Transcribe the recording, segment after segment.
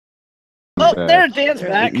Oh, back. there, Dan's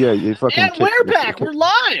back. Yeah, you fucking. And we're back. We're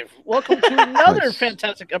live. Welcome to another Nice.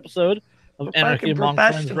 fantastic episode of We're Anarchy fucking Among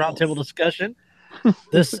Friends professionals. Roundtable Discussion.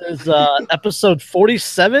 This is episode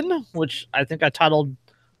 47, which I think I titled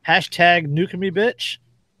hashtag Nuke Me Bitch.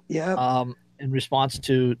 Yep. In response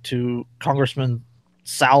to Congressman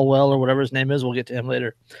Salwell or whatever his name is. We'll get to him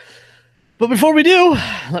later. But before we do,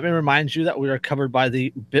 let me remind you that we are covered by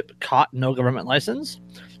the BIPCOT No Government License,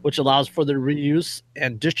 which allows for the reuse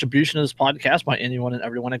and distribution of this podcast by anyone and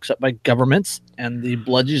everyone except by governments and the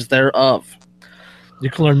bludgies thereof. You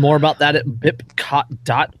can learn more about that at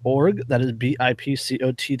bipcot.org. That is BIPCOT.org.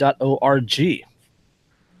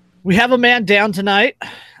 We have a man down tonight.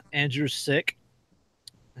 Andrew's sick.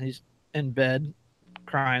 He's in bed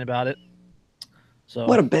crying about it. So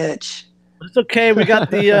What a bitch. it's okay. We got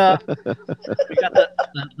the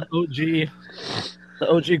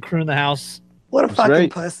OG crew in the house. What a That's fucking right.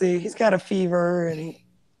 pussy. He's got a fever and he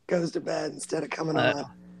goes to bed instead of coming on.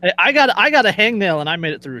 Hey, I got a hangnail and I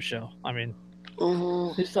made it through a show. I mean,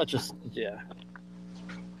 Mhm. he's such a yeah.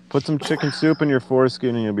 Put some chicken soup in your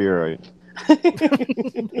foreskin and you'll be all right.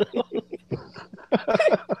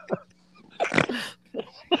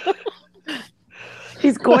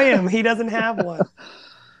 He's Goyim. He doesn't have one.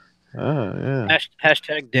 Oh, yeah.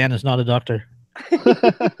 Hashtag Dan is not a doctor.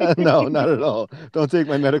 No, not at all. Don't take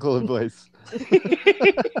my medical advice.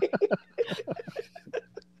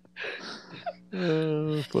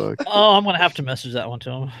 Oh, fuck. Oh, I'm gonna have to message that one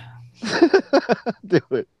to him. Do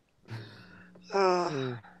it.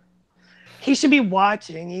 He should be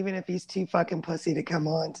watching, even if he's too fucking pussy to come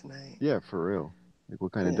on tonight. Yeah, for real. Like,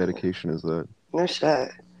 what kind of Yeah. dedication is that? No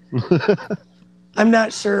shit. I'm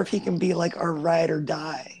not sure if he can be like our ride or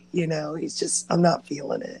die. You know, I'm not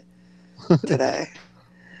feeling it today.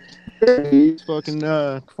 He's fucking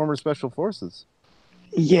former special forces.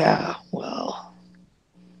 Yeah, well.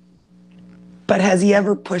 But has he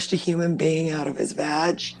ever pushed a human being out of his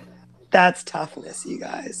vag? That's toughness, you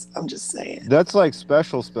guys. I'm just saying. That's like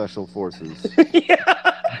special forces. Yeah.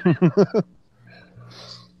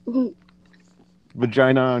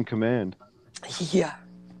 Vagina on command. Yeah.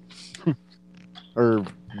 Or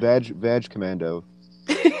vag commando.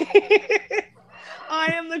 I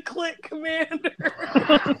am the click commander.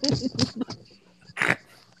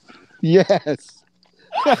 Yes.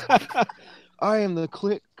 I am the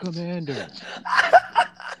click commander.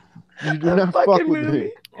 You do not fuck Fucking with movie.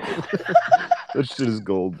 me. That shit is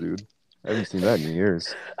gold, dude. I haven't seen that in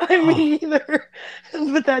years. I mean, either.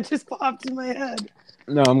 But that just popped in my head.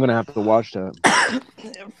 No, I'm gonna have to watch that.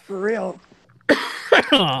 For real.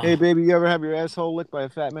 Hey, baby, you ever have your asshole licked by a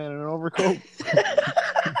fat man in an overcoat?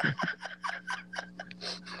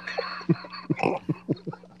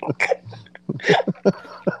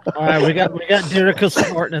 All right, we got Derica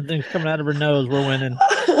snorting and things coming out of her nose. We're winning.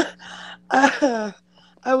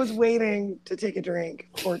 I was waiting to take a drink,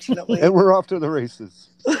 fortunately. And we're off to the races.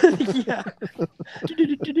 Yeah.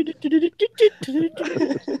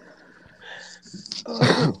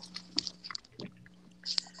 Oh,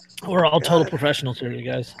 We're all total God. professionals here, you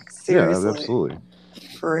guys. seriously. Yeah, absolutely.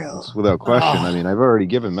 For real. It's without question. Oh. I mean, I've already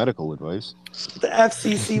given medical advice. The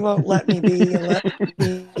FCC won't let me be and let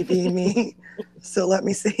me be me. So let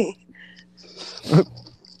me see.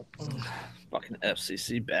 Fucking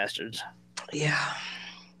FCC bastards. Yeah.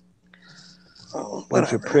 Oh,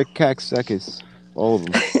 Bunch of whatever. prick cocksuckers. All of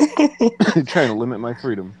them. Trying to limit my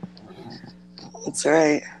freedom. That's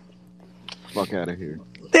right. Fuck out of here.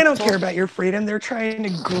 They don't care about your freedom. They're trying to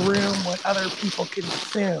groom what other people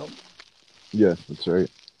consume. Yeah, that's right.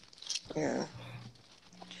 Yeah.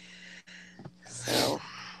 So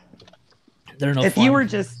They're no if fun. you were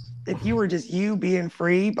just you being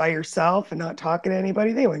free by yourself and not talking to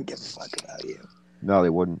anybody, they wouldn't give a fuck about you. No, they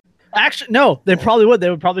wouldn't. Actually, no, they probably would. They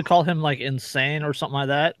would probably call him like insane or something like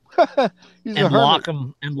that, He's a and lock hermit.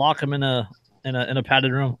 him in a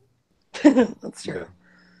padded room. That's true.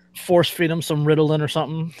 Force feed him some Ritalin or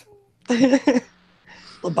something.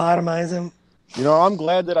 Lobotomize him. You know, I'm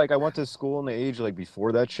glad that like I went to school in the age like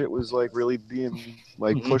before that shit was like really being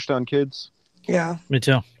like Mhm. pushed on kids. Yeah. Me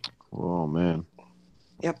too. Oh man.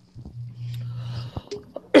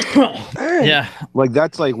 All right. Yeah. Like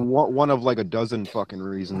that's like one of like a dozen fucking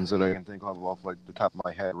reasons that I can think of off like the top of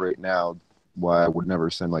my head right now why I would never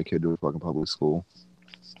send my kid to a fucking public school.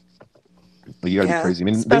 Like, you gotta Yeah, be crazy. I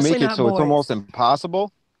mean, they especially make it not so it's boys. almost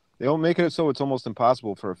impossible. They don't make it so it's almost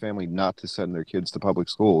impossible for a family not to send their kids to public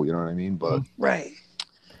school. You know what I mean? But Right.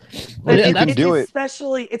 Well, yeah, if you can it's do it,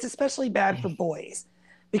 especially bad for boys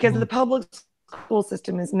because the public school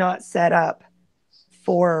system is not set up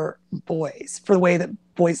for boys for the way that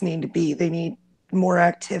boys need to be. They need more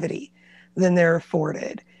activity than they're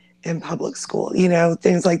afforded. in public school,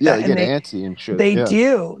 things like Yeah, that. they And get antsy and shit. they yeah.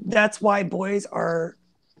 do. That's why boys are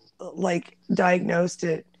like diagnosed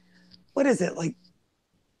at, what is it, like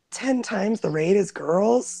 10 times the rate as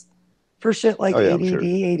girls for shit like Oh, yeah, ADD, I'm sure.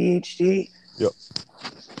 ADHD. Yep.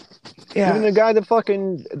 Yeah. Even the guy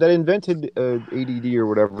that invented ADD or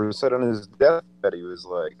whatever said on his deathbed he was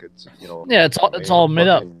like, it's Yeah, it's all made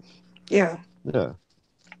up. Yeah. Yeah.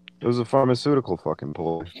 It was a pharmaceutical fucking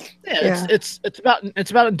ploy. Yeah, it's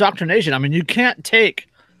about indoctrination. I mean, you can't take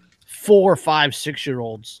 4, 5,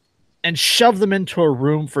 6-year-olds and shove them into a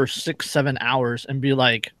room for 6, 7 hours and be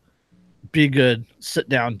like, "Be good, sit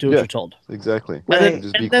down, do what you're told." Exactly. Right. And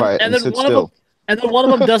just be quiet and sit still. And then one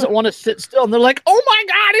of them doesn't want to sit still, and they're like, "Oh my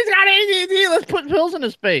god, he's got ADD! Let's put pills in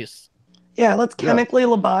his face." Yeah, let's chemically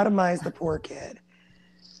lobotomize the poor kid.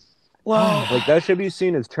 Well, like that should be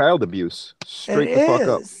seen as child abuse. Straight the fuck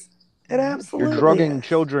up. It absolutely You're drugging is.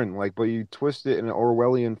 children, but you twist it in an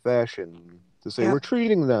Orwellian fashion to say we're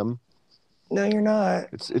treating them. No, you're not.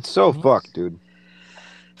 It's so fucked, dude.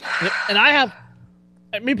 And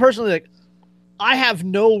me personally, like, I have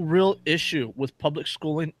no real issue with public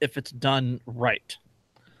schooling if it's done right.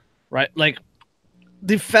 Right? Like,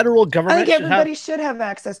 the federal government. I think everybody should have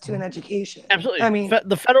access to an education. Absolutely. I mean,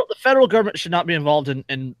 the federal government should not be involved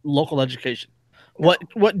in local education. No.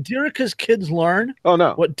 What Derica's kids learn,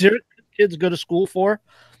 what Derica's kids go to school for,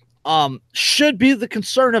 should be the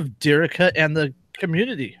concern of Derica and the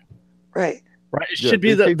community. Right. Right. It should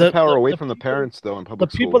be the power away from the parents, though, in public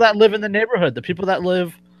school. The people that live in the neighborhood, the people that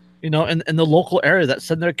live, in the local area that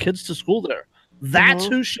send their kids to school there. That's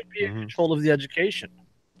who should be in control of the education.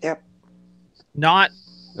 Yep. Not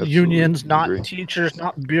unions, not teachers,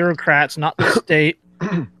 not bureaucrats, not the state,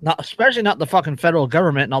 especially not the fucking federal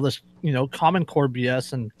government and all this, Common Core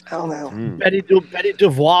BS and hell no. Betty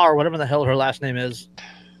Duvois or whatever the hell her last name is.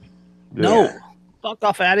 Yeah. No, fuck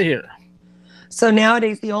off out of here. So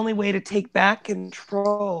nowadays, the only way to take back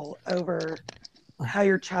control over how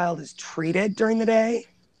your child is treated during the day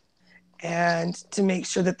and to make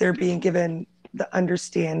sure that they're being given the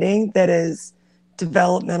understanding that is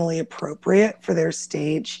developmentally appropriate for their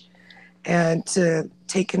stage and to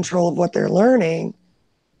take control of what they're learning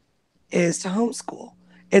is to homeschool.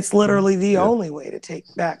 It's literally the only way to take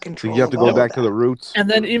back control. So you have to go back to the roots. And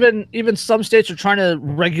then even some states are trying to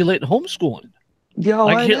regulate homeschooling. Yo,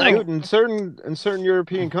 I know. In certain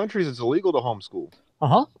European countries, it's illegal to homeschool.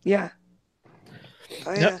 Yeah.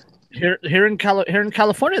 Oh, yeah. Here in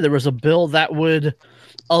California, there was a bill that would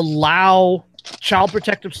allow Child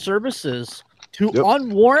Protective Services to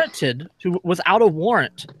without a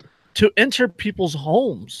warrant, to enter people's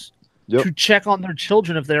homes to check on their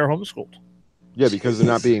children if they are homeschooled. Yeah, because they're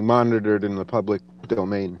not being monitored in the public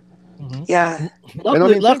domain. Yeah.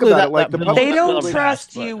 Luckily, they don't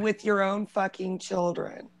trust you with your own fucking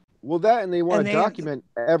children. Well, and they want to document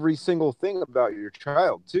every single thing about your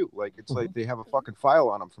child too. Like it's like they have a fucking file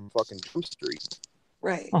on them from fucking Jump Street.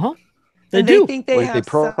 Right. They do. Think they have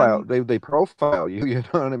profile. They profile you. You know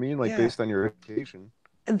what I mean? Like based on your education.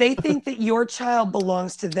 And they think that your child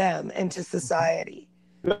belongs to them and to society.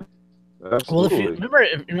 Yeah. Absolutely. Well,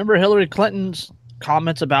 if you remember Hillary Clinton's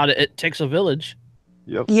comments about it takes a village.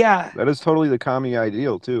 Yep. Yeah. That is totally the commie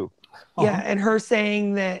ideal too. Yeah, and her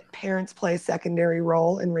saying that parents play a secondary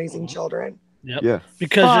role in raising children. Yep. Yeah.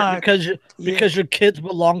 Because your kids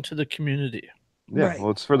belong to the community. Yeah. Right.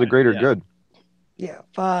 Well, it's for the greater good. Yeah.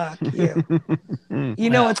 Fuck you.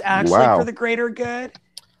 What's actually for the greater good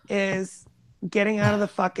is getting out of the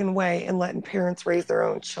fucking way and letting parents raise their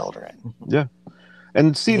own children. Yeah.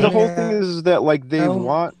 And see, the whole thing is that like they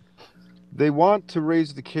want to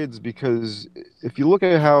raise the kids because if you look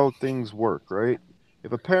at how things work, right?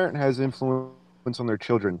 If a parent has influence on their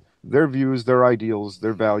children, their views, their ideals,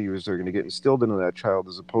 their values are going to get instilled into that child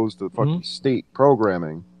as opposed to fucking state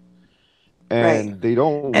programming. And they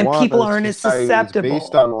don't want people aren't as susceptible.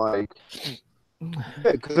 Based on like,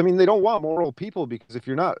 because I mean, they don't want moral people because if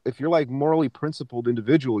you're like morally principled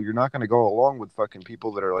individual, you're not going to go along with fucking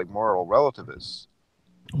people that are like moral relativists.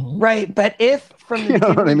 Right, but if from the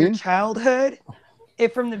beginning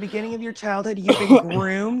of your childhood, you've been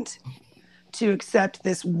groomed to accept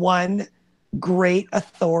this one great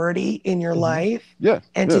authority in your life,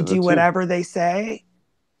 and to do whatever they say,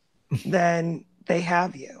 then they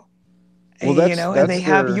have you. Well, and they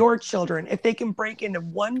have your children. If they can break into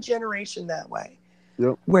one generation that way,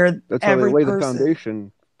 where that's how they lay the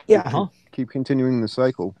foundation. Yeah, keep continuing the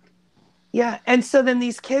cycle. Yeah, and so then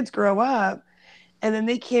these kids grow up. And then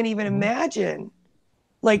they can't even imagine.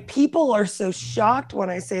 Like, people are so shocked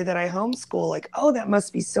when I say that I homeschool. Like, oh, that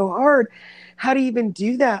must be so hard. How do you even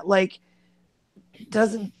do that? Like,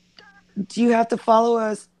 do you have to follow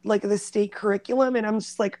like the state curriculum, and I'm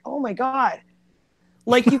just like, oh my God.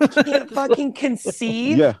 Like, you can't fucking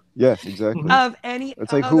conceive Yeah, exactly. of any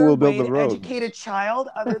It's like, who other will build way the to roads? educate a child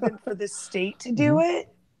other than for the state to do it.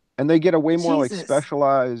 And they get a way more like Jesus.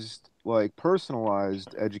 specialized, like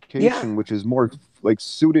personalized Yeah, education, which is more like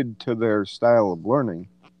suited to their style of learning.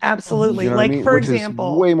 absolutely. You know what I Like, mean? for Which is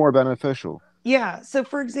example, way more beneficial. yeah. So,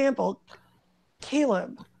 for example,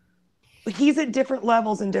 Caleb, he's at different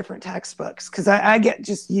levels in different textbooks because I get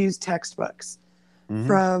just used textbooks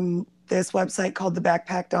from this website called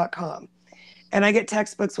thebackpack.com. And I get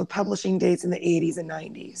textbooks with publishing dates in the 80s and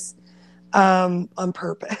 90s on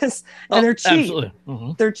purpose. And they're cheap.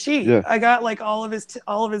 Absolutely. They're cheap. Yeah. I got like all of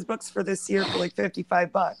his books for this year for like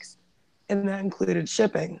 $55. And that included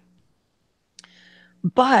shipping.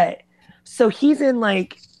 But so he's in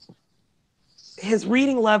like, his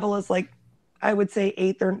reading level is like, I would say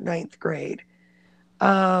 8th or 9th grade.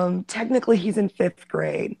 Technically he's in 5th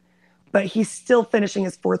grade, but he's still finishing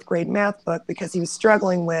his 4th grade math book because he was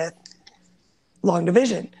struggling with long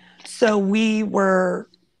division. So we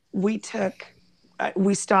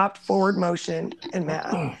stopped forward motion and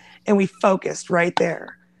math, and we focused right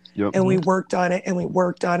there. Yep. And we worked on it, and we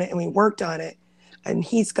worked on it, and we worked on it. And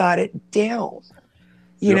he's got it down,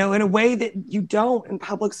 you know, in a way that you don't in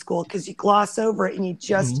public school, because you gloss over it and you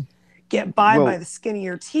just get by the skin of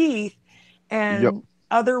your teeth. And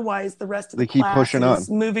otherwise the rest of the class is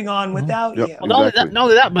moving on without you. Well, not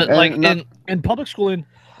only that, but like in public schooling,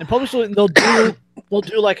 they'll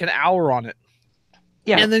do like an hour on it.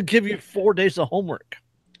 Yeah. And then give you 4 days of homework.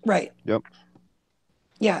 Right. Yep.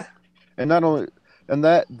 Yeah. And not only and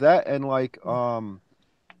that and like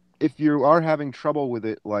if you are having trouble with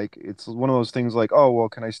it, like it's one of those things like, oh well,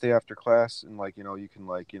 can I stay after class and like, you know, you can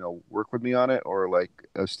like, you know, work with me on it, or like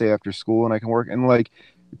stay after school and I can work, and like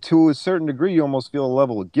to a certain degree you almost feel a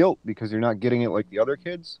level of guilt because you're not getting it like the other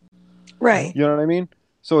kids. Right. You know what I mean?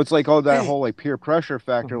 So it's like, oh, that whole like peer pressure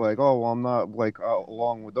factor, like, oh well, I'm not like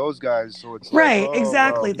along with those guys, so it's right, like, oh,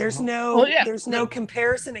 exactly. well, there's no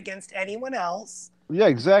comparison against anyone else. Yeah,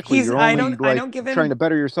 exactly. You're only I don't give him, trying to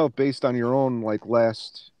better yourself based on your own like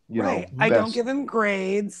last, you know. I don't give him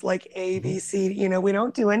grades like A, B, C. You know, we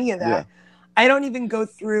don't do any of that. I don't even go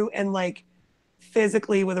through and like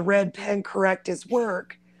physically with a red pen correct his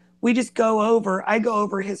work. We just I go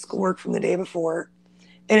over his schoolwork from the day before,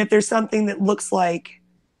 and if there's something that looks like,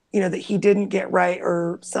 you know, that he didn't get right,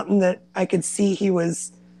 or something that I could see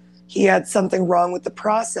he had something wrong with the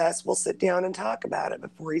process, we'll sit down and talk about it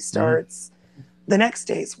before he starts the next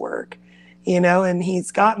day's work, you know, and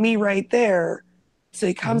he's got me right there. So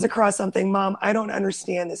he comes across something, Mom, I don't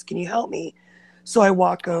understand this. Can you help me? So I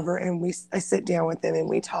walk over and I sit down with him and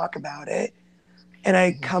we talk about it, and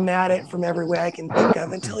I come at it from every way I can think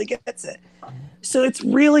of until he gets it. So it's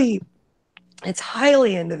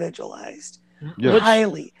highly individualized.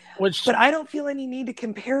 Highly. But I don't feel any need to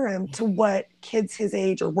compare him to what kids his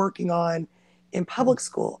age are working on in public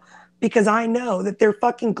school, because I know that they're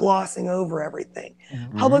fucking glossing over everything.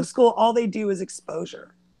 Public school, all they do is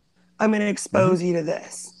exposure. I'm going to expose you to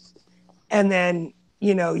this. And then,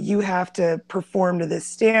 you know, you have to perform to this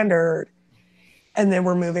standard, and then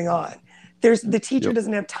we're moving on. The teacher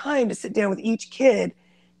doesn't have time to sit down with each kid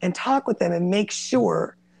and talk with them and make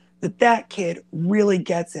sure that kid really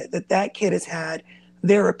gets it, that kid has had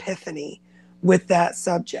their epiphany with that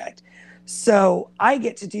subject. So I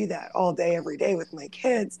get to do that all day, every day with my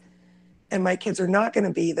kids. And my kids are not going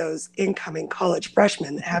to be those incoming college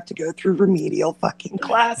freshmen that have to go through remedial fucking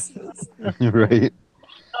classes. Right.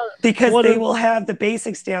 Because they will have the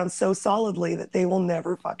basics down so solidly that they will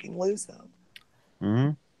never fucking lose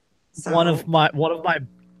them. So, one of my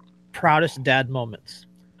proudest dad moments.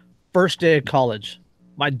 First day of college,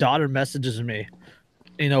 my daughter messages me,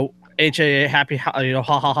 you know, HAA, happy, you know,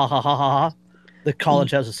 ha ha ha ha ha ha. The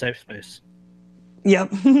college has a safe space.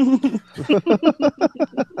 Yep.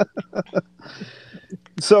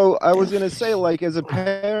 So I was gonna say, like, as a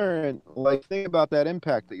parent, like, think about that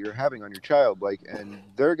impact that you're having on your child, like, and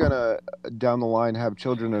they're gonna down the line have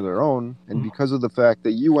children of their own, and because of the fact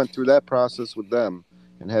that you went through that process with them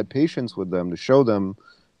and had patience with them to show them,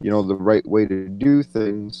 you know, the right way to do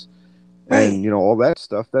things. And, you know, all that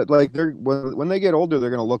stuff that, like, when they get older, they're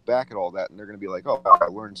going to look back at all that and they're going to be like, oh, I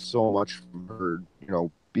learned so much from her, you know,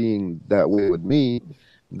 being that way with me,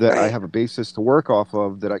 that I have a basis to work off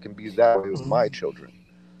of, that I can be that way with my children.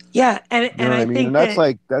 Yeah. And you know what I mean? think and that's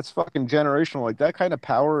like, that's fucking generational. Like, that kind of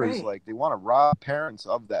power is like, they want to rob parents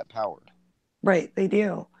of that power. Right. They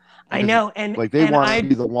do. I know. And like, they want to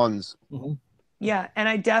be the ones. Yeah. And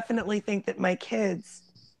I definitely think that my kids,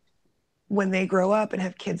 when they grow up and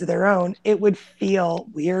have kids of their own, it would feel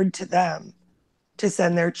weird to them to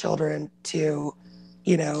send their children to,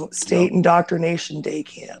 state indoctrination day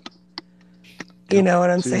camp. You know what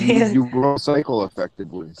I'm saying? You run a cycle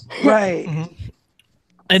effectively. Right.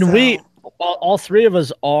 And we, all three of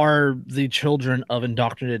us are the children of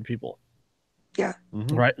indoctrinated people. Yeah.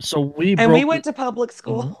 Right. So we went to public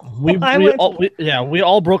school. We broke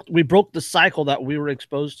the cycle that we were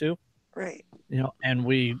exposed to. Right. And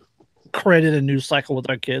we created a new cycle with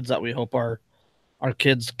our kids that we hope our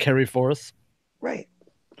kids carry forth. Right.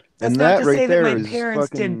 That's And not that to say right that there my is parents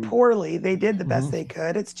fucking... did poorly. They did the best they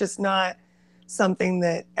could. It's just not something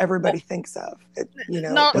that everybody thinks of. It,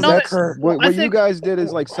 doesn't occur. What you guys did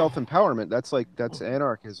is like self-empowerment. That's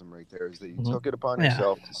anarchism right there. Is that you took it upon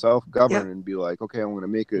yourself to self-govern and be like, okay, I'm going to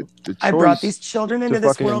make the choice. I brought these children into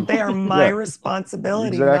this world. They are my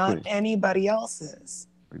responsibility, not anybody else's.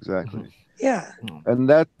 Exactly. Yeah. And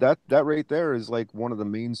that right there is like one of the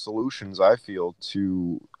main solutions I feel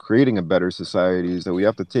to creating a better society, is that we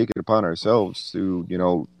have to take it upon ourselves to,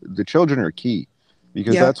 the children are key,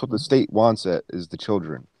 because that's what the state wants is the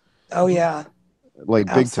children. Oh yeah. Like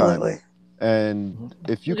absolutely. Big time. And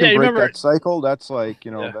if you can break that cycle, that's like,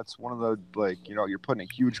 that's one of the, like, you're putting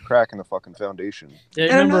a huge crack in the fucking foundation. Yeah,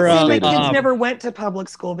 and I'm not saying my kids never went to public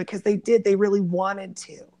school, because they really wanted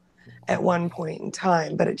to at one point in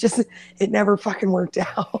time, but it never fucking worked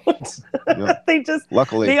out.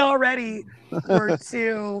 Luckily they already were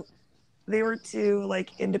too like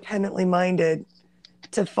independently minded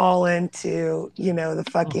to fall into, the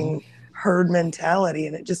fucking herd mentality,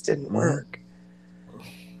 and it just didn't work.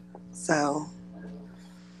 So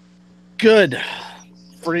good.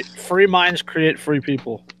 Free minds create free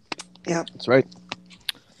people. Yeah. That's right.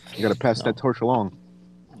 You got to pass that torch along.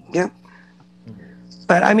 Yeah.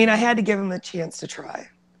 But I mean, I had to give them the chance to try.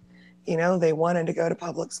 They wanted to go to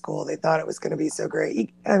public school. They thought it was going to be so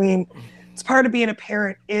great. I mean, it's part of being a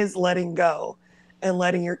parent is letting go and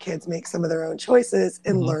letting your kids make some of their own choices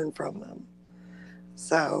and learn from them.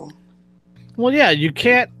 So, well, yeah, you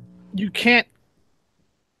can't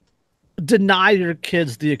deny your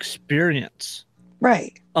kids the experience,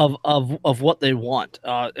 right, of what they want.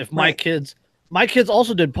 If my kids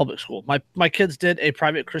also did public school. My kids did a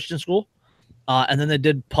private Christian school. And then they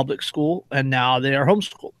did public school, and now they are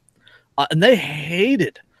homeschooled. And they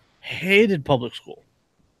hated public school.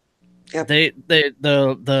 Yep.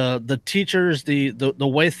 The teachers, the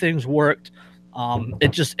way things worked,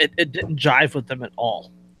 it didn't jive with them at all.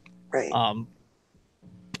 Right.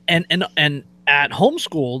 And at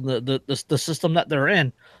homeschool, the system that they're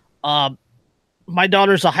in, my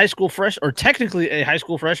daughter's a high school technically a high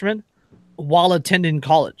school freshman while attending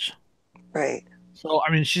college. Right. So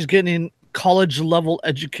I mean, she's getting college level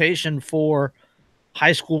education for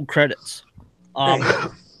high school credits.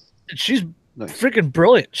 She's freaking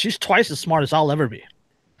brilliant. She's twice as smart as I'll ever be.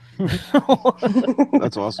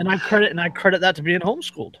 That's awesome. And I credit that to being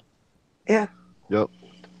homeschooled. Yeah. Yep.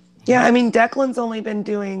 Yeah, I mean, Declan's only been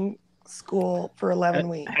doing school for 11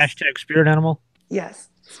 weeks. Hashtag spirit animal. Yes.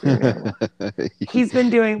 Spirit animal. We've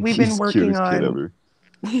been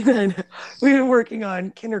working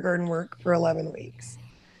on kindergarten work for 11 weeks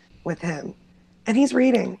with him, and he's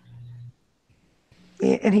reading,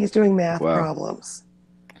 and he's doing math problems.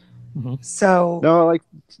 So no, like,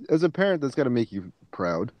 as a parent, that's got to make you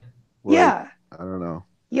proud. Like, I don't know.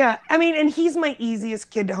 Yeah, I mean, and he's my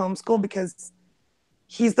easiest kid to homeschool because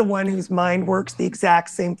he's the one whose mind works the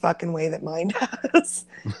exact same fucking way that mine does.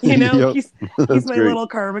 Yep. He's my little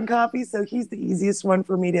carbon copy, so he's the easiest one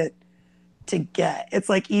for me to get. It's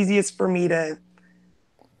like easiest for me to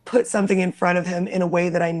put something in front of him in a way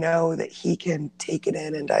that I know that he can take it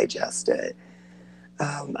in and digest it.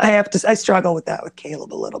 I struggle with that with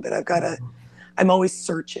Caleb a little bit. I'm always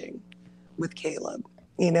searching with Caleb.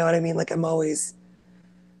 You know what I mean? Like, I'm always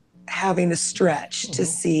having to stretch to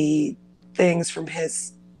see things from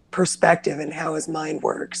his perspective and how his mind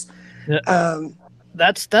works. Yeah.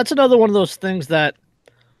 That's another one of those things that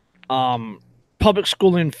public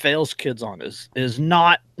schooling fails kids on is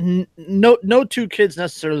not no two kids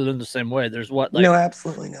necessarily learn the same way. There's no,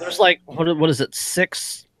 absolutely not. There's like what is it,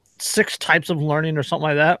 six types of learning or something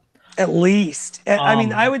like that? At least. I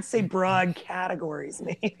mean, I would say broad categories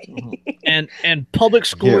maybe. And public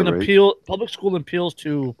schooling appeals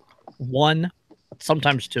to one,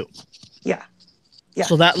 sometimes two. Yeah. Yeah.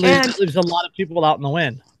 So that leaves a lot of people out in the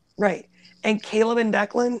wind. Right. And Caleb and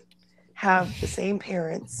Declan have the same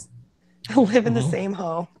parents, live in the same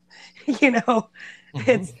home.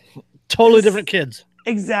 It's totally different kids.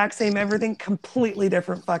 Exact same everything, completely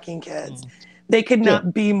different fucking kids. They could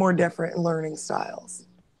not be more different in learning styles.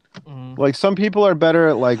 Like some people are better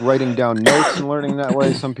at like writing down notes and learning that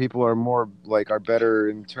way. Some people are more like are better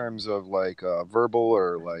in terms of like verbal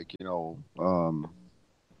or like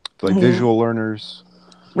like visual learners.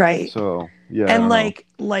 Right. So yeah. And like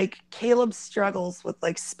Caleb struggles with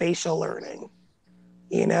like spatial learning,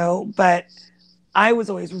 but I was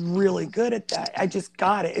always really good at that. I just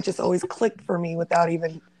got it. It just always clicked for me without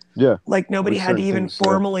even like nobody had to even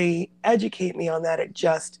formally educate me on that. It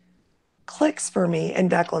just clicks for me, and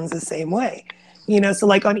Declan's the same way. So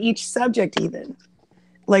like on each subject, even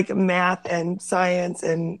like math and science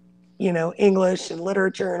and English and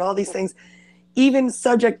literature and all these things, even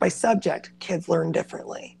subject by subject, kids learn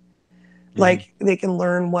differently. Like they can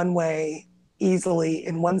learn one way easily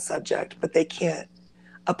in one subject, but they can't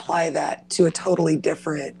apply that to a totally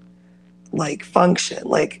different like function.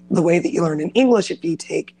 Like the way that you learn in English, if you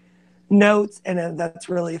take notes and that's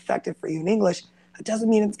really effective for you in English, it doesn't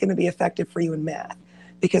mean it's going to be effective for you in math,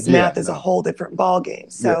 because math is a whole different ball game.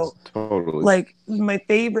 So totally. Like my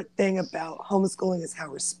favorite thing about homeschooling is how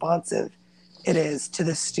responsive it is to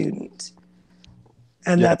the student.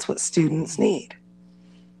 And that's what students need.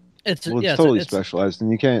 It's totally specialized,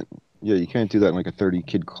 and you can't do that in like a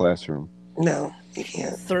 30-kid classroom. No, you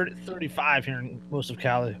can't. 35 here in most of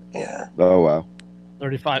Cali. Yeah. Oh wow.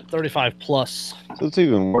 35 plus. So it's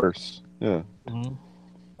even worse. Yeah. Well.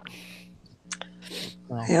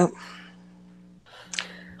 Yep.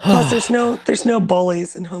 Plus, there's no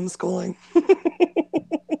bullies in homeschooling.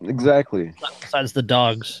 Exactly. Besides the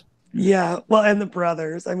dogs. Yeah, well, and the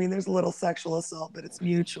brothers. I mean, there's a little sexual assault, but it's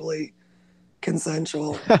mutually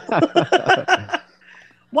consensual.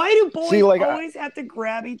 Why do boys always have to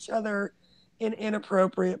grab each other in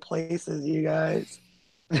inappropriate places, you guys?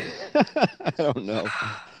 I don't know.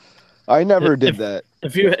 I never did that.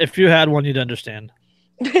 If you had one, you'd understand.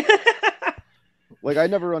 Like I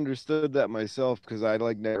never understood that myself, because I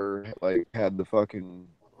like never like had the fucking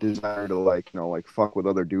desire to like fuck with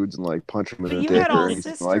other dudes and like punch them in the dick or anything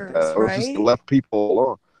sisters, like that. Or right? just left people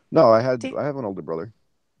alone. No, I have an older brother.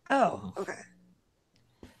 Oh, okay.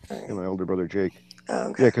 Right. And my older brother Jake. Oh,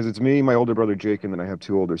 okay. Yeah, because it's me, my older brother Jake, and then I have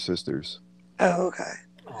 2 older sisters. Oh, okay.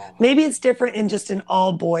 Maybe it's different in just an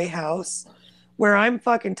all boy house where I'm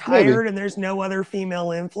fucking tired and there's no other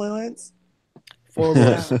female influence. 4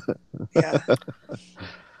 boys. Yeah.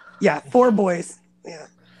 Yeah, 4 boys. Yeah.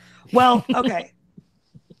 Well, okay.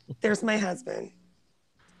 There's my husband.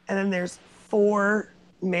 And then there's 4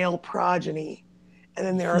 male progeny. And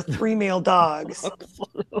then there are 3 male dogs.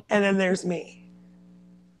 And then there's me.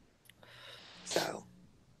 So,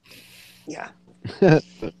 yeah.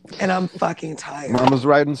 And I'm fucking tired. Mama's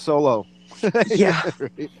riding solo. Yeah.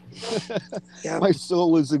 Right? Yeah. My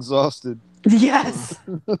soul is exhausted. Yes.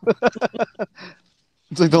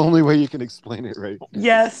 It's like the only way you can explain it, right?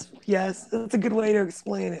 Yes. That's a good way to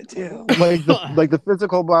explain it too. Like the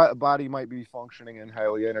physical body might be functioning and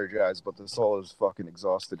highly energized, but the soul is fucking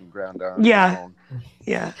exhausted and ground down. Yeah.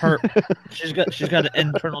 She's got an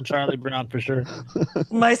internal Charlie Brown for sure.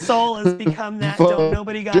 My soul has become that. Don't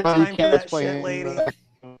nobody got time for that shit, lady.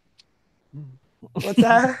 What's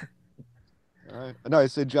that? All right. No, I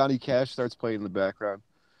said Johnny Cash starts playing in the background.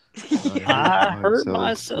 I hurt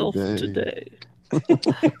myself today.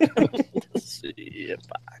 See if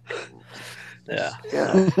I can. Yeah.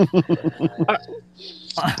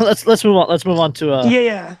 Let's move on. Let's move on to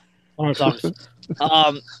one of our topics.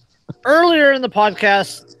 Earlier in the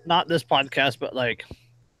podcast, not this podcast, but like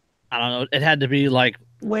I don't know, it had to be like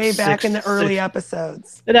way back in the early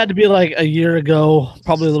episodes. It had to be like a year ago,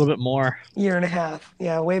 probably a little bit more. Year and a half.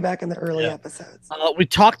 Yeah, way back in the early episodes. We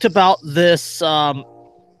talked about this Amish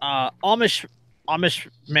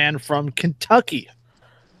man from Kentucky.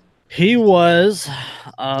 He was,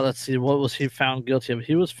 let's see, what was he found guilty of?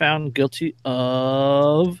 He was found guilty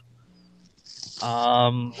of,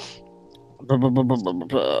 well,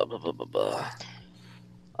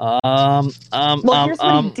 here's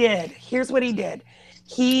what he did. Here's what he did.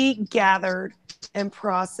 He gathered and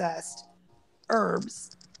processed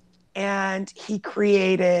herbs, and he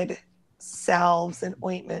created salves and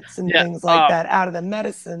ointments and things like that out of the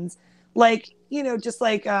medicines, like just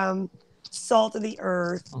like salt of the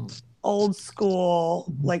earth, old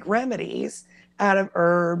school like remedies out of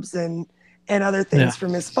herbs and other things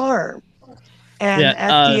from his farm. And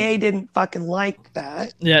FDA didn't fucking like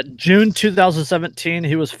that. Yeah, June 2017,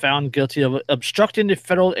 he was found guilty of obstructing the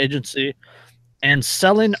federal agency and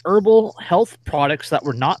selling herbal health products that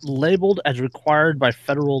were not labeled as required by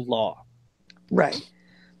federal law. Right.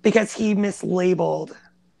 Because he mislabeled.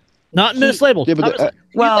 Not mislabeled. He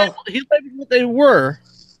labeled what they were.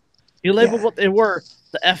 He labeled what they were.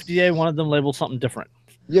 The FDA wanted them labeled something different.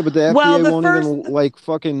 Yeah, but the FDA Well, the won't first- even like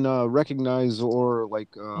fucking recognize or like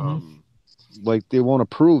they won't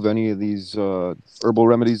approve any of these herbal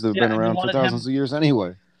remedies that have Yeah, been and they around for wanted thousands of years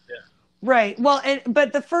anyway. Right. Well,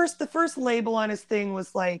 but the first label on his thing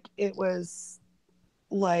was like it was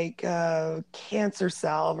like cancer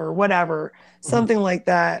salve or whatever, something like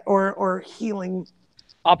that, or healing.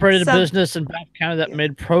 Operated a Some- business in Bath County that Yeah.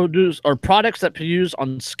 made produce or products that be used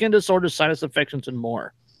on skin disorders, sinus infections, and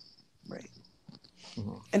more. Right.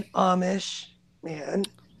 Mhm. An Amish man.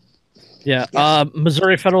 Yeah. Yeah.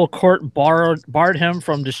 Missouri federal court barred him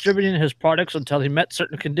from distributing his products until he met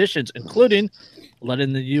certain conditions, including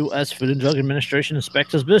letting the U.S. Food and Drug Administration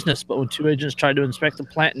inspect his business. But when two agents tried to inspect the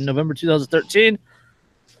plant in November 2013,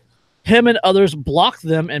 him and others blocked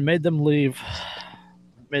them and made them leave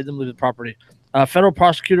the property. Federal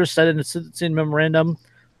prosecutors said in a sentencing memorandum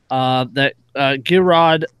that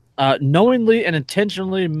Girod knowingly and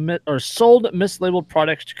intentionally sold mislabeled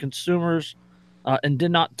products to consumers and did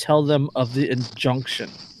not tell them of the injunction.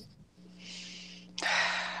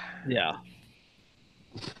 Yeah.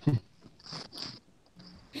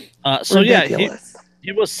 So Ridiculous.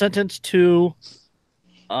 he was sentenced to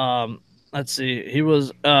let's see, he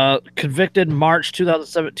was convicted March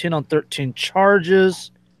 2017 on 13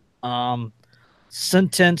 charges,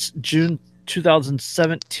 sentenced June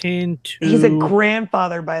 2017 to He's a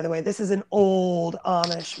grandfather, by the way. This is an old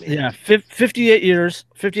Amish man. 58 years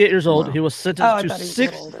old. Wow. He was Oh, sentenced I to thought he was a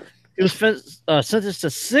six little older. he was sentenced to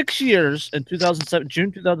 6 years in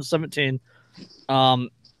June 2017,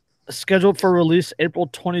 scheduled for release April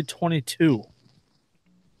 2022.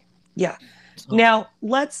 Yeah. So- Now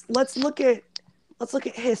let's look at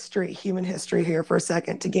history, human history here for a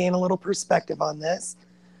second to gain a little perspective on this.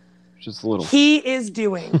 Just a little. He is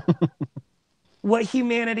doing what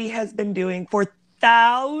humanity has been doing for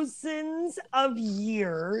thousands of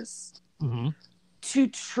years Mhm. to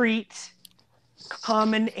treat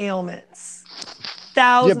common ailments.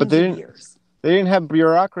 Thousands but they of didn't- years. They didn't have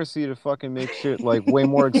bureaucracy to fucking make shit like way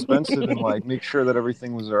more expensive and like make sure that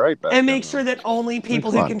everything was all right back And then, make sure that only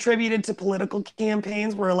people come who on. contributed to political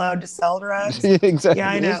campaigns were allowed to sell drugs. Yeah, exactly. Yeah,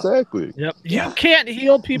 I know. Exactly. Yep. Yeah. You can't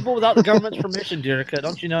heal people without the government's permission, Derica.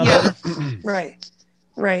 Don't you know? Yeah.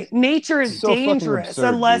 Right. Nature is So fucking dangerous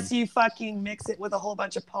absurd, unless dude. you fucking mix it with a whole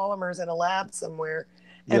bunch of polymers in a lab somewhere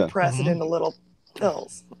and Yeah. press it Mhm. into little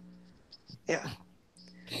pills. Yeah.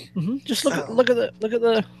 Just look So- look at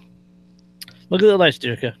the lights,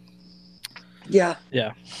 Derica. Yeah.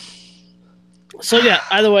 Yeah. So yeah,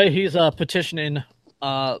 either way, he's petitioning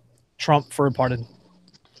Trump for a pardon.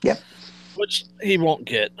 Yep. Which he won't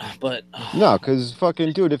get, but No, because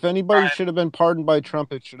fucking dude, if anybody should have been pardoned by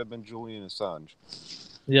Trump, it should have been Julian Assange.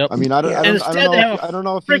 yep. I mean, I don't, Yeah. I And don't, instead I don't they know. have If, a I don't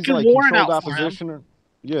know if he's freaking like warrant controlled out for him. opposition or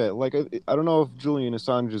yeah, like I don't know if Julian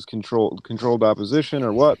Assange is controlled opposition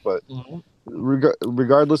or what, but Mhm.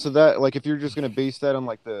 regardless of that, like if you're just gonna base that on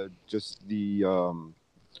like the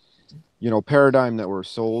paradigm that we're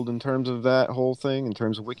sold in terms of that whole thing, in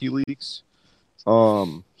terms of WikiLeaks,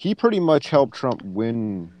 he pretty much helped Trump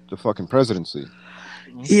win the fucking presidency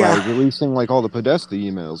by Yeah. releasing like all the Podesta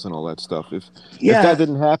emails and all that stuff. If Yeah. that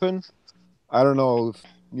didn't happen, I don't know if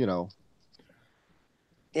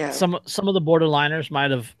Yeah. Some of the borderliners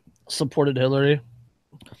might have supported Hillary,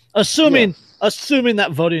 assuming that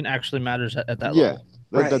voting actually matters at that Yeah. level.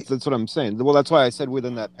 Right. That's what I'm saying. Well, that's why I said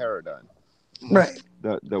within that paradigm Right.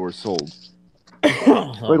 that we're sold.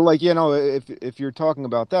 So, But like if you're talking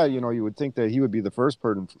about that, you would think that he would be the first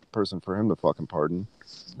person for him to fucking pardon.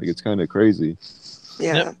 Like it's kind of crazy.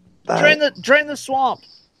 Yeah. Yep. But drain the swamp.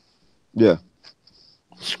 Yeah.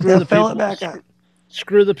 Screw they'll the fill people. it back up.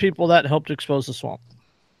 Screw the people that helped expose the swamp.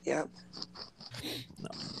 Yeah.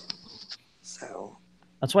 So.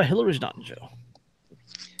 That's why Hillary's not in jail.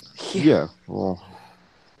 Yeah. Well,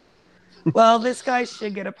 This guy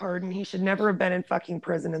should get a pardon. He should never have been in fucking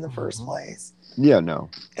prison in the first place. yeah. No.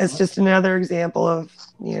 It's just another example of,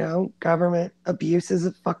 government abuses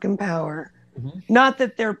of fucking power. Mhm. Not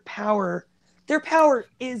that their power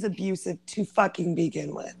is abusive to fucking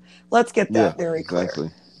begin with. Let's get that very clear.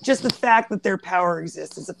 Exactly. Just the fact that their power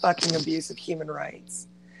exists is a fucking abuse of human rights.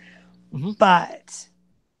 Mhm. But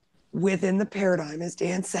within the paradigm, as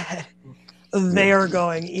Dan said, they are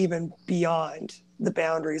going even beyond the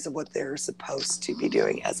boundaries of what they're supposed to be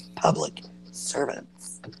doing as public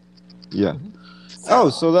servants. Yeah.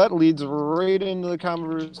 So that leads right into the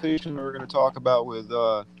conversation we're going to talk about with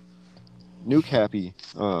Nuke Happy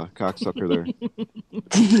cocksucker there.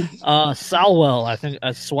 Salwell, I think.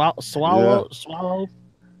 Swallow. Swallow.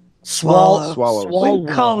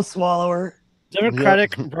 We call him Swallower.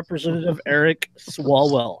 Democratic Representative Eric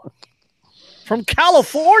Swalwell from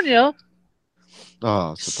California.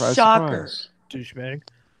 Oh, surprise, Shocker. surprise. Douchebag.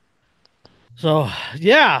 So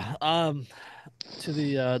yeah, to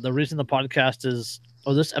the reason the podcast is,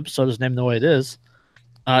 or this episode is named the way it is,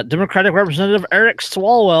 Democratic Representative Eric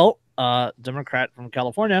Swalwell, Democrat from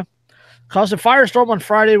California, caused a firestorm on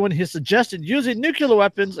Friday when he suggested using nuclear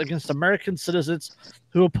weapons against American citizens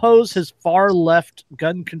who oppose his far-left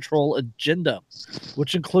gun control agenda,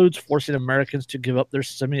 which includes forcing Americans to give up their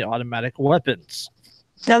semi-automatic weapons.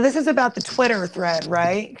 Now, this is about the Twitter thread,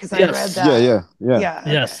 right? Because I Yes. read that. Yeah.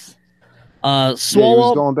 Okay. Yes. He was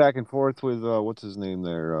Swalwell, going back and forth with what's his name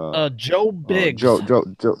there? Joe Biggs. Joe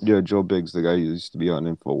Biggs, the guy who used to be on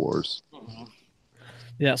InfoWars.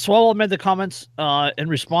 Yeah, Swalwell made the comments in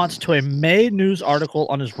response to a May News article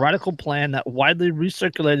on his radical plan that widely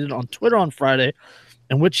recirculated on Twitter on Friday,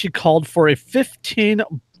 in which he called for a $15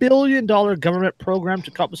 billion government program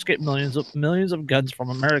to confiscate millions of guns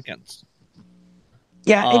from Americans.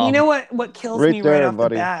 Yeah, and you know what kills Right me there, right off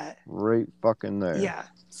buddy. the bat? Right fucking there. Yeah,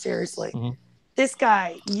 seriously. Mhm. This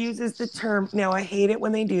guy uses the term, now I hate it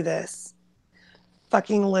when they do this.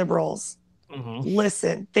 Fucking liberals.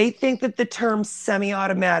 Listen, they think that the term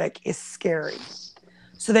semi-automatic is scary.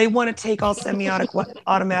 So they want to take all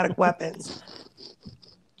semi-automatic weapons.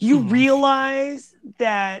 You realize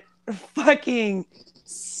that fucking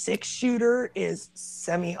 6-shooter is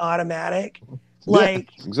semi-automatic? Like,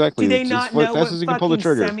 exactly. do they not know what you can pull the fucking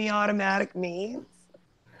trigger. semi-automatic means?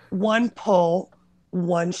 One pull,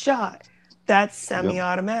 one shot. That's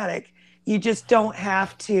semi-automatic. You just don't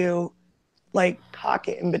have to like cock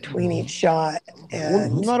it in between each shot.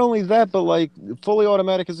 And Well, not only that, but like fully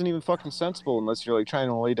automatic isn't even fucking sensible unless you're like trying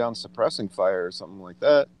to lay down suppressing fire or something like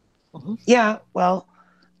that. yeah, well,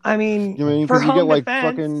 I mean, You mean for because you get home like defense,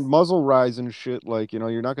 fucking muzzle rise and shit, like, you know,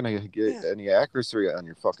 you're not gonna get any accuracy on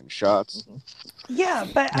your fucking shots. yeah,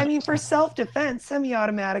 but I mean, for self-defense,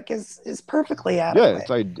 semi-automatic is perfectly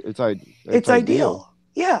adequate. Yeah, it's ideal.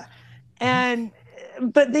 Yeah, and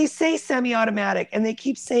but they say semi-automatic, and they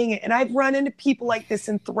keep saying it, and I've run into people like this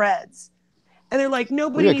in threads, and they're like,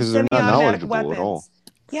 nobody needs 'cause they're not semi-automatic knowledgeable weapons. at all.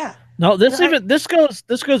 Yeah. No, this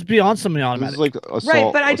goes beyond This semi-automatic. is like assault,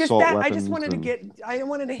 Right, but I weapons just wanted and- I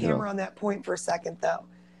wanted to hammer on that point for a second though.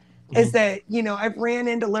 Is that, you know, I've ran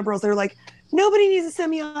into liberals, they're like, nobody needs a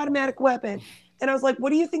semi-automatic weapon. And I was like, what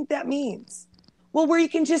do you think that means? Well, where you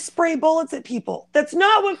can just spray bullets at people. That's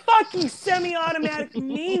not what fucking semi-automatic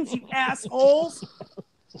means, you assholes.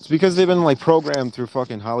 It's because they've been like programmed through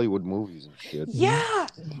fucking Hollywood movies and shit. Yeah.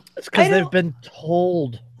 It's because I they've don't- been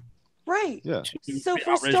told. Right. Yeah. So be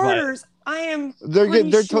for outraged by it. starters, I am They're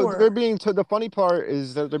pretty sure. they're being the funny part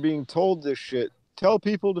is that they're being told this shit. Tell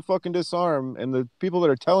people to fucking disarm, and the people that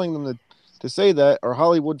are telling them to say that are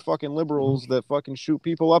Hollywood fucking liberals that fucking shoot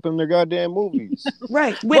people up in their goddamn movies.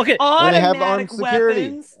 Right. With Okay. And they have automatic armed security.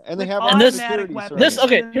 weapons. And they with have armed automatic security weapons, surrounding This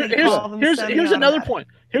okay. and then they call them Here's another semi-automatic. point.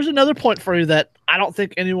 Here's another point for you that I don't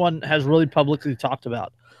think anyone has really publicly talked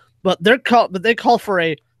about. But they call for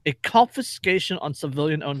a confiscation on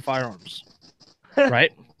civilian-owned firearms.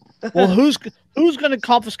 Right? Well, who's going to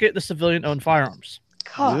confiscate the civilian-owned firearms?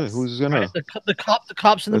 Cops. Yeah, who's gonna? Right? The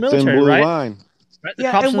cops in the The thin military, blue right? line. Right? The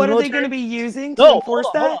Yeah, cops and in what the are they military. going to be using to No, enforce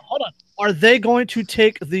hold that? on. Are they going to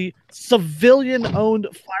take the civilian-owned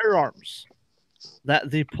firearms that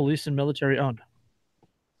the police and military own?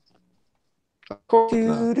 Of course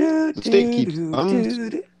not. The state keeps guns.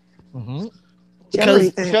 Mm-hmm. Jeopardy Because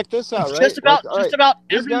thing. Check this out, right? just about Like, all right,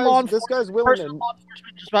 this every law guy's enforcement willing person to. in law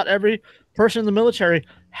enforcement, just about every person in the military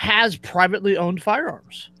has privately owned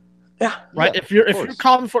firearms. Yeah. Right? Yeah, if you're of course.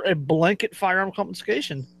 calling for a blanket firearm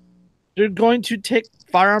confiscation, you're going to take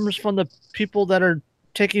firearms from the people that are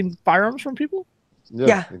taking firearms from people,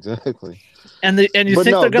 Yeah. Exactly. and you think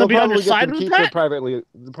they're going to be on your side with that?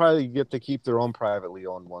 They'll probably get to keep their own privately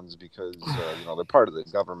owned ones because you know they're part of the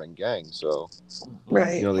government gang, so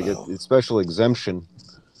Right. you know they get a special exemption.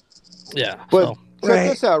 Yeah. But so- check Right.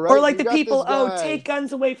 this out, right? Or like You the got people, this oh, guy- take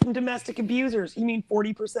guns away from domestic abusers. You mean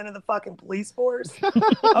 40% of the fucking police force?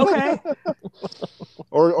 Okay.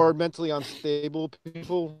 or mentally unstable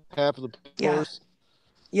people, half of the Yeah. force.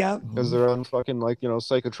 Yeah. Because they're on fucking like you know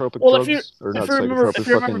psychotropic Well, if drugs or if not you remember- psychotropic, if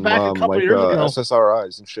you remember fucking back a couple like years ago-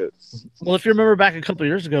 SSRIs and shit. Well, if you remember back a couple of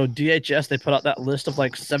years ago, DHS they put out that list of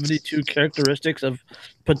like 72 characteristics of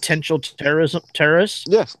potential terrorists.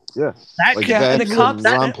 Yeah. That Like Yeah, and the vets cops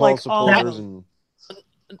and Ron fit, Paul like, all of supporters them.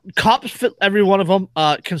 and cops fit every one of them.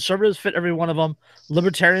 Conservatives fit every one of them.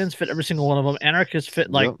 Libertarians fit every single one of them. Anarchists fit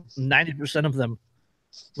like 90% of them.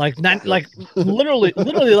 Like literally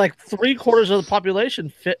like 3/4 of the population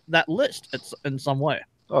fit that list in some way.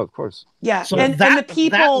 oh, of course. Yeah. So and the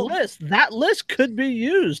people. that list could be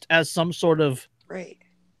used as some sort of Right.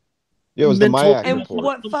 Yeah, it was the mental MIAC And report.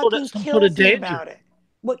 what fucking some sort of kills me danger. about it,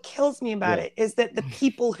 what kills me about Yeah. it is that the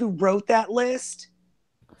people who wrote that list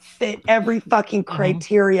fit every fucking Mm-hmm.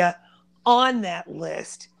 criteria on that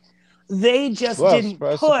list. They just Well, didn't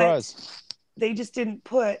surprise, put surprise. they just didn't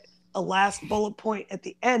put a last bullet point at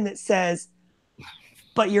the end that says,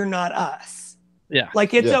 but you're not us. Yeah.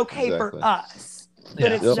 Like it's Yeah, okay exactly. for us, but Yeah.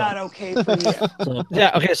 it's Yep. not okay for you. So,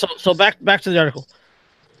 yeah. Okay. So back to the article.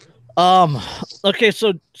 Okay.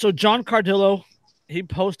 So John Cardillo, he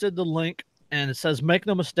posted the link, and it says, "Make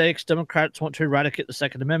no mistakes, Democrats want to eradicate the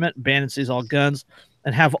Second Amendment, ban and seize all guns,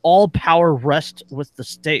 and have all power rest with the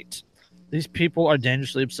state. These people are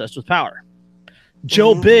dangerously obsessed with power."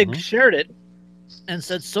 Joe Big shared it and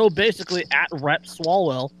said, "So basically, at Rep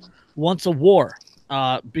Swalwell wants a war,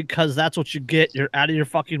 because that's what you get. You're out of your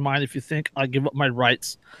fucking mind if you think I give up my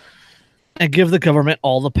rights and give the government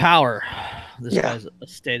all the power." This guy's a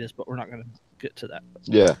statist, but we're not going to get to that.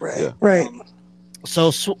 Yeah. Right. Yeah. Right.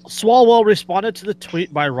 So Swalwell responded to the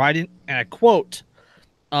tweet by writing, and I quote,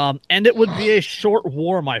 "And it would be a short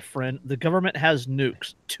war, my friend. The government has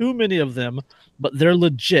nukes, too many of them, but they're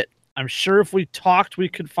legit. I'm sure if we talked, we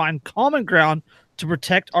could find common ground to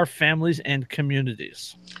protect our families and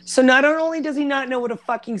communities." So not only does he not know what a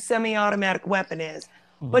fucking semi-automatic weapon is,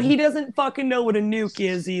 but he doesn't fucking know what a nuke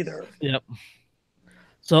is either. Yep.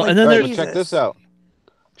 So, Like, and then All right, there's but check this out.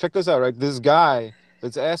 Check this out, right? This guy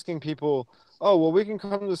that's asking people, oh, well, we can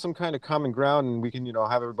come to some kind of common ground and we can,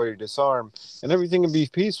 have everybody disarm and everything can be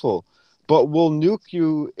peaceful. But we'll nuke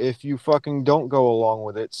you if you fucking don't go along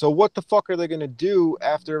with it. So what the fuck are they going to do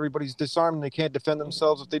after everybody's disarmed and they can't defend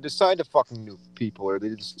themselves if they decide to fucking nuke people or they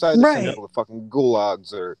decide to send people to fucking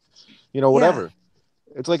gulags or, whatever. Yeah.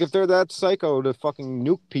 It's like if they're that psycho to fucking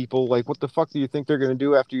nuke people, like what the fuck do you think they're going to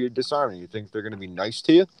do after you disarm them? You think they're going to be nice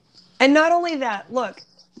to you? And not only that, look,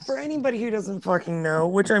 for anybody who doesn't fucking know,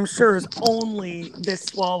 which I'm sure is only this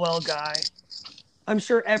Swalwell guy, I'm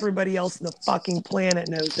sure everybody else on the fucking planet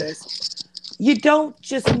knows this. You don't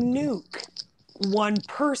just nuke one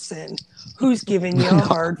person who's giving you a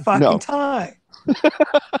hard fucking time.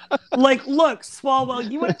 Like, look, Swalwell,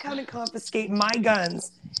 you want to come and confiscate my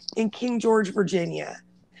guns in King George, Virginia,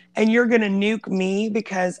 and you're going to nuke me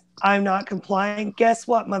because I'm not complying? Guess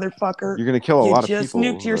what, motherfucker? You're going to kill a lot of people. You just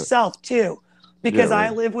nuked yourself, too, because I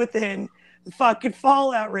live within the fucking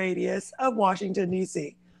fallout radius of Washington,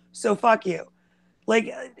 D.C. So fuck you.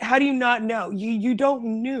 Like, how do you not know? You don't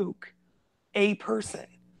nuke a person.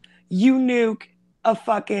 You nuke a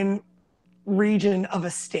fucking region of a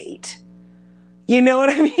state. You know what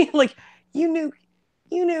I mean? Like, you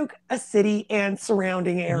nuke a city and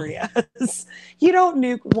surrounding areas. You don't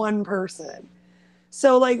nuke one person.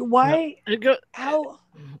 So, like, why? How?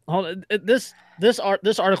 This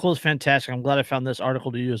article is fantastic. I'm glad I found this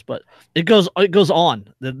article to use, but it goes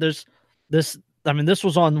on. There's this. I mean, this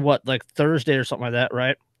was on what, like Thursday or something like that,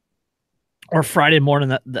 right? Or Friday morning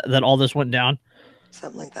that all this went down.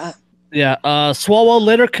 Something like that. Yeah. Swalwell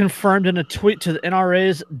later confirmed in a tweet to the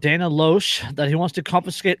NRA's Dana Loesch that he wants to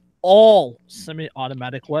confiscate all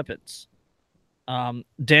semi-automatic weapons.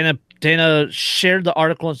 Dana shared the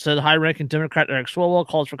article and said, high-ranking Democrat Eric Swalwell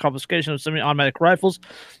calls for confiscation of semi-automatic rifles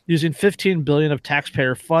using $15 billion of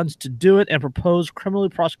taxpayer funds to do it and proposed criminally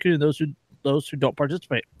prosecuting those who don't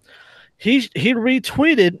participate. He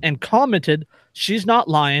retweeted and commented, "She's not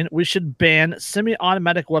lying. We should ban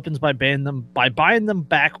semi-automatic weapons by buying them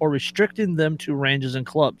back or restricting them to ranges and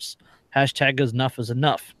clubs. Hashtag enough is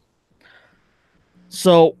enough."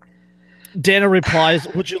 So Dana replies,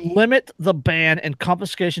 "Would you limit the ban and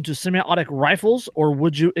confiscation to semi-automatic rifles, or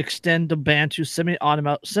would you extend the ban to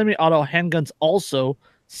semi-auto handguns also,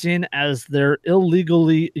 seeing as they're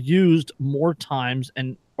illegally used more times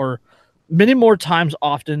or many more times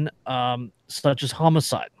often, such as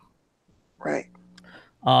homicide?" Right.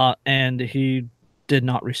 And he did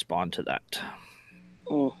not respond to that.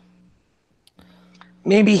 Mm.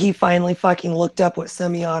 Maybe he finally fucking looked up what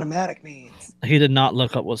semi-automatic means. He did not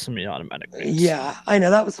look up what semi-automatic means. Yeah, I know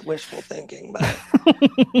that was wishful thinking, but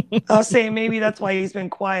I was saying maybe that's why he's been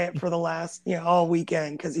quiet for the last, all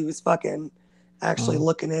weekend, because he was fucking actually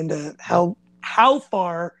looking into how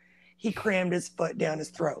far he crammed his foot down his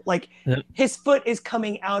throat. Like, his foot is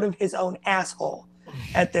coming out of his own asshole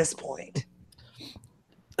at this point.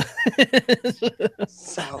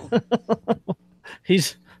 So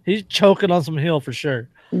he's choking on some heel for sure.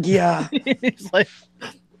 Yeah. He's like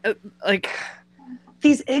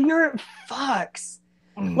these ignorant fucks.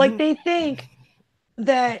 Like, they think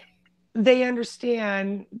that they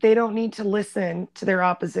understand they don't need to listen to their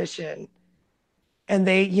opposition. And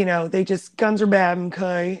they just, guns are bad,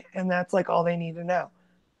 okay? And that's like all they need to know.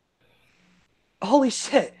 Holy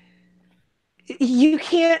shit. you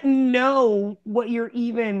can't know what you're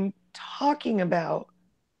even talking about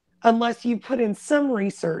unless you put in some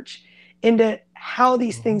research into how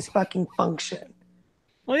these things fucking function.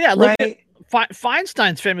 Well, yeah, look right? at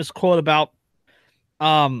Feinstein's famous quote about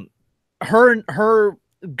her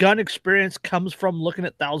gun experience comes from looking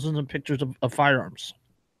at thousands of pictures of firearms.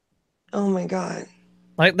 Oh my god!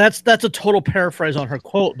 Like that's a total paraphrase on her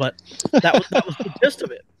quote, but that was the gist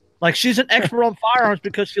of it. Like she's an expert on firearms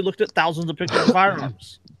because she looked at thousands of pictures of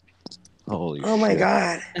firearms. Holy Oh my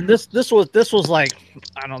god! And this was like,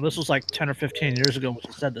 I don't know, this was like 10 or 15 years ago when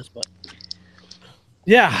she said this, but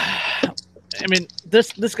yeah, I mean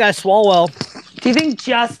this guy Swalwell. Do you think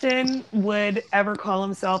Justin would ever call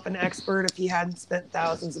himself an expert if he hadn't spent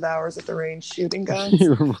thousands of hours at the range shooting guns?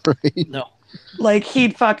 You're right. No. Like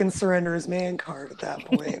he'd fucking surrender his man card at that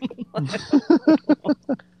point.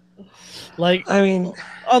 Like, I mean,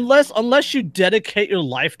 unless you dedicate your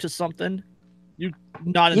life to something, you're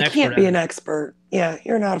not an expert. You can't be an expert. Yeah,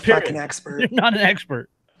 you're not a fucking expert. You're not an expert.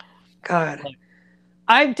 God.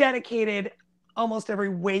 I've dedicated almost every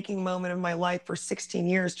waking moment of my life for 16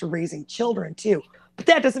 years to raising children too. But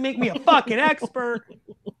that doesn't make me a fucking expert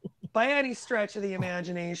by any stretch of the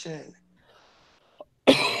imagination.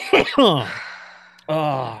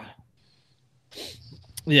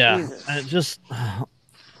 Yeah, just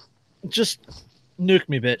nuke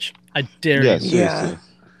me, bitch. I dare you. Yeah.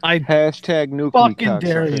 I hashtag nuke fucking me,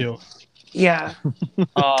 dare you. Yeah.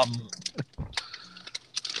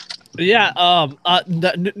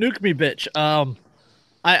 Nuke me, bitch.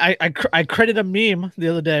 I created a meme the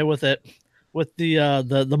other day with it, with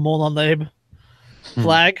the Moulin Lab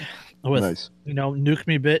flag with nuke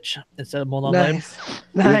me, bitch, instead of Moulin Lab.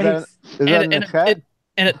 Nice. Is that in the chat?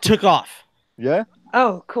 And it took off. Yeah.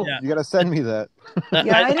 Oh, cool. You gotta send me that.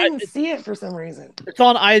 Yeah, I didn't see it for some reason. It's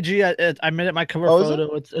on IG. I made it my cover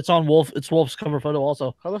photo. It's on Wolf. It's Wolf's cover photo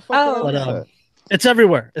also. How the fuck? It's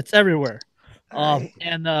everywhere. It's everywhere. Right.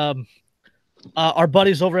 And our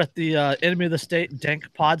buddies over at the Enemy of the State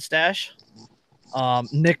Dank Pod Stash,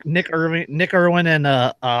 Nick Irwin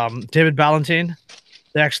and David Ballantine,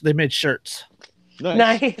 they made shirts.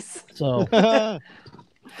 Nice. So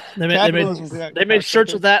they made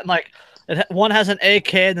shirts with that, and like one has an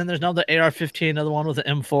AK, and then there's another AR-15, another one with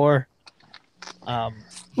an M4.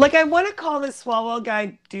 Like I want to call this Swalwell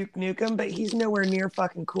guy Duke Nukem, but he's nowhere near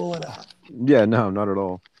fucking cool enough. Yeah, no, not at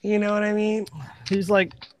all. You know what I mean? He's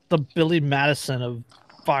like the Billy Madison of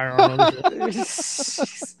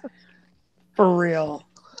firearms. For real.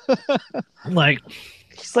 Like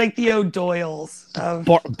he's like the O'Doyles of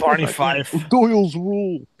Barney Fife. Doyle's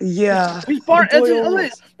rule. Yeah. He's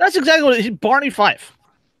that's exactly what it is. He's Barney Fife.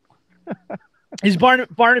 He's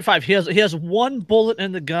Barney Fife. He has one bullet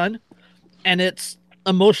in the gun, and it's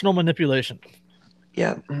emotional manipulation.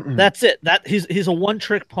 Yeah. That's it. He's a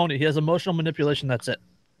one-trick pony. He has emotional manipulation. That's it.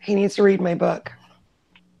 He needs to read my book.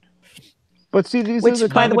 But see, these which,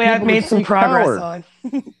 by the way, I've made some progress on.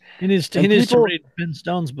 He needs to read Ben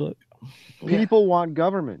Stone's book. People want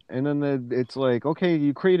government, and then it's like, okay,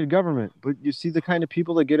 you created government, but you see the kind of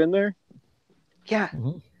people that get in there. Yeah,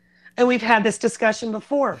 and we've had this discussion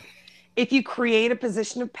before. If you create a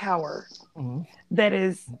position of power that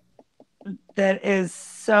is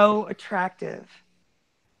so attractive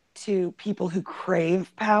to people who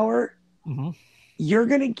crave power, you're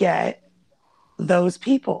going to get those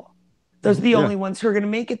people. Those are the only ones who are going to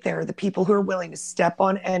make it there. The people who are willing to step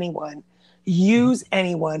on anyone, use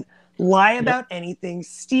anyone, lie about anything,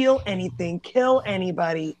 steal anything, kill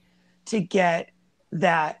anybody to get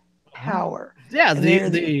that power. Yeah,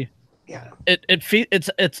 it's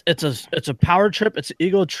a power trip, it's an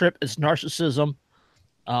ego trip, it's narcissism.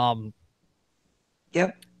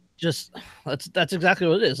 Yep. Just that's exactly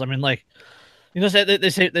what it is. I mean, like,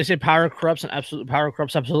 they say power corrupts, and absolute power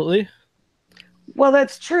corrupts absolutely. Well,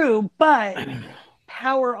 that's true, but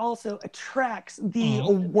power also attracts the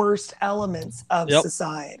worst elements of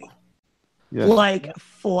society. Yeah. Like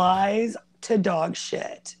flies to dog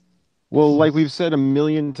shit. Well, like we've said a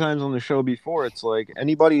million times on the show before, it's like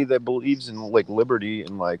anybody that believes in like liberty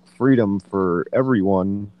and like freedom for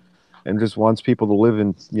everyone and just wants people to live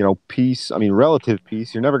in, peace. I mean, relative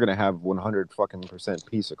peace. You're never going to have 100%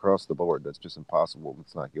 peace across the board. That's just impossible.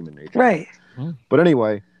 It's not human nature. Right. But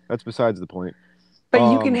anyway, that's besides the point.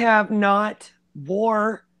 But you can have not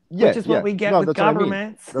war, which is what we get with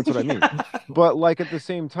governments. That's what I mean. But like at the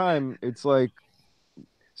same time, it's like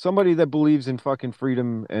somebody that believes in fucking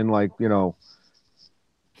freedom and like, the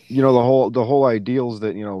whole ideals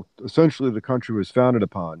that, essentially the country was founded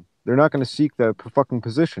upon. They're not going to seek that fucking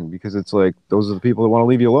position because it's like those are the people that want to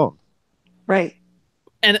leave you alone. Right.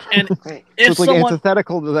 And Right. if it's like someone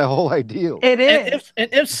antithetical to that whole ideal. It is. and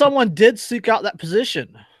if someone did seek out that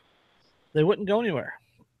position, they wouldn't go anywhere.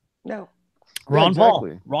 No. Ron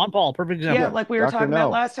exactly. Paul, perfect example. Yeah, like we were Dr. talking No.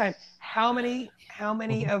 about last time. How many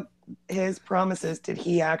of his promises did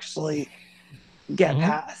he actually get Mhm.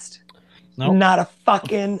 past? Nope. Not a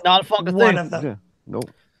fucking Not a fucking one thing. of them. Yeah.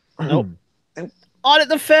 Nope. Nope. Audit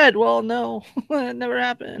the Fed. Well, no, it never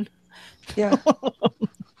happened. Yeah.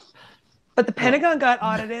 But the Pentagon got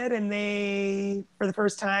audited and they, for the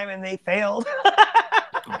first time, and they failed.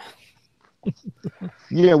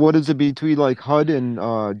 Yeah, what is it between like HUD and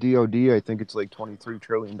DOD? I think it's like $23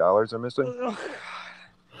 trillion are missing. Oh, God.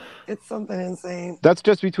 It's something insane. That's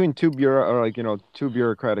just between two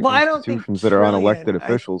bureaucratic Well, I don't think institutions that are unelected trillion.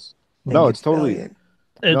 officials. I No, think it's totally billion.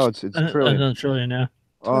 no, it's trillion. Another trillion, yeah.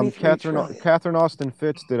 23 trillion. Catherine Austin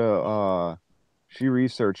Fitz did she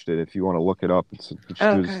researched it. If you want to look it up, it's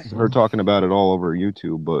Okay. her talking about it all over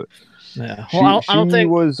YouTube. But Yeah. she, Well, I don't she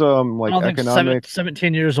think was I like don't think economic.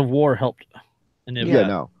 17 years of war helped. Any of Yeah, that.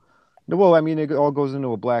 no. Well, I mean, it all goes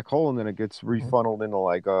into a black hole, and then it gets refunneled into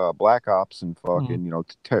like black ops and fucking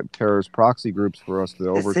terrorist proxy groups for us to This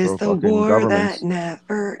overthrow is the fucking war governments. that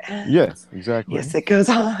never ends. Yeah, exactly. Yes, it goes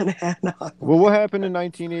on and on. Well, what happened in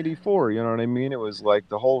 1984? You know what I mean? It was like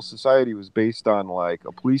the whole society was based on like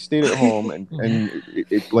a police state at home and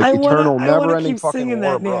it like eternal, never-ending keep fucking singing war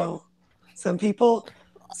that abroad. now. Some people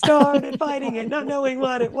started fighting it, not knowing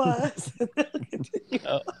what it was.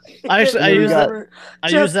 I used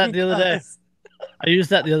that the other day. because. I used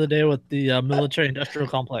that the other day with the military-industrial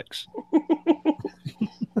complex.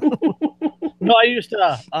 No, I used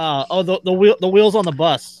the wheels on the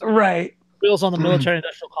bus. Right. Wheels on the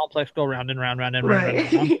military-industrial complex go round and round, round and round,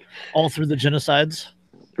 Right. round, all through the genocides.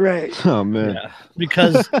 Right. Oh man. Yeah,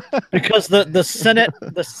 because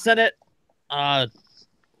the Senate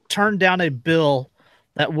turned down a bill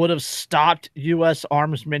that would have stopped U.S.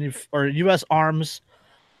 arms U.S. arms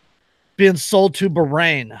being sold to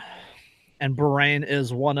Bahrain, and Bahrain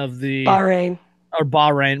is one of the Bahrain.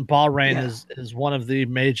 Bahrain Yeah. is one of the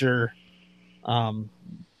major, one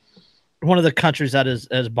of the countries that is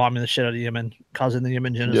bombing the shit out of Yemen, causing the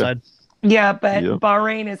Yemen genocide. Yeah, but Yep.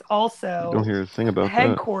 Bahrain is You also don't hear a thing about that.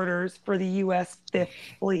 headquarters for the U.S. Fifth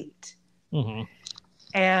Fleet. Mm-hmm.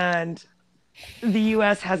 And the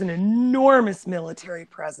U.S. has an enormous military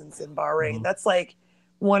presence in Bahrain. Mhm. That's like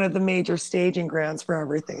one of the major staging grounds for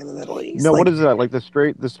everything in the Middle East. No, like, what is that? Like the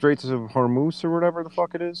Straits of Hormuz or whatever the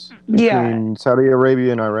fuck it is? Yeah. Between Saudi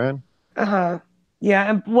Arabia and Iran? Uh-huh. Yeah,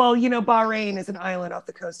 and well, Bahrain is an island off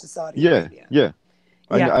the coast of Saudi Yeah, Arabia. yeah.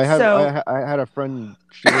 Yeah, I had a friend,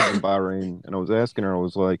 she lives in Bahrain, and I was asking her, I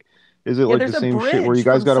was like, is it like there's the a same bridge shit where you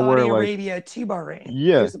guys from got to Saudi wear like Arabia to Bahrain.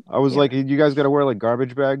 Yeah, I was yeah. like, you guys got to wear like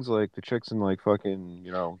garbage bags, like the chicks in like fucking,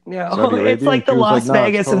 No, Saudi Arabia. it's like And the she was Las like, "Nah,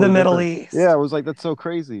 it's Vegas of the totally Middle different." East. Yeah, I was like, that's so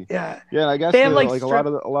crazy. Yeah. Yeah, and I guess They have like like a lot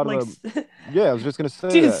of the yeah, I was just gonna say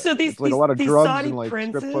dude, that. so these it's like a lot of these drugs Saudi and like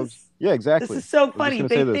princes, strip clubs. Yeah, exactly. This is so just funny. gonna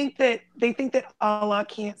They say this. think that Allah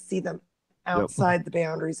can't see them outside the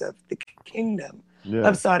boundaries of the kingdom Yeah.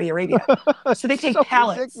 of Saudi Arabia. So they take So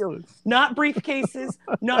pallets, ridiculous. not briefcases,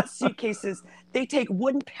 not suitcases. They take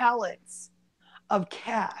wooden pallets of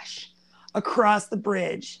cash across the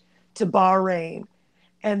bridge to Bahrain,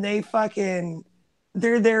 and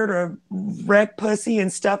they're there to wreck pussy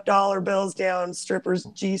and stuff dollar bills down strippers'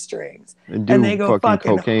 G-strings. And They go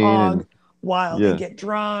fucking cocaine hog and wild. Yeah. They get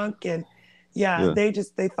drunk and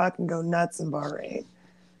they fucking go nuts in Bahrain.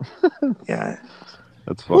 Yeah.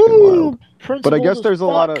 that's fucking wild. But I Principled guess as there's a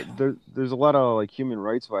lot fuck. of there's a lot of like human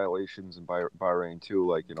rights violations in Bahrain too,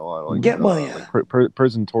 like a lot of like, Yeah, well, yeah. like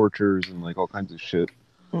prison tortures and like all kinds of shit.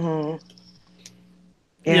 Mm-hmm.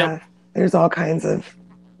 Yeah, there's all kinds of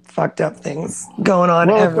fucked up things going on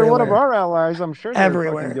Well, if everywhere. they're one of our allies, I'm sure they're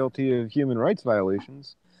Everywhere. fucking guilty of human rights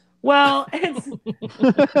violations. Well, it's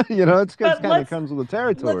It's But kind of comes with the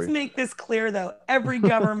territory. let's make this clear though. Every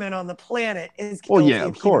government on the planet is Well, guilty yeah, of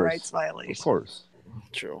of human course. rights violations. Of course.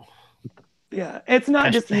 True. Yeah, it's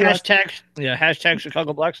not just the US. Hashtag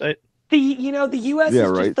Chicago Black Site. The US Yeah, is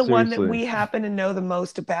right, just the one that seriously. we happen to know the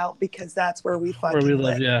most about because that's where we fucking Where we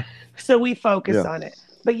live, yeah. So we focus Yeah. on it.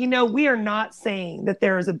 But we are not saying that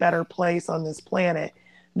there is a better place on this planet.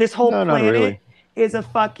 This whole No, not planet really. is a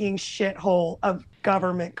fucking shithole of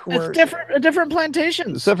government coercion. It's different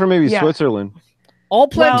plantations. Except for maybe Yeah. Switzerland. All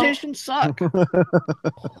plantations suck.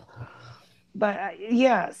 But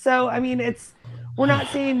so I mean, we're not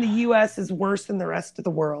saying the U.S. is worse than the rest of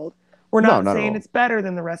the world. We're No, not not at saying all. it's better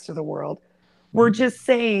than the rest of the world. We're just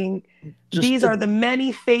saying these are the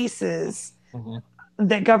many faces Mhm.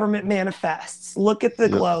 that government manifests. Look at the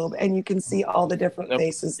Yep. globe, and you can see all the different Yep.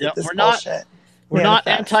 faces Yep. that this We're not- bullshit We're not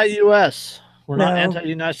manifests. anti-U.S. We're not No.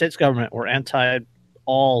 anti-United States government. We're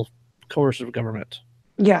anti-all coercive government.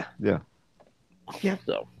 Yeah.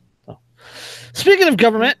 So, speaking of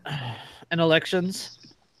government and elections,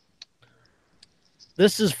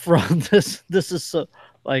 this is from this. This is so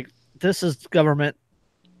this is government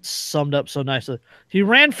summed up so nicely. He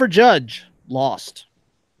ran for judge, lost,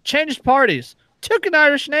 changed parties, took an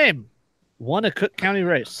Irish name, won a Cook County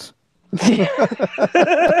race.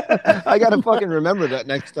 I gotta fucking remember that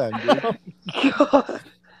next time, dude. God.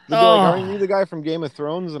 They'll be like, aren't you the guy from Game of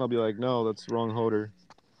Thrones? And I'll be like, no, that's wrong Hodor.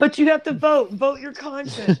 But you have to vote. Vote your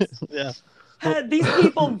conscience. Yeah. These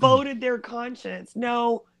people voted their conscience.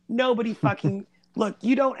 No, nobody fucking look.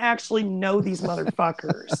 You don't actually know these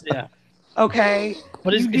motherfuckers. Yeah. Okay.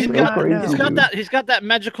 But You do not know. he's got that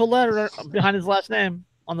magical letter behind his last name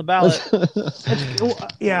on the ballot.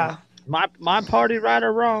 Yeah. My party, right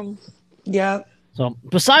or wrong. Yeah. So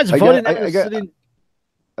besides I voting,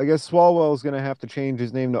 I guess Swalwell's gonna have to change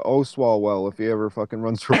his name to O Swalwell if he ever fucking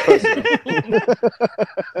runs for president.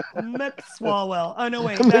 Mick Swalwell. Oh no,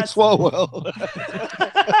 wait. Mick That's Swalwell.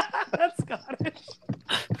 that's Scottish.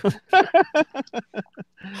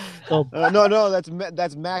 No,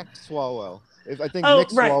 that's Max Swalwell. I think Oh,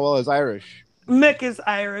 Mick right. Swalwell is Irish. Mick is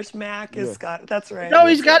Irish. Mac is Yeah. Scottish. That's right. no,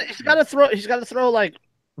 he's got to throw like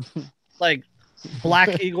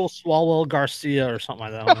Black Eagle Swalwell Garcia or something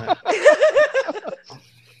like that on it.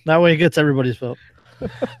 That way he gets everybody's vote.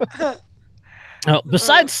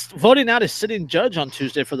 Besides voting out a sitting judge on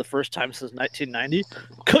Tuesday for the first time since 1990,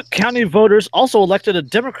 Cook County voters also elected a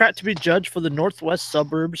Democrat to be judge for the Northwest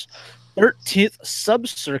Suburbs 13th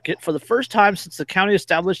Subcircuit for the first time since the county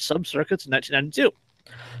established subcircuits in 1992.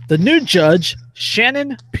 The new judge,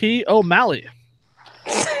 Shannon P. O'Malley.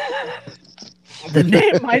 The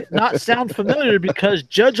name might not sound familiar because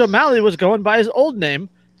Judge O'Malley was going by his old name,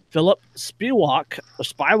 Philip Spiwak,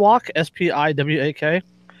 Spiwak.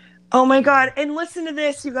 Oh my God. And listen to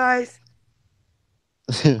this, you guys.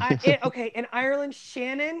 Okay, in Ireland,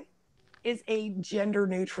 Shannon is a gender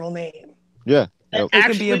neutral name. Yeah. It It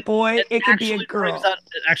could be a boy, it could be a actually girl.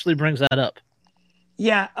 it actually brings that up.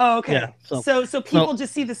 Yeah. Oh, okay. Yeah, so people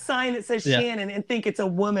just see the sign that says Shannon and think it's a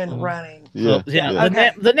woman running. Yeah. Yeah.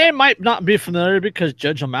 Okay. The name might not be familiar because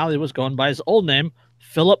Judge O'Malley was going by his old name,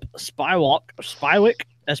 Philip Spiwak,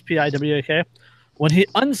 Spiwak, when he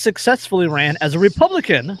unsuccessfully ran as a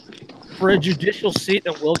Republican for a judicial seat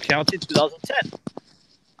in Will County in 2010.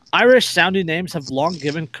 Irish-sounding names have long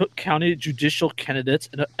given Cook County judicial candidates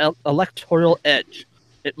an electoral edge.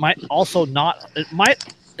 It also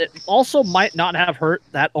might not have hurt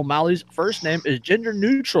that O'Malley's first name is gender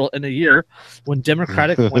neutral in a year when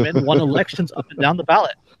Democratic women won elections up and down the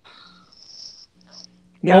ballot.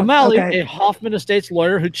 Yeah, O'Malley, okay. a Hoffman Estates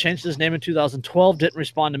lawyer who changed his name in 2012, didn't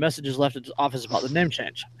respond to messages left at his office about the name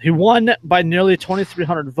change. He won by nearly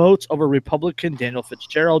 2,300 votes over Republican Daniel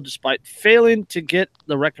Fitzgerald, despite failing to get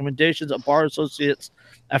the recommendations of bar associates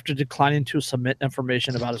after declining to submit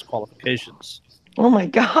information about his qualifications. Oh my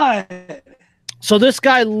God. So this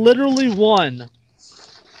guy literally won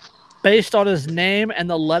based on his name and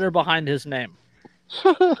the letter behind his name.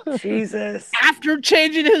 Jesus. After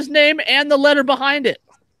changing his name and the letter behind it.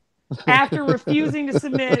 After refusing to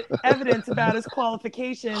submit evidence about his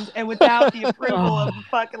qualifications and without the approval of the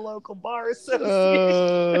fucking local bar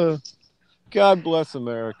association. God bless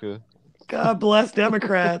America. God bless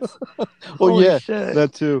Democrats. Well, Holy yeah, shit.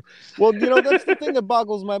 that too. Well, that's the thing that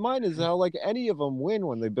boggles my mind is how any of them win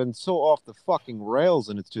when they've been so off the fucking rails,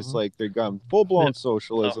 and it's just like they've gone full blown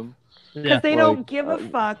socialism. Because they don't give a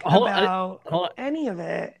fuck hold about any of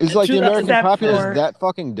it. Is the American Except populace for- that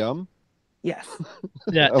fucking dumb? Yes.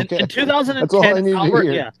 Yeah, Okay. in 2010, That's all I need to Albert,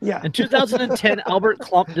 hear. Yeah. In 2010, Albert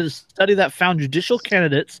Klump did a study that found judicial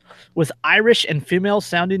candidates with Irish and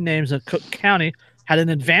female-sounding names in Cook County had an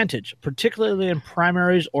advantage, particularly in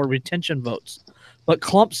primaries or retention votes. But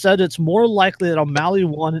Klump said it's more likely that O'Malley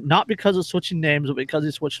won not because of switching names, but because he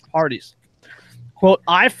switched parties. Quote,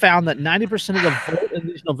 I found that 90% of the vote in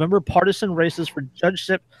these November partisan races for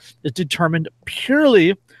judgeship is determined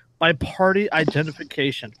purely by party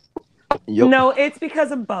identification. Yep. No, it's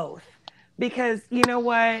because of both. Because you know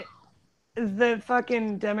what? The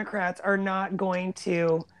fucking Democrats are not going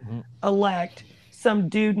to elect some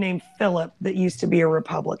dude named Philip that used to be a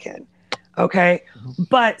Republican. Okay.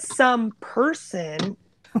 But some person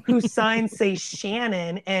whose sign say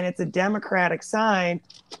Shannon and it's a Democratic sign,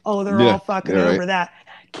 they're all fucking over that.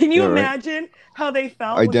 Can you imagine how they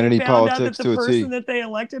felt Identity when they found out politics that to the a T. person that they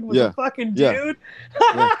elected was a fucking Yeah. dude?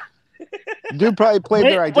 Yeah. Dude probably played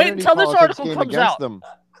their identity until this politics article game comes against out. them.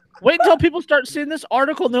 Wait until people start seeing this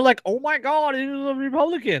article and they're like, oh my God, he was a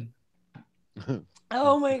Republican.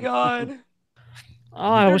 Oh my god.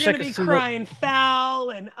 I They're wish I gonna could be see that. crying foul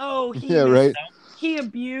and Yeah, right. he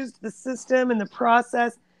abused the system and the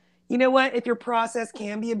process. You know what? If your process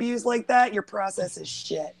can be abused like that, your process is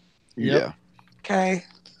shit. Yep. Yeah. Okay?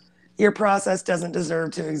 Your process doesn't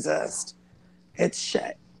deserve to exist. It's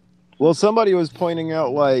shit. Well, somebody was pointing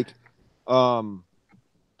out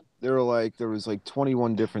there was like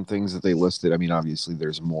 21 different things that they listed. I mean, obviously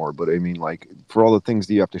there's more, but I mean, like, for all the things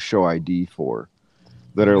that you have to show ID for,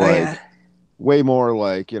 that are like yeah. way more,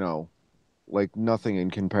 like, you know, like nothing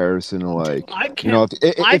in comparison to, like, I can't. you know,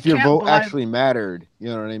 I if your can't vote buy- actually mattered, you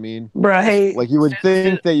know what I mean? Right. Like, you would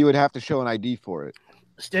think that you would have to show an ID for it.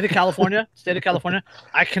 State of California,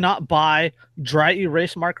 I cannot buy dry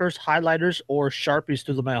erase markers, highlighters, or Sharpies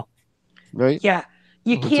through the mail. Right? Yeah.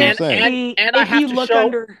 You That's can't what I'm saying. see And I if have you to look show-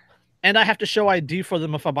 under And I have to show ID for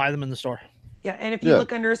them if I buy them in the store. yeah, and if you Yeah.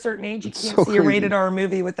 look under a certain age, you It's can't so see a crazy. rated R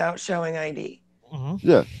movie without showing ID. Mhm.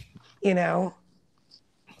 Yeah. You know?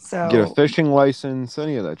 So Get a fishing license,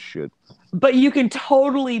 any of that shit. but you can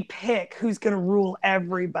totally pick who's gonna rule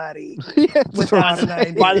everybody Yeah, that's what without I'm an saying.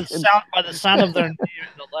 ID. By the sound of their name in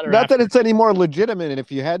the letter. Not after. that it's any more legitimate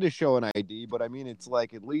if you had to show an ID, but I mean, it's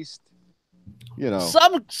like at least, you know,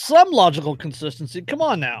 some logical consistency. Come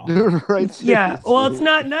on now. right? Yeah, well, it's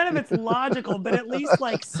not none of it's logical, but at least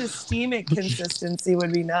like systemic consistency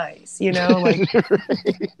would be nice, you know,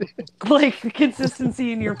 like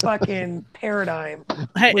consistency in your fucking paradigm.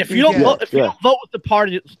 Hey, Would if be you don't good. vote, Yeah. vote with the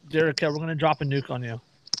party, Derek, we're gonna drop a nuke on you.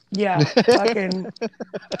 Yeah, fucking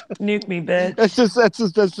nuke me, bitch. That's just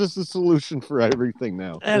the solution for everything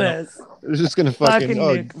now. It is. It's just gonna Fucking fucking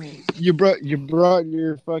nuke me. you brought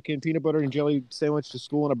your fucking peanut butter and jelly sandwich to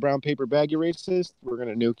school in a brown paper bag, you racist. We're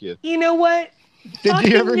gonna nuke you. You know what? Did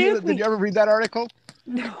Fucking you ever nuke me. read that article?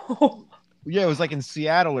 No. Yeah, it was like in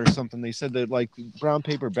Seattle or something. They said that like brown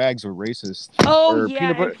paper bags were racist. Oh Or yeah,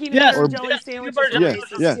 peanut butter- and peanut Yes, butter or- and jelly yes, sandwiches peanut butter are and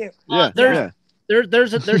racist jelly- too. Yeah, there's- yeah.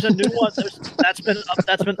 There's a new one that's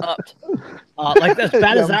been upped. Like as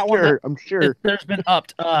bad as I'm that sure, one. I'm sure. There's been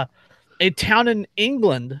upped. A town in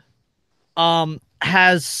England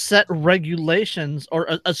has set regulations,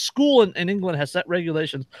 or a school in England has set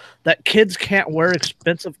regulations that kids can't wear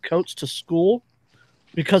expensive coats to school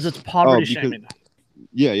because it's poverty because- shaming.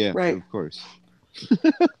 Yeah, Right. of course.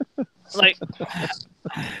 Like,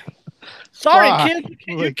 sorry, Fuck. kids,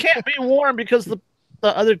 you can't be warm because the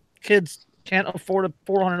other kids can't afford a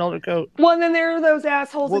 $400 coat. Well, and then there are those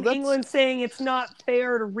assholes Well, in that's- England saying it's not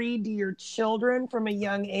fair to read to your children from a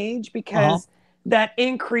young age because that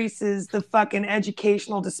increases the fucking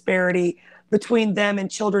educational disparity between them and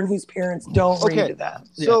children whose parents don't read Okay. to them.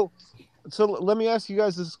 So let me ask you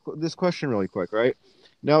guys this question really quick, right?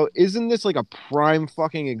 Now, isn't this like a prime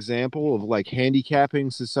fucking example of like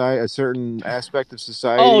handicapping society, a certain aspect of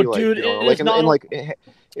society? Oh, like, dude, you know, it like is not- in like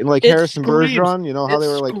It Harrison screams- Bergeron, you know how It they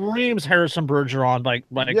were like, screams Harrison Bergeron by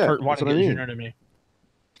Yeah, Kurt that's what I Vonnegut mean. Jr. to me.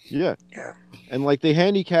 yeah, Yeah. and like they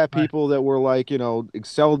handicap Right. people that were like, you know,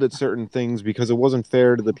 excelled at certain things because it wasn't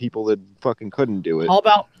fair to the people that fucking couldn't do it. How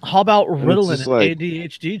about it's Ritalin just and like-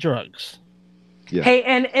 ADHD drugs? Yeah. Hey,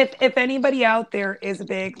 and if anybody out there is a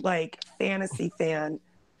big like fantasy fan,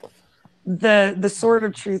 the Sword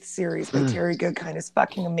of Truth series by Terry Goodkind is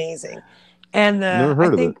fucking amazing. And Never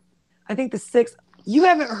heard of it. I think the sixth. You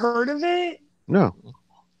haven't heard of it? No,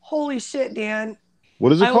 Holy shit, Dan!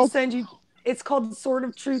 what is it I will called? send you. It's called the Sword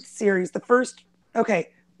of Truth series. The first. Okay,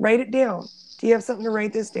 write it down. Do you have something to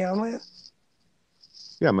write this down with?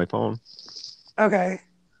 Yeah, my phone. Okay.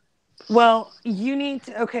 Well, you need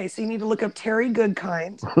to. Okay, so you need to look up Terry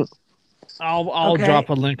Goodkind, I'll Okay. drop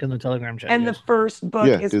a link in the Telegram chat. and the guys. first book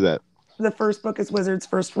Yeah, is do that. the first book is Wizard's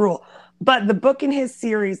First Rule. But the book in his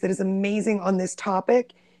series that is amazing on this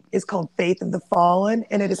topic is called Faith of the Fallen,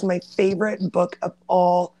 and it is my favorite book of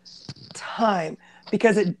all time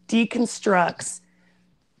because it deconstructs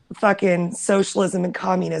fucking socialism and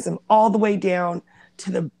communism all the way down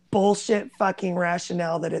to the bullshit fucking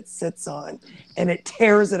rationale that it sits on, and it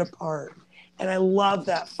tears it apart. And I love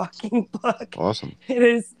that fucking book. Awesome.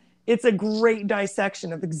 It's a great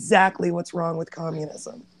dissection of exactly what's wrong with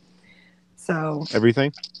communism. So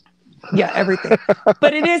Everything. yeah, everything.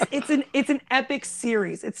 But it's an epic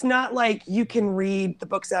series. It's not like you can read the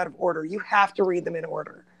books out of order. You have to read them in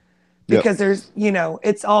order. Yep. Because there's,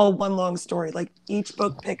 it's all one long story. Like each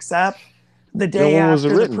book picks up the day when was it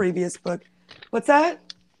after the written? previous book. What's that?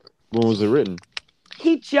 When was it written?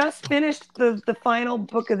 He just finished the final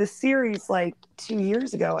book of the series like 2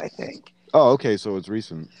 years ago, I think. Oh, okay, so it's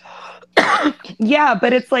recent. Yeah,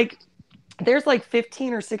 but it's like there's like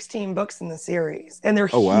 15 or 16 books in the series, and they're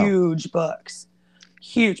Oh, wow. huge books.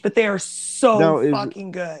 Huge, but they are so Now,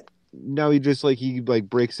 fucking good. now he just like he like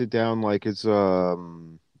breaks it down like it's like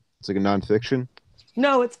a nonfiction.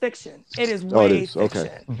 No, it's fiction. It is Oh, it way is. Okay.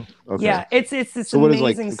 fiction. Okay. Yeah, it's this So what is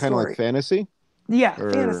like amazing kind of like story. fantasy? Yeah,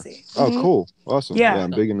 Or... fantasy. Oh, Mhm. cool. Awesome. Yeah. Yeah,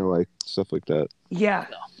 I'm big into like stuff like that. Yeah.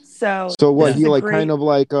 So what this he is a like great... kind of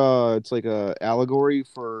like it's like a allegory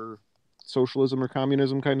for socialism or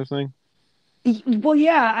communism kind of thing. Well,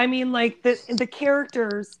 yeah, I mean, like the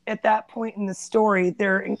characters at that point in the story,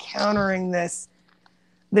 they're encountering this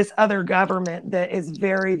other government that is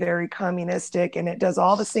very, very communistic, and it does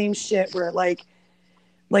all the same shit where like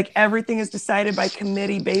everything is decided by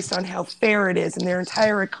committee based on how fair it is, and their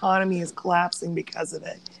entire economy is collapsing because of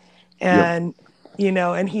it. And you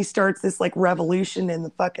know, and he starts this like revolution in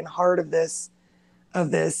the fucking heart of this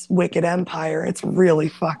wicked empire. It's really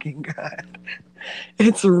fucking good.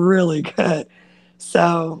 It's really good.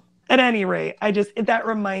 So at any rate, that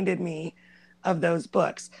reminded me of those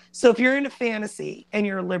books. So if you're into fantasy and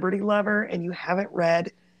you're a Liberty lover and you haven't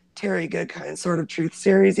read Terry Goodkind's Sword of Truth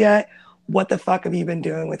series yet, what the fuck have you been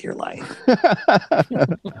doing with your life?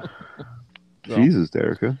 Jesus,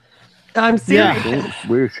 Derica. I'm serious. Don't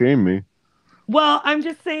weird shame me. Well, I'm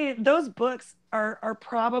just saying those books are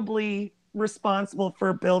probably responsible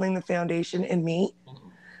for building the foundation in me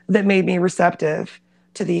that made me receptive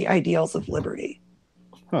to the ideals of liberty.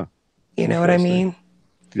 Huh. You know what I mean?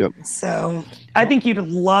 Yep. So I think you'd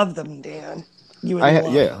love them, Dan. You would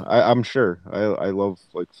love them. I'm sure. I love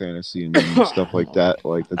like fantasy and stuff like that.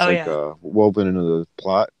 Like that's woven into the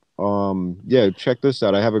plot. Check this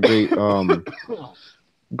out. I have a great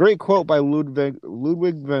great quote by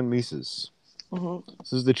Ludwig van Mises. Mm-hmm.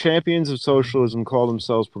 This is: the champions of socialism call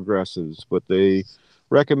themselves progressives, but they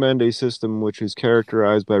recommend a system which is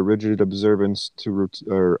characterized by rigid observance to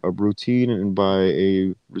a routine and by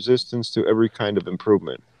a resistance to every kind of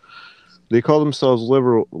improvement. They call themselves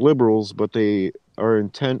liberals, but they are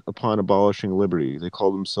intent upon abolishing liberty. They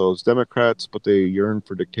call themselves Democrats, but they yearn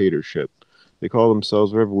for dictatorship. They call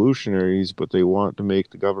themselves revolutionaries, but they want to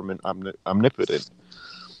make the government omnipotent.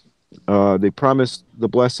 They promise the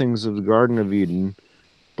blessings of the Garden of Eden,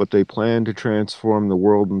 but they plan to transform the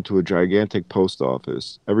world into a gigantic post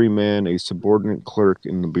office. Every man a subordinate clerk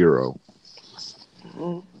in the bureau.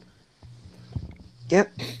 Mm-hmm.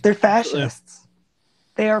 Yep, they're fascists.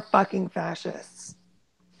 They are fucking fascists.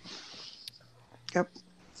 Yep.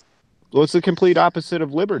 Well, it's the complete opposite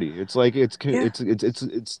of liberty. It's like it's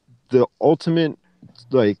the ultimate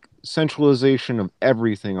like centralization of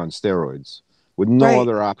everything on steroids with no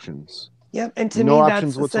other options. Yep, and to me,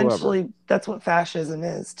 that's essentially that's what fascism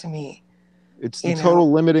is to me. It's the total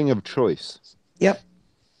limiting of choice. Yep.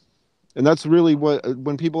 And that's really what,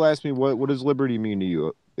 when people ask me what does liberty mean to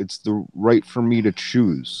you, it's the right for me to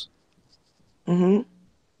choose. Mm-hmm.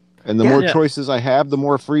 And the more choices I have, the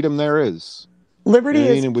more freedom there is. Liberty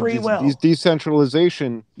is free will.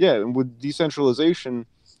 Decentralization, and with decentralization,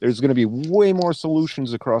 there's going to be way more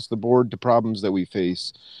solutions across the board to problems that we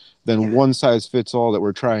face than one size fits all that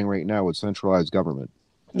we're trying right now with centralized government.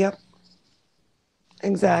 Yep.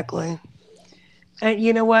 Exactly. And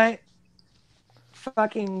you know what?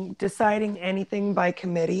 Fucking deciding anything by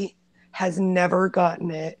committee has never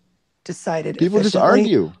gotten it decided. People just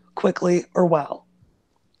argue quickly or well.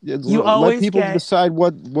 Yeah, let people decide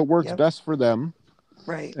what works best for them.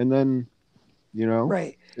 Right. And then,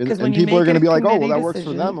 right. And people are going to be like, oh, well, that works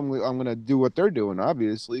for them. I'm going to do what they're doing,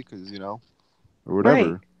 obviously, because, or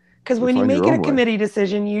whatever. Right. Because when you make it a committee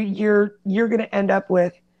decision, you're going to end up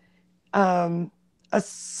with a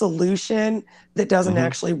solution that doesn't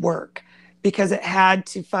actually work, because it had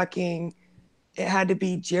to be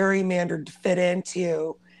gerrymandered to fit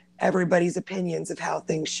into everybody's opinions of how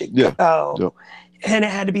things should go. Yep. And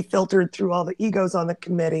it had to be filtered through all the egos on the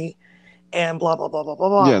committee and blah, blah, blah, blah, blah,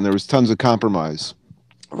 blah. Yeah, and there was tons of compromise.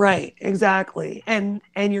 Right, exactly. And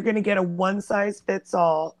you're going to get a one size fits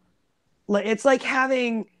all. It's like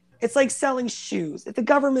selling shoes. If the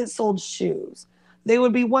government sold shoes, they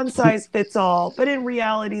would be one size fits all, but in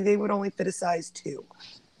reality, they would only fit a size 2.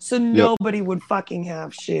 So nobody would fucking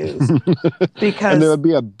have shoes because and there would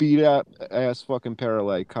be a beat up ass fucking pair of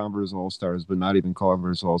like Converse All Stars, but not even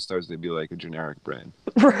Converse All Stars. They'd be like a generic brand,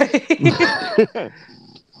 right?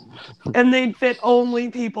 And they'd fit only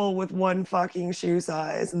people with one fucking shoe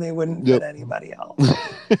size, and they wouldn't fit anybody else.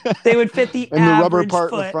 They would fit the and average the rubber part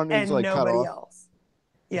foot in the front is like nobody cut off. Else.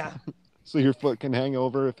 Yeah. So your foot can hang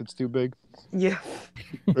over if it's too big. Yeah.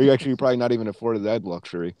 Or you're probably not even afforded that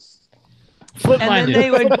luxury. And then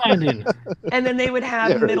they would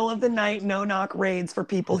have middle of the night no-knock raids for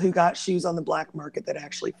people who got shoes on the black market that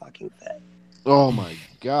actually fucking fit. Oh my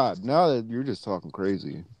god! Now that you're just talking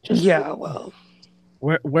crazy. Yeah, well,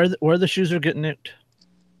 where the shoes are getting nuked?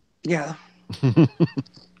 Yeah,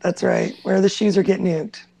 that's right. Where the shoes are getting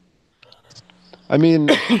nuked. I mean,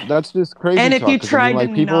 that's just crazy. And if talk, you 'cause tried I mean, like,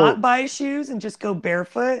 to people... not buy shoes and just go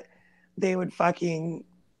barefoot, they would fucking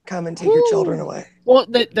come and take your children away. Well,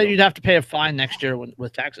 you'd have to pay a fine next year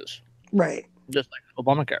with taxes. Right. Just like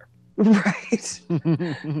Obamacare. Right.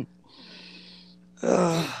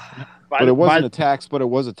 But it wasn't a tax, but it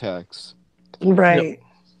was a tax. Right.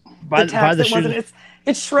 By, the tax that wasn't.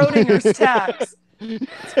 It's Schrodinger's tax.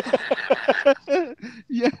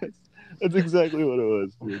 Yes, that's exactly what it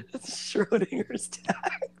was, dude. It's Schrodinger's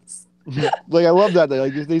tax. Like, I love that.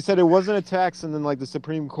 Like, they said it wasn't a tax, and then like the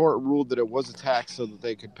Supreme Court ruled that it was a tax so that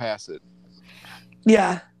they could pass it.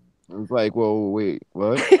 Yeah. I was like, well, wait,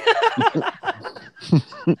 what?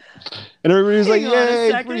 And everybody was like,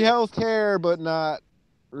 yay, free health care, but not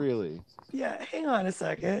really. Yeah, hang on a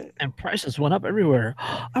second. And prices went up everywhere.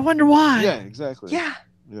 I wonder why. Yeah, exactly. Yeah.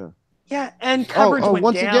 Yeah. Yeah, and coverage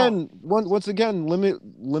went down. Once again,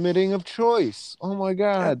 limiting of choice. Oh my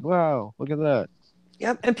God! Yep. Wow, look at that.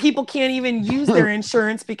 Yep, and people can't even use their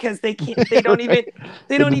insurance because they can't. They don't even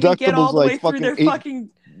get all the way through their fucking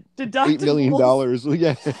deductibles. $8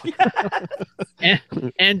 million. Yeah.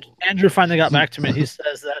 and Andrew finally got back to me. He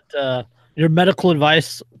says that your medical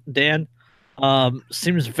advice, Dan,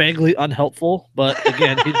 seems vaguely unhelpful, but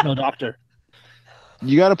again, he's no doctor.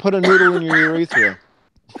 You got to put a noodle in your urethra.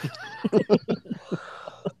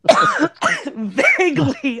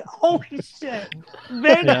 Vaguely, holy shit!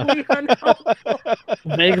 Vaguely unhelpful.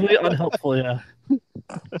 Vaguely unhelpful, yeah.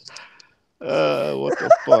 What the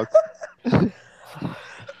fuck?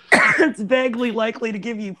 It's vaguely likely to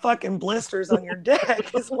give you fucking blisters on your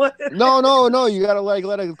dick. Is what? No. You gotta like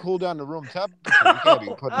let it cool down to room temperature. You can't be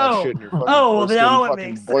putting that shit in your fucking now it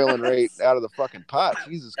makes boiling rate out of the fucking pot.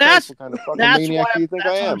 Jesus Christ! What kind of fucking maniac do you think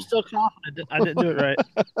I am? I'm still confident I didn't do it right.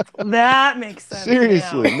 That makes sense.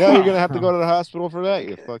 Seriously, now you're gonna have to go to the hospital for that.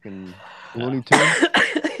 You fucking Looney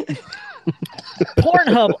Tune.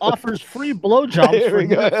 Pornhub offers free blowjobs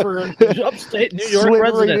for upstate New York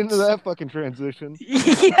residents. Right into that fucking transition.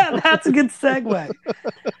 Yeah, that's a good segue.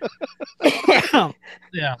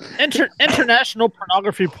 Yeah. International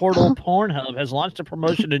pornography portal Pornhub has launched a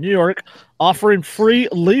promotion in New York offering free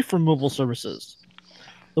leaf removal services.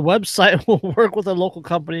 The website will work with a local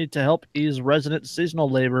company to help ease resident seasonal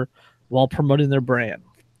labor while promoting their brand.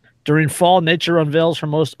 During fall, nature unveils her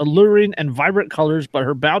most alluring and vibrant colors, but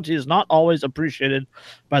her bounty is not always appreciated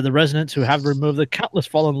by the residents who have to remove the countless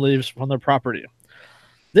fallen leaves from their property.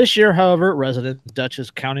 This year, however, residents of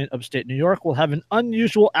Dutchess County, upstate New York, will have an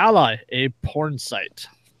unusual ally, a porn site.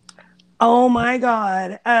 Oh my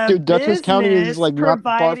God. Dude, Dutchess County is like not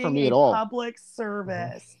far from me at all. Public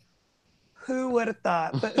service. Who would have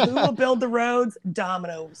thought? But who will build the roads?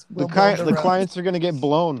 Domino's will build the roads. Clients are going to get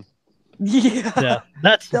blown. Yeah.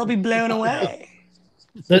 They'll be blown away.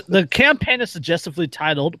 The campaign is suggestively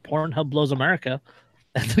titled Pornhub Blows America,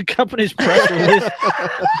 and the company's press release.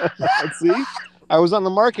 See? I was on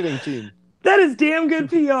the marketing team. That is damn good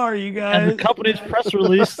PR, you guys. And the company's press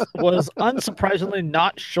release was unsurprisingly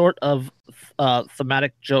not short of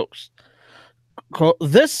thematic jokes. Quote,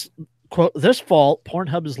 this fall,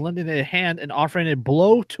 Pornhub is lending a hand in offering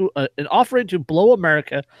an offering to blow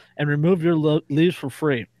America and remove your leaves for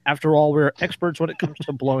free. After all, we're experts when it comes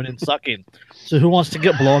to blowing and sucking. So who wants to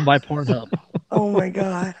get blown by Pornhub? Oh my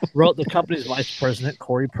God. Wrote the company's vice president,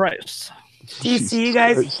 Corey Price. Do you see, you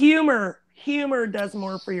guys? Humor does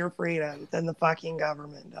more for your freedom than the fucking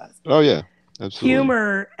government does. Oh yeah, absolutely.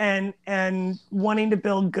 Humor and wanting to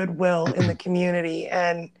build goodwill in the community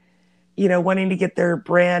and, you know, wanting to get their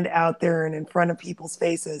brand out there and in front of people's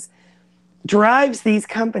faces drives these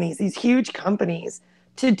companies, these huge companies,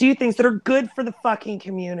 to do things that are good for the fucking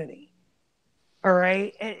community. All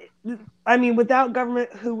right? I mean, without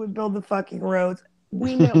government, who would build the fucking roads?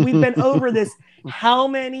 We know, we've been over this how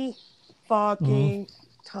many fucking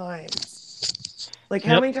times? Like,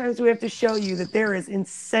 how many times do we have to show you that there is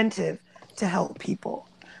incentive to help people?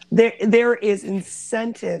 There is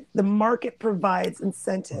incentive. The market provides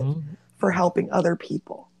incentive for helping other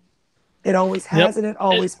people. It always has, and it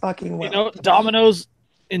always fucking will. You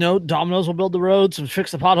know, Domino's will build the roads and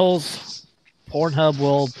fix the potholes. Pornhub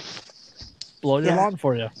will blow your lawn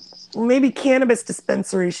for you. Maybe cannabis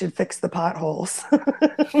dispensaries should fix the potholes.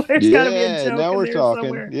 There's got to be a joke now we're talking.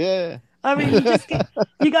 Somewhere. Yeah. I mean,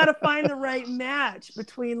 you got to find the right match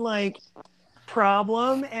between like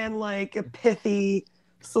problem and like a pithy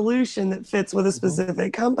solution that fits with a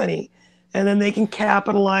specific company, and then they can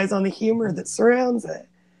capitalize on the humor that surrounds it.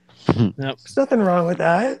 There's nothing wrong with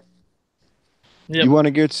that. You want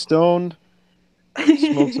to get stoned?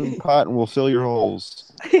 Smoke some pot and we'll fill your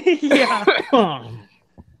holes. Yeah.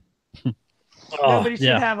 Nobody should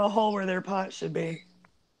have a hole where their pot should be.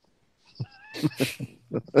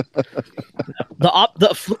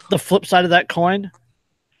 The flip side of that coin,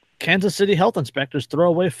 Kansas City health inspectors throw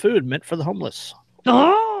away food meant for the homeless.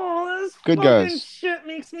 Oh, this Good fucking guys. shit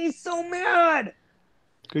makes me so mad.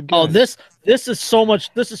 Good guys. Oh, this is so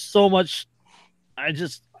much. This is so much.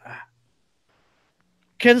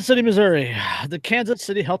 Kansas City, Missouri. The Kansas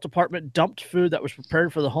City Health Department dumped food that was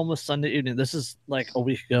prepared for the homeless Sunday evening. This is like a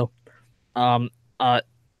week ago.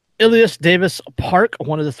 Elias Davis Park,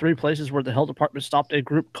 one of the 3 places where the health department stopped a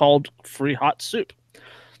group called Free Hot Soup.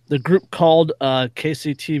 The group called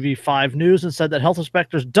KCTV 5 News and said that health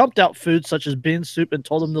inspectors dumped out food such as bean soup and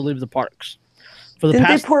told them to leave the parks. Didn't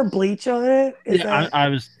they pour bleach on it? I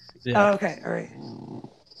was. Yeah. Oh, okay, all right.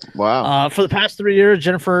 Wow. For the past 3 years,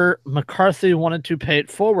 Jennifer McCarthy wanted to pay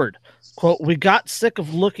it forward. Quote, "We got sick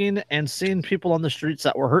of looking and seeing people on the streets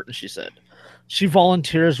that were hurting," she said. She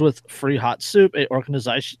volunteers with Free Hot Soup, an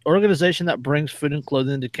organization that brings food and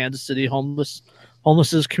clothing to Kansas City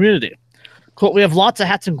homeless's community. Quote, "We have lots of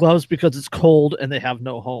hats and gloves because it's cold and they have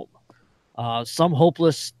no home. Some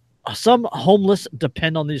homeless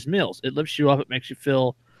depend on these meals. It lifts you up. It makes you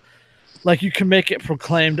feel like you can make it,"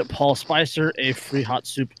 proclaimed Paul Spicer, a Free Hot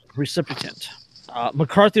Soup recipient.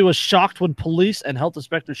 McCarthy was shocked when police and health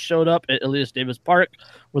inspectors showed up at Elias Davis Park,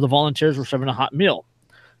 where the volunteers were serving a hot meal.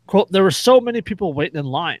 Quote, "There were so many people waiting in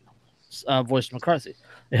line," voiced McCarthy.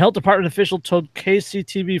 A health department official told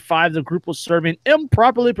KCTV5 the group was serving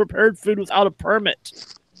improperly prepared food without a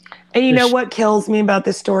permit. And you know what kills me about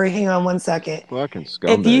this story? Hang on one second. Fucking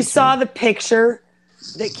scumbags. If you saw the picture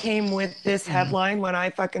that came with this headline when I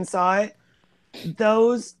fucking saw it,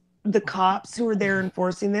 the cops who were there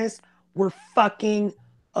enforcing this were fucking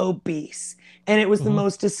obese. And it was the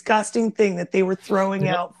most disgusting thing that they were throwing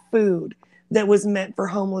out food that was meant for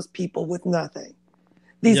homeless people with nothing.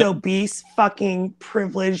 These obese, fucking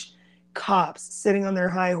privileged cops sitting on their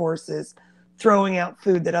high horses, throwing out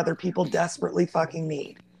food that other people desperately fucking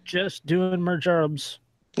need. Just doing their jobs.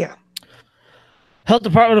 Yeah. Health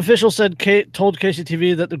department officials told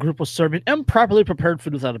KCTV that the group was serving improperly prepared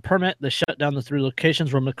food without a permit. They shut down the 3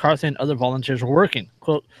 locations where McCarthy and other volunteers were working.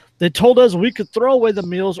 Quote, "They told us we could throw away the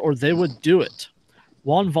meals or they would do it."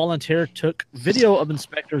 One volunteer took video of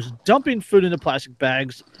inspectors dumping food into plastic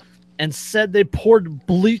bags and said they poured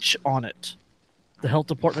bleach on it. The health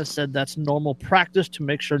department said that's normal practice to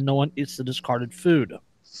make sure no one eats the discarded food.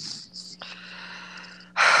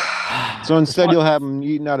 So instead, you'll have them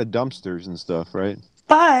eating out of dumpsters and stuff, right?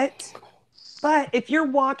 But if you're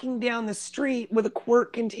walking down the street with a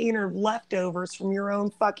quart container of leftovers from your own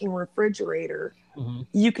fucking refrigerator,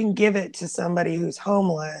 you can give it to somebody who's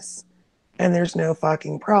homeless and there's no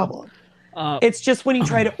fucking problem. It's just when you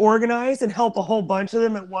try to organize and help a whole bunch of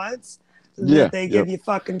them at once, that they give you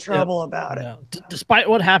fucking trouble about it. Despite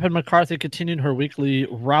what happened, McCarthy continued her weekly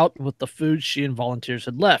route with the food she and volunteers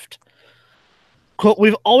had left. Quote,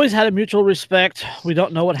 "We've always had a mutual respect. We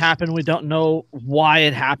don't know what happened. We don't know why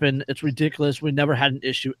it happened. It's ridiculous. We never had an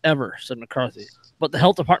issue ever," said McCarthy. But the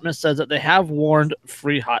health department says that they have warned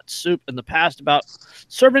Free Hot Soup in the past about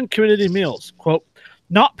serving community meals. Quote,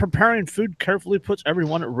 "Not preparing food carefully puts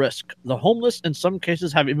everyone at risk. The homeless in some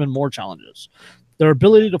cases have even more challenges. Their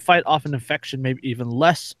ability to fight off an infection may be even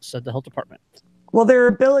less," said the health department. Well, their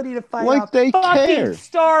ability to fight off they fucking care.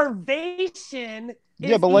 starvation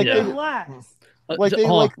is even less. Like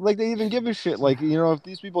they even give a shit. Like, you know, if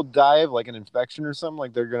these people die of like an infection or something,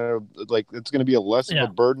 like they're gonna it's gonna be a less of a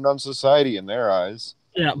burden on society in their eyes.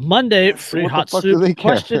 Yeah, Monday, Free Hot Soup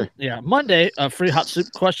question. Yeah, Monday, Free Hot Soup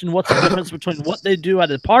question: what's the difference between what they do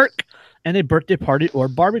at a park and a birthday party or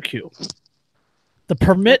barbecue? The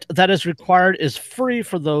permit that is required is free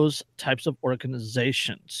for those types of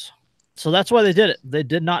organizations. So that's why they did it. They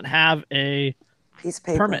did not have a piece of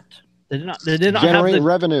paper permit. They did not generate have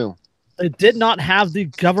revenue. They did not have the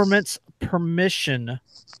government's permission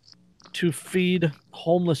to feed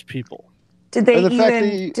homeless people. Did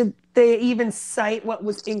they even cite what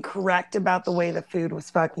was incorrect about the way the food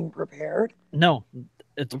was fucking prepared? No,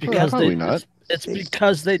 it's because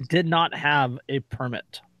because they did not have a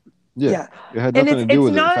permit. Yeah. It had nothing to do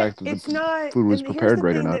with the fact that the food was prepared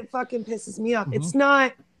right or not. That fucking pisses me off. It's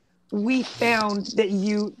not we found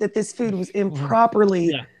that this food was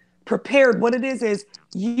improperly prepared. What it is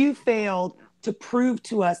you failed to prove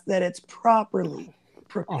to us that it's properly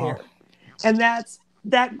prepared. And that's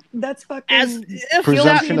fucking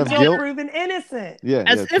presumption of guilt, proven innocent. Yeah,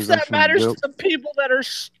 as if that matters to the people that are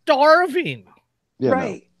starving. Yeah,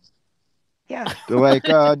 right. No. Yeah. They're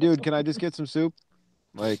like, dude, can I just get some soup?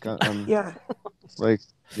 Like, yeah. Like,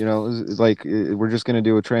 you know, like we're just gonna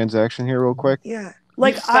do a transaction here real quick. Yeah.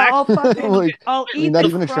 Like I'll fucking Like, I'll I mean, eat not the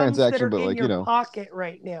even a crumbs that transaction, are but in like, your you know. pocket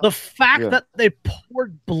right now. The fact Yeah. that they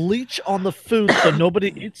poured bleach on the food so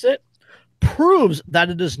nobody eats it proves that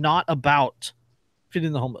it is not about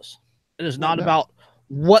feeding the homeless. It is not No. about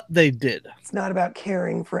what they did. It's not about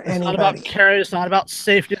caring for It's anybody. not about caring. It's not about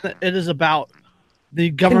safety. It is about the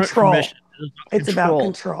government Control. permission. It's about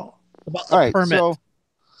control. It's about the All right, permit. so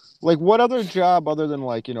like what other job other than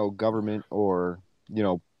like, you know, government or, you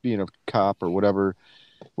know, being a cop or whatever,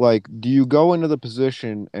 like do you go into the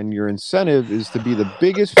position and your incentive is to be the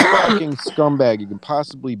biggest fucking scumbag you can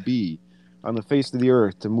possibly be on the face of the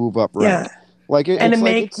earth to move up rank? Yeah. Like And it's to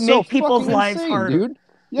like make it's so people's fucking lives insane, harder. dude.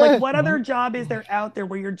 Yeah. Like what other job is there out there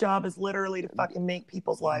where your job is literally to fucking make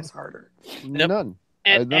people's lives harder? Yep. None.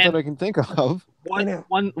 And Not that I can think of. one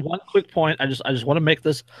quick point. I just want to make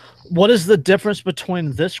this. What is the difference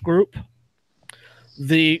between this group,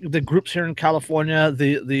 the groups here in California,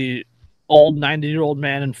 the old 90-year-old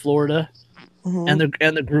man in Florida, Mhm.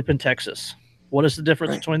 and the group in Texas? What is the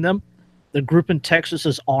difference Right. between them? The group in Texas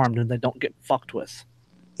is armed and they don't get fucked with.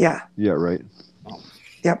 Yeah. Yeah, right.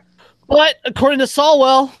 Yep. But according to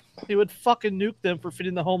Solwell, he would fucking nuke them for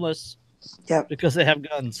feeding the homeless. Yep. Because they have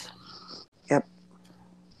guns. Yep.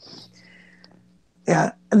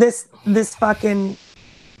 Yeah. This fucking,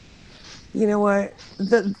 you know what?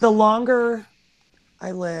 The longer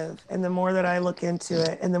I live and the more that I look into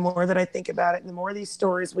it and the more that I think about it and the more these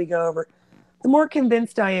stories we go over, the more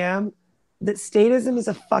convinced I am that statism is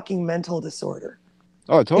a fucking mental disorder.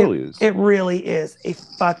 Oh, it totally is. It really is a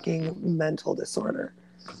fucking mental disorder.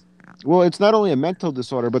 Well, it's not only a mental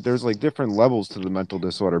disorder, but there's like different levels to the mental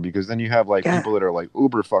disorder because then you have like people that are like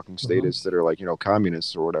uber fucking statists that are like, you know,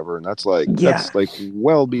 communists or whatever. And that's like, that's like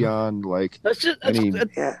well beyond like any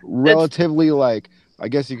relatively like, I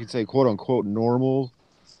guess you could say quote unquote normal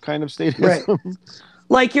kind of statism. Right.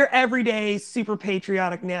 Like your everyday super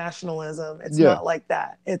patriotic nationalism. It's not like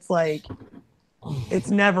that. It's like, it's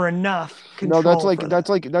never enough control. No,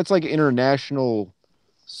 that's like international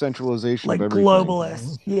centralization like of everything.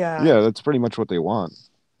 Globalist. Yeah, that's pretty much what they want.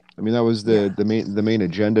 I mean, that was the main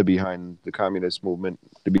agenda behind the communist movement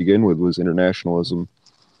to begin with was internationalism.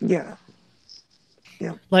 Yeah.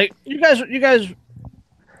 Like you guys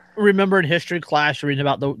remember in history class reading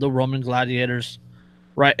about the Roman gladiators,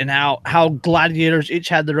 right? And how gladiators each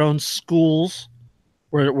had their own schools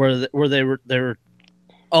where they were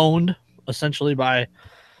owned essentially by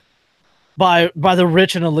the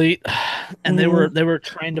rich and elite, and they were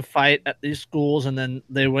trained to fight at these schools, and then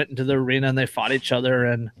they went into the arena and they fought each other,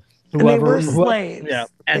 and whoever, and they were slaves.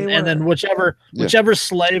 And then whichever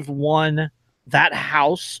slave won that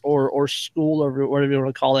house or school or whatever you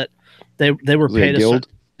want to call it, they were paid a guild.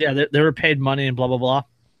 They were paid money and blah blah blah.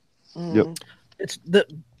 Yep. It's the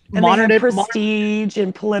and modern day prestige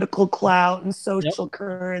and political clout and social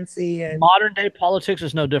currency, and modern day politics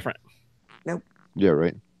is no different. Nope. Yeah,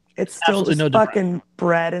 right. It's still just fucking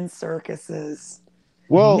bread and circuses.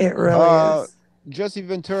 Well, it really is. Jesse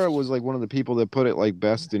Ventura was like one of the people that put it like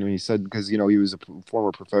best, and he said because you know he was a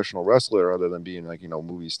former professional wrestler, other than being like, you know,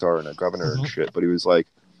 movie star and a governor and shit. But he was like,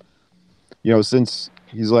 you know, since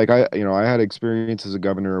he's like I had experience as a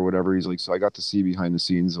governor or whatever. He's like, so I got to see behind the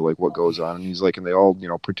scenes of like what goes on, and he's like, and they all, you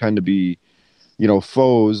know, pretend to be, you know,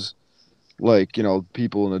 foes, like, you know,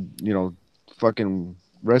 people in the, you know, fucking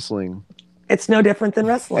wrestling. It's no different than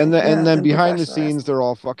wrestling. And then behind the scenes, they're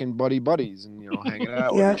all fucking buddies and, you know, hanging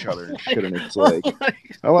out with each other and shit. And it's like,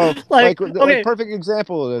 hello, like perfect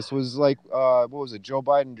example of this was like, what was it? Joe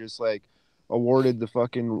Biden just like awarded the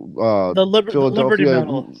fucking Philadelphia Liberty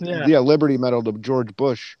Medal. Liberty Medal to George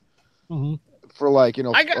Bush for like, you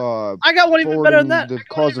know, I got one even better than that. The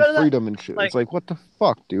cause of freedom and shit. Like, it's like, what the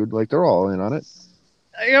fuck, dude? Like they're all in on it.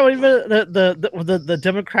 I got one even the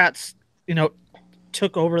Democrats, you know,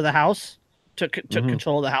 took over the House. Took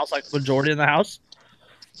control of the House, like majority in the House.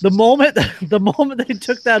 The moment they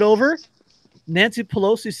took that over, Nancy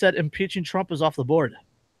Pelosi said impeaching Trump is off the board.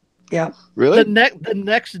 Yeah, really. The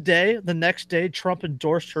next day, Trump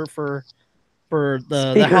endorsed her for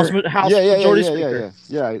the House majority speaker.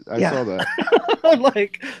 Yeah, I saw that.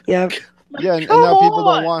 Like, yeah. Yeah, and now people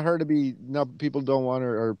don't want her to be. Now people don't want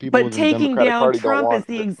her, or people. But taking down Trump is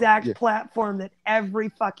the exact platform that every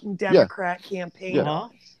fucking Democrat campaign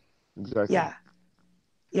on. Exactly.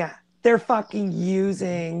 Yeah. They're fucking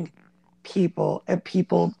using people, and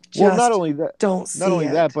people just not only that, don't see not only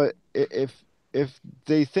it. that, but if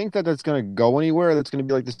they think that that's going to go anywhere, that's going to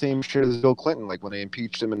be like the same shit as Bill Clinton, like when they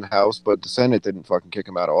impeached him in the House, but the Senate didn't fucking kick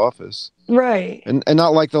him out of office. Right. And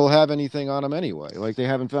not like they'll have anything on him anyway. Like they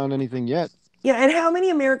haven't found anything yet. Yeah, and how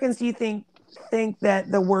many Americans do you think that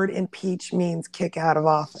the word impeach means kick out of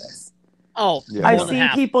office? Oh, Yeah, I've more than seen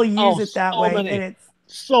half. people use Oh, it that so way, many. and it's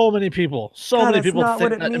So many people. So God, many that's people not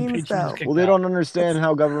what think it that means, impeachment is though. kicked Well, they out. don't understand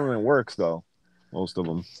how government works, though. Most of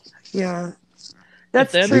them. yeah,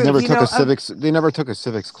 that's they true. They never You took know, a civics. They never took a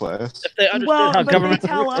civics class. If they understood well, how but they government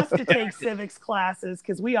tell works, us to take civics classes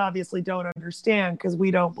because we obviously don't understand because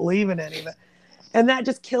we don't believe in any of it, and that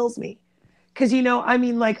just kills me. Because you know, I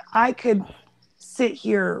mean, like I could sit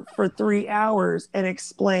here for 3 hours and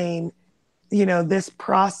explain, you know, this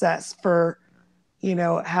process for, you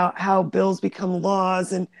know, how bills become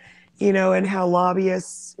laws and, you know, and how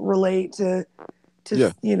lobbyists relate to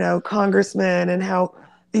Yeah. you know, congressmen and how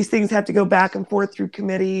these things have to go back and forth through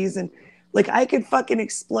committees and like I could fucking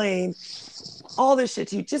explain all this shit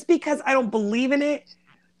to you. Just because I don't believe in it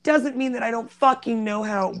doesn't mean that I don't fucking know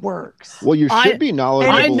how it works. Well, you should be And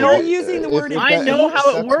knowledgeable. if know- you're using the word I know impeach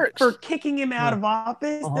how it works. for kicking him out of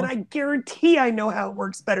office, then I guarantee I know how it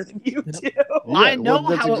works better than you do. I know well,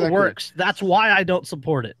 that's how it exactly- works. That's why I don't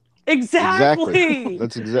support it. Exactly.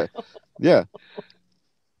 That's exact. Yeah.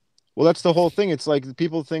 Well, that's the whole thing. It's like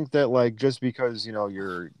people think that like just because you know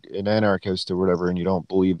you're an anarchist or whatever, and you don't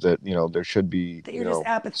believe that you know there should be That you you're just know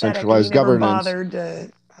apathetic centralized and you never governance. bothered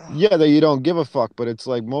to. Yeah, that you don't give a fuck. But it's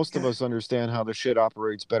like most of us understand how the shit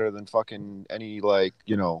operates better than fucking any like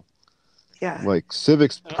you know Yeah. like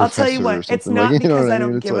civics. I'll tell you professor or what, it's something. not Like, you know because what I don't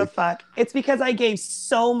mean? It's give a like- fuck. It's because I gave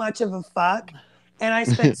so much of a fuck and I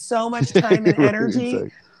spent so much time and Right, energy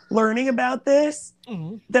exactly. learning about this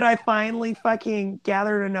Mm-hmm. that I finally fucking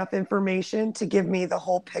gathered enough information to give me the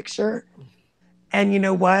whole picture. And you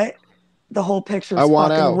know what? The whole picture I is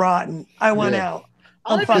want fucking out. rotten. I want Yeah. out.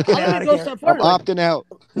 I'm fucking out of go a here. step I'm further. Like, opting out.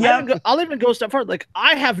 I'll even go a step further. Like,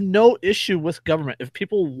 I have no issue with government. If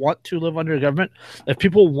people want to live under government, if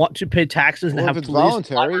people want to pay taxes and Well, have if it's police,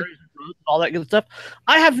 voluntary. libraries, and roads, and all that good stuff,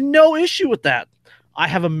 I have no issue with that. I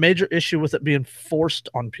have a major issue with it being forced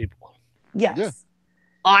on people. Yes. Yeah.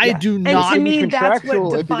 I Yeah. do And not. to me, that's contractual.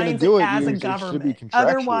 what If you're gonna defines do it it, as a it should be government. contractual.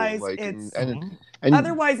 Otherwise, Like, it's and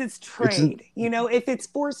otherwise it's trade. You know, if it's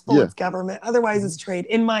forceful, Yeah. it's government. Otherwise, it's trade,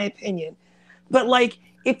 in my opinion. But like,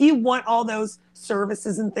 if you want all those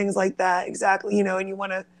services and things like that, exactly, you know, and you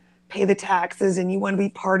want to pay the taxes and you want to be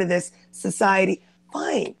part of this society,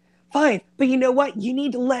 fine, fine. But you know what? You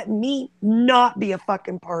need to let me not be a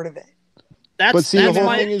fucking part of it. but see, the that's whole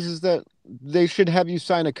my thing is that they should have you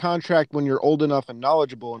sign a contract when you're old enough and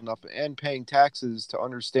knowledgeable enough and paying taxes to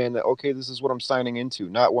understand that okay, this is what I'm signing into,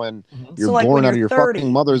 not when you're So, like, born when out you're of your 30.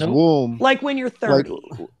 fucking mother's Nope. womb. Like when you're 30.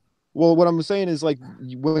 Well, what I'm saying is like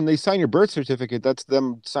when they sign your birth certificate, that's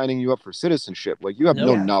them signing you up for citizenship. Like you have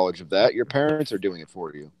no Yeah. knowledge of that. Your parents are doing it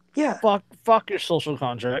for you. Yeah. fuck your social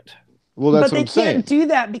contract. Well, that's But what they I'm saying. can't do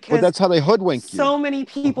that But because that's how they hoodwink you. so many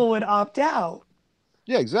people would opt out.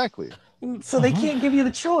 Yeah, exactly. So they can't give you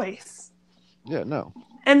the choice. Yeah, no.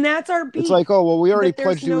 And that's our beef. It's like, oh well, we already that there's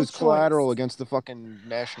pledged you no as collateral choice. against the fucking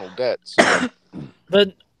national debt. So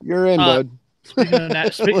But you're in, bud. speaking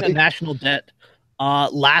of national debt,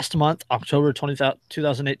 last month, October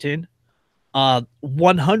 2018,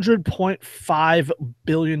 $100.5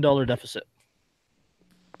 billion deficit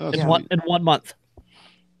Oh, in sweet. one month.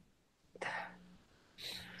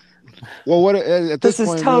 Well, what at This this is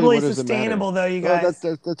point, totally really, what does it matter? sustainable, though, you Well, guys.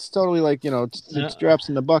 that's totally like it's Yeah. straps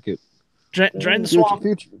in the bucket. Drain the Future, swamp.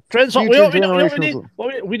 future, Drain the swamp. future We generations.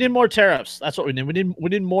 we need more tariffs. That's what we need. We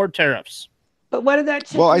need more tariffs. But what did that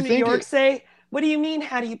chick Well, I from New think York it- say? What do you mean?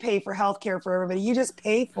 How do you pay for healthcare for everybody? You just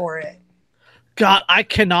pay for it. God, I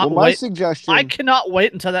cannot Well, my wait. suggestion. I cannot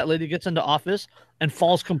wait until that lady gets into office and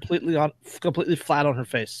falls completely flat on her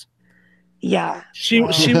face. Yeah. She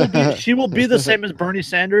will be the same as Bernie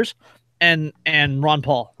Sanders and Ron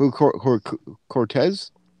Paul. Who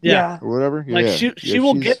Cortez Yeah. or whatever. Like yeah. she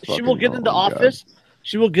will she's get fucking- into oh my God. office.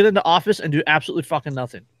 She will get into office and do absolutely fucking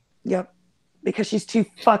nothing. Yep. Because she's too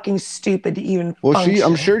fucking stupid to even Well, function.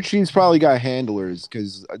 I'm sure she's probably got handlers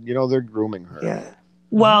because they're grooming her. Yeah.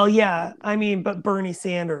 Well, yeah. I mean, but Bernie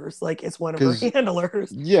Sanders, like, is one of her 'Cause-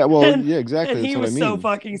 handlers. Yeah, well, And- yeah, exactly. And he That's was what I so mean.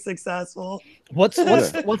 fucking successful. What's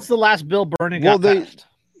the last bill Bernie Well, got they- passed?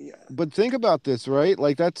 Yeah. But think about this, right?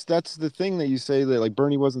 Like that's the thing that you say that like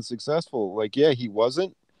Bernie wasn't successful. Like, yeah, he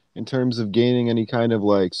wasn't in terms of gaining any kind of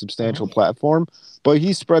like substantial platform, but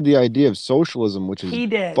he spread the idea of socialism, which is He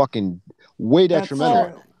did. fucking way That's detrimental.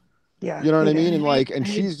 true. Yeah. You know what he I mean? did. And like, and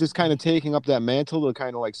she's just kind of taking up that mantle to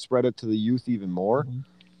kind of like spread it to the youth even more.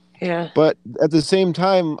 Yeah. But at the same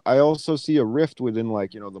time, I also see a rift within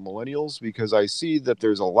like, the millennials because I see that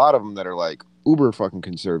there's a lot of them that are like uber fucking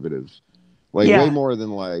conservative. Like Yeah. way more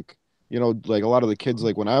than like, like a lot of the kids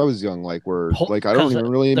like when I was young, like were like I don't 'Cause even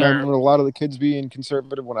really they're- remember a lot of the kids being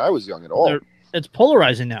conservative when I was young at all. It's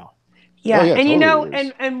polarizing now. Yeah, yeah, and you know, totally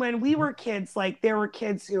is. and when we were kids, like there were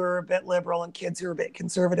kids who were a bit liberal and kids who were a bit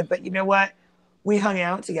conservative, but you know what? We hung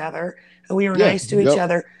out together and we were Yeah. nice to each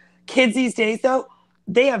other. Kids these days, though,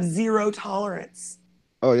 they have zero tolerance.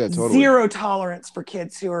 Oh yeah, totally. Zero tolerance for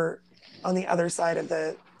kids who are on the other side of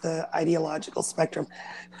the ideological spectrum.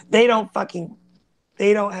 They don't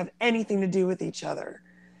have anything to do with each other.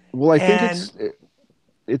 Well, I think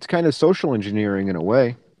it's kind of social engineering in a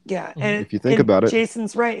way. Yeah, and if you think about it,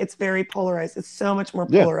 Jason's right. It's very polarized. It's so much more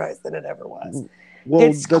polarized than it ever was. Well,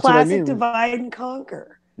 it's that's classic what I mean. Divide and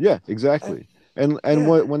conquer. Yeah, exactly. And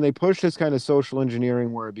when they push this kind of social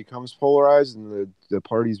engineering where it becomes polarized and the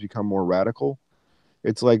parties become more radical,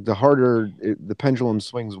 it's like the harder the pendulum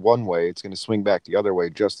swings one way, it's going to swing back the other way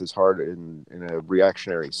just as hard in a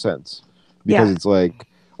reactionary sense. Because it's like,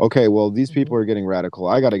 okay, well, these people are getting radical.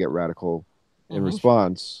 I got to get radical in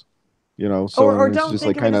response. You know, so or it's don't just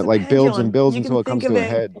think like kind of like pendulum. builds and builds you until it comes to a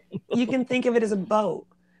head. You can think of it as a boat,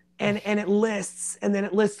 and it lists, and then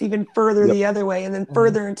it lists even further the other way, and then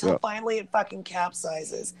further until finally it fucking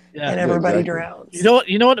capsizes and everybody drowns. You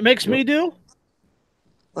know what it makes me do?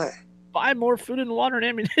 What? Buy more food and water and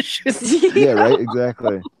ammunition. Yeah, right.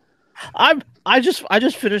 Exactly. I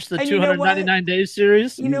just finished the 299 days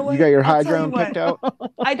series. You know what? You got your high ground picked out.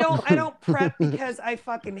 I don't prep because I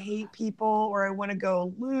fucking hate people or I want to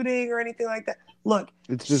go looting or anything like that. Look,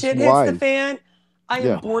 it's just shit wise. hits the fan. I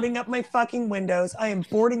am boarding up my fucking windows. I am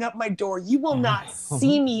boarding up my door. You will not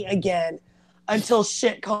see me again until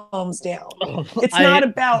shit calms down. It's not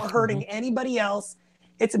about hurting anybody else.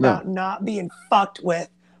 It's about not being fucked with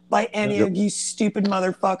by any of you stupid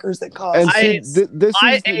motherfuckers that cause. And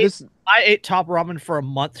I ate top ramen for a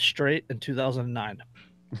month straight in 2009.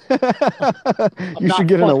 You should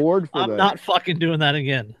get an award for that. I'm not fucking doing that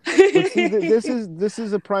again. But see, this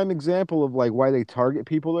is a prime example of like why they target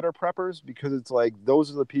people that are preppers, because it's like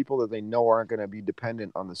those are the people that they know aren't going to be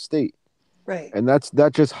dependent on the state. Right. And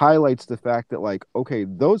that just highlights the fact that like, okay,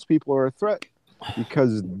 those people are a threat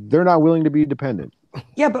because they're not willing to be dependent.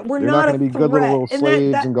 Yeah, but they're not going to be good little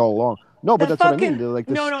slaves and go along. No, but that's what I mean. They're like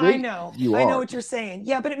I know. I know what you're saying.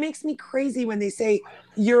 Yeah, but it makes me crazy when they say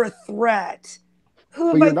you're a threat. Who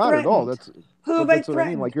have I threatened? You're not at all. Who have I threatened? What I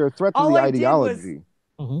mean. Like you're a threat to the ideology.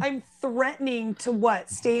 I'm threatening to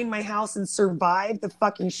stay in my house and survive the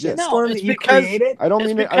fucking shitstorm that you created. I don't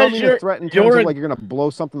mean to threaten in terms of like you're gonna blow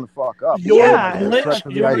something the fuck up. You're a threat to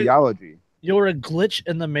the ideology. You're a glitch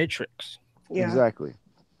in the matrix. Yeah. Exactly.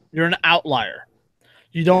 You're an outlier.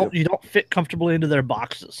 You don't fit comfortably into their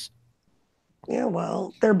boxes. Yeah,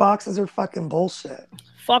 well, their boxes are fucking bullshit.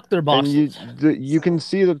 Fuck their boxes. And you can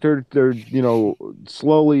see that they're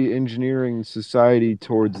slowly engineering society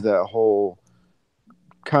towards that whole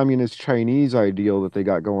communist Chinese ideal that they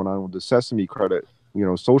got going on with the Sesame credit,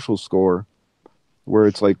 social score, where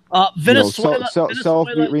it's like Venezuela,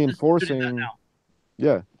 self-reinforcing.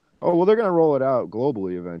 Yeah. Oh well, they're gonna roll it out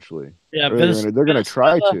globally eventually. Yeah, they're gonna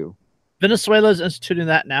try to. Venezuela is instituting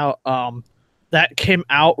that now. That came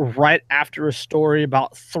out right after a story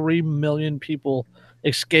about 3 million people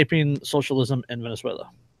escaping socialism in Venezuela.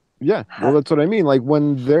 Yeah, well, that's what I mean. Like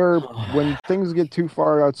when things get too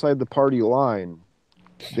far outside the party line,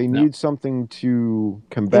 they need something to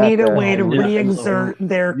combat. They need a way to re-exert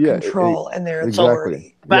their control and their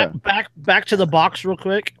authority. Back to the box real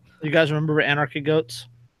quick. You guys remember Anarchy Goats?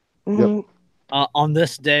 Mm-hmm. Yep. On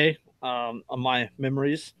this day, on my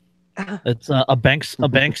memories, it's a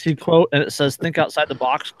Banksy quote, and it says, "Think outside the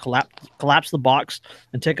box, collapse the box,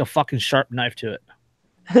 and take a fucking sharp knife to it."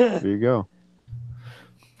 There you go.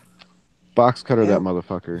 Box cutter that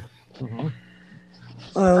motherfucker. Mm-hmm.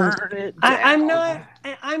 I'm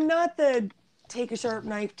not the take a sharp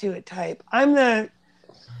knife to it type. I'm the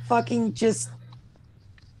fucking just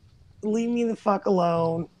leave me the fuck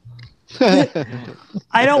alone.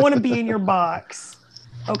 I don't want to be in your box.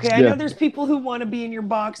 Okay, I know there's people who want to be in your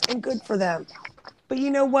box, and good for them. But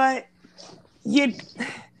you know what?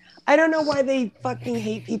 I don't know why they fucking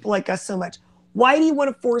hate people like us so much. Why do you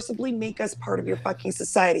want to forcibly make us part of your fucking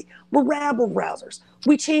society? We're rabble rousers.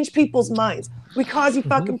 We change people's minds. We cause you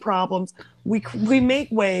fucking problems. We make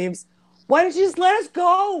waves. Why don't you just let us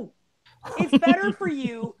go? It's better for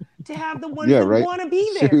you to have the ones that want to be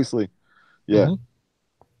there. Seriously. Yeah. Mm-hmm.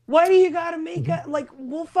 Why do you gotta make us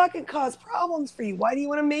we'll fucking cause problems for you? Why do you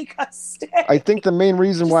want to make us stay? I think the main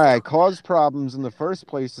reason why I caused problems in the first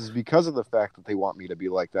place is because of the fact that they want me to be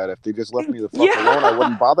like that. If they just left me the fuck alone, I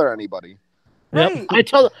wouldn't bother anybody. Right.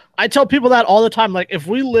 Yep. I tell people that all the time. Like if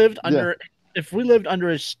we lived under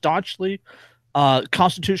a staunchly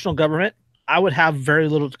constitutional government, I would have very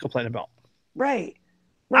little to complain about. Right.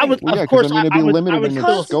 I would, well, of course, it'd be limited in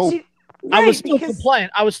its scope. I would still complain.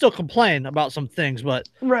 I would still complain about some things, but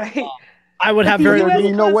right. I would But have the very There'd US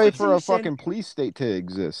be no way for a Constitution- fucking police state to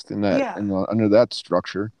exist in that Yeah. under that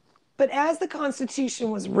structure. But as the Constitution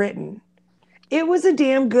was written, it was a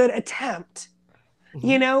damn good attempt,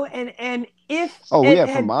 you know. And if Oh it yeah,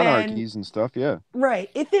 had for monarchies and stuff, yeah. right,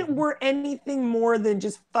 if it were anything more than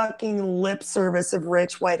just fucking lip service of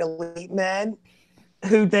rich white elite men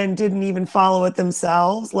who then didn't even follow it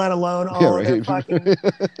themselves, let alone all of their fucking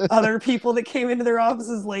other people that came into their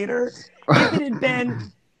offices later, if it had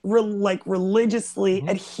been religiously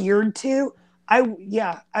adhered to, I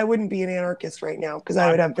wouldn't be an anarchist right now because I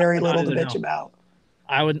would have very little to bitch about.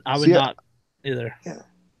 I would not either. Yeah.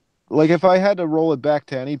 Like if I had to roll it back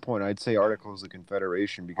to any point, I'd say Articles of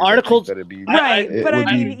Confederation because Articles I think that'd be right, it but would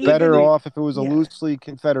I mean, be better even, off if it was a loosely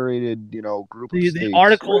confederated, group of states.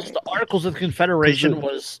 The Articles of Confederation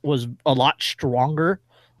was a lot stronger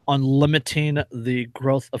on limiting the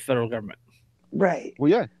growth of federal government. Right. Well,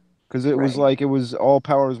 yeah, because it was like it was all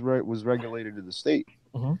powers was regulated to the state.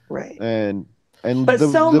 Right. And but the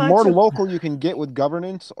more local you can get with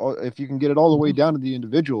governance, if you can get it all the way down to the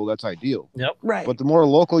individual, that's ideal. Yep. Right. But the more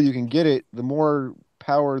local you can get it, the more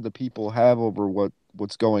power the people have over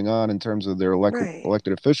what's going on in terms of their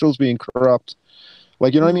elected officials being corrupt.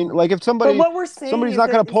 Like, you know what I mean? Like if somebody's not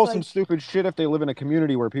going to pull some stupid shit if they live in a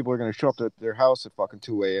community where people are going to show up to their house at fucking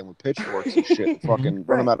 2 a.m. with pitchforks and shit and fucking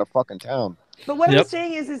run them out of fucking town. But what I'm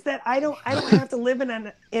saying is that I don't have to live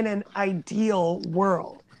in an ideal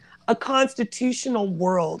world. A constitutional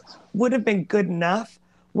world would have been good enough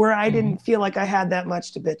where I didn't feel like I had that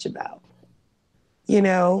much to bitch about.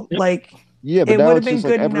 Like but it now would have it's been just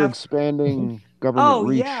good like ever enough. expanding government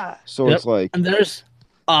reach. Yeah. So it's like, and there's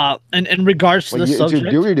and in regards to the subject,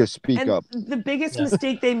 it's your duty to speak up. The biggest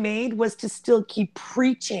mistake they made was to still keep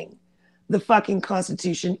preaching the fucking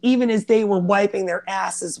Constitution, even as they were wiping their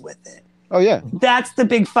asses with it. Oh yeah, that's the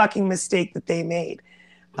big fucking mistake that they made.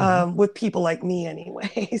 With people like me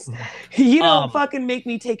anyways. You don't fucking make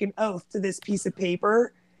me take an oath to this piece of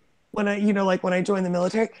paper when I when I joined the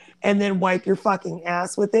military and then wipe your fucking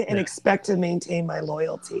ass with it and expect to maintain my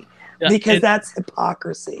loyalty because that's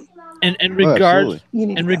hypocrisy. And in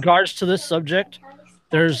regards to this subject,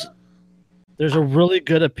 there's a really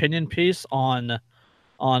good opinion piece on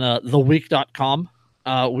theweek.com.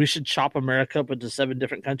 We should chop America up into 7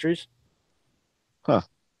 different countries.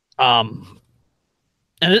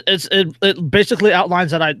 And it basically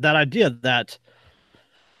outlines that idea that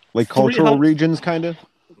like cultural regions, kind of.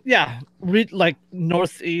 Yeah, like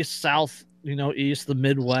northeast, south, east, the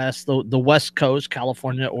Midwest, the West Coast,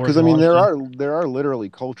 California, Oregon. Because I mean, there are literally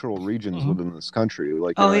cultural regions within this country.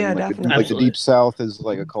 Like definitely. Like the deep south is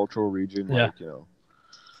like a cultural region. Yeah.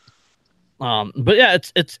 Like, but yeah,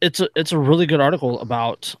 it's a really good article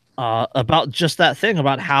about just that thing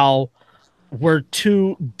about how we're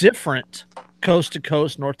two different coast to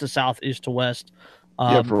coast, north to south, east to west.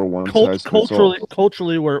 For a one size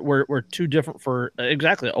culturally, we're too different for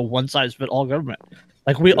exactly a one size fit all government.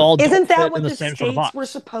 Like we all isn't that fit what in the same states sort of box. were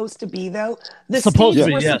supposed to be though? The supposed states to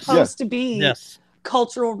be, were yes. supposed to be yes.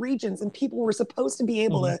 cultural regions, and people were supposed to be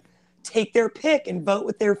able to take their pick and vote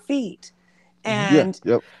with their feet and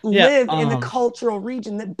live in the cultural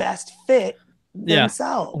region that best fit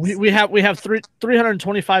themselves. We have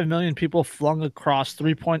 325 million people flung across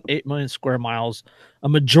 3.8 million square miles. A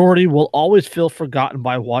majority will always feel forgotten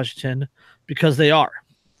by Washington because they are.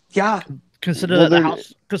 Yeah. Consider that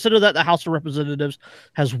the House of Representatives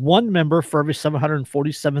has 1 member for every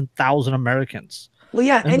 747,000 Americans. Well,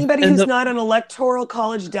 yeah, anybody who's not an electoral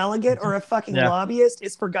college delegate or a fucking lobbyist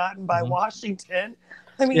is forgotten by Washington.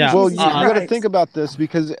 I mean, well, you got to think about this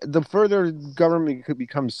because the further government could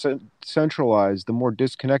become centralized, the more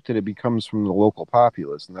disconnected it becomes from the local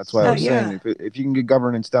populace, and that's why I was saying if you can get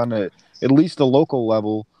governance down to at least the local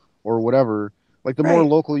level or whatever, like the more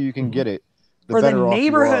local you can get it, the better the off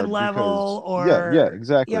neighborhood you are level, because,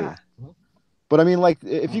 exactly. Yeah. But I mean, like,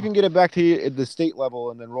 if you can get it back to the state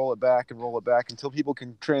level and then roll it back until people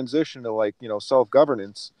can transition to like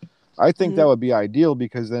self-governance. I think that would be ideal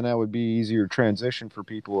because then that would be easier transition for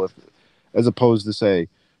people as opposed to say,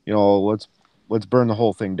 let's burn the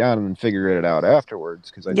whole thing down and then figure it out afterwards.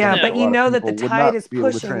 Because but that the tide is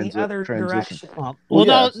pushing the other direction. The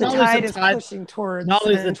tide is pushing towards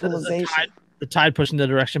centralization. The tide pushing the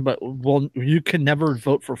direction, but you can never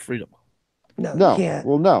vote for freedom. No, you can't.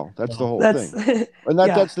 Well, no, that's the whole thing, and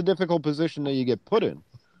that's the difficult position that you get put in.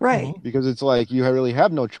 Right. Because it's like you really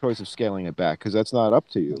have no choice of scaling it back because that's not up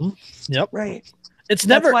to you. Yep. Right. That's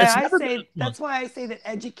why I say that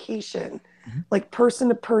education, like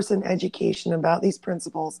person-to-person education about these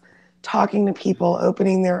principles, talking to people,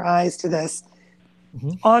 opening their eyes to this,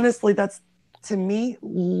 honestly, that's to me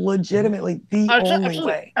legitimately the only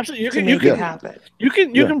way absolutely. to make it happen. You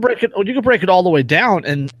can break it. You can break it all the way down,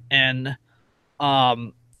 and I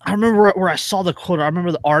remember where I saw the quote. I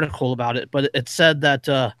remember the article about it, but it said that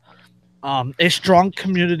a strong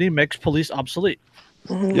community makes police obsolete.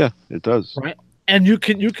 Yeah, it does. Right, and you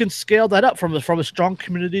can scale that up from a strong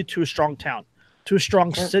community to a strong town to a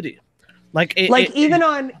strong city, even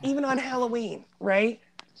on Halloween, right?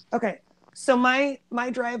 Okay, so my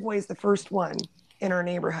driveway is the first one in our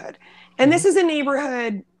neighborhood, and this is a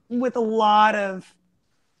neighborhood with a lot of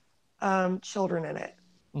children in it,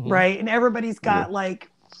 right? And everybody's got like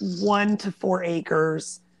 1 to 4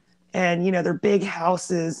 acres, and they're big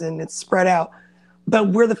houses and it's spread out, but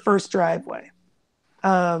we're the first driveway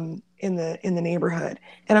in the neighborhood,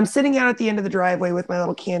 and I'm sitting out at the end of the driveway with my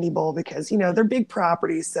little candy bowl because they're big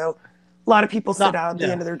properties, so a lot of people sit out at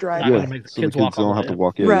the end of their driveway. So the kids don't have to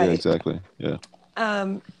walk. Yeah, right. Yeah, exactly. Yeah.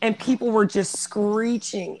 And people were just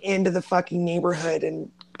screeching into the fucking neighborhood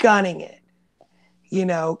and gunning it,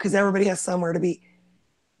 because everybody has somewhere to be.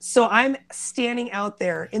 So I'm standing out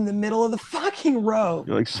there in the middle of the fucking road.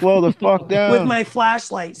 You're like, slow the fuck down. With my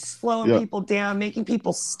flashlight, slowing people down, making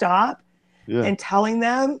people stop, and telling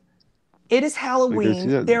them it is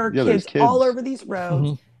Halloween. There are kids all over these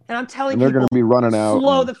roads. And I'm telling they're people, going to be running out.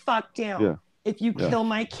 Slow the fuck down. Yeah. If you kill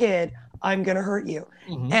my kid, I'm going to hurt you.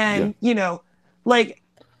 And,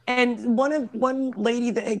 and one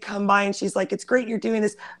lady that had come by and she's like, it's great you're doing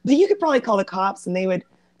this, but you could probably call the cops and they would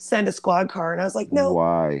send a squad car. And I was like, no,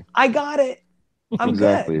 why? I got it. I'm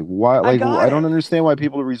exactly. good. Why? Like, I don't understand why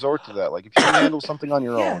people resort to that. Like, if you can handle something on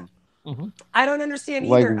your own. I don't understand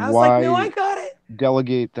either. I was like, no, I got it.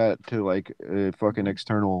 Delegate that to like a fucking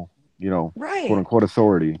external, right. quote unquote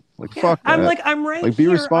authority. Like, fuck that. I'm like, I'm right like, here.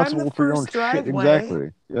 be responsible I'm the for your own first driveway, shit. Exactly.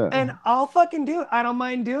 Yeah. And I'll fucking do it. I don't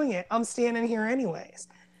mind doing it. I'm standing here anyways.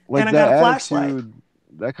 Like, and I got a flashlight.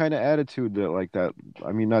 That kind of attitude that like that.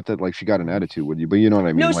 I mean, not that like she got an attitude with you, but you know what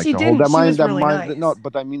I mean. No, like, she didn't. She was really nice. No,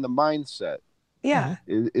 but I mean the mindset. Yeah.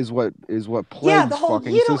 Is what plagues the whole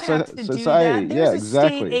fucking you don't have to society. Do that. There's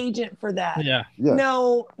exactly. a state agent for that. Yeah.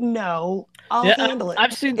 No, I'll handle it.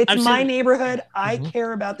 I've seen my neighborhood. I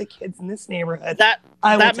care about the kids in this neighborhood.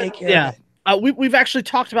 I will take care of it. We've actually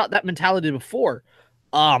talked about that mentality before.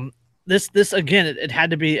 This again, it had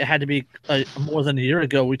to be more than a year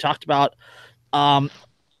ago. We talked about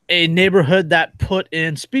a neighborhood that put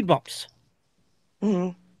in speed bumps.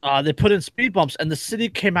 They put in speed bumps, and the city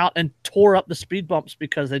came out and tore up the speed bumps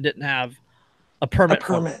because they didn't have a permit.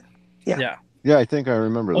 Yeah. Yeah, I think I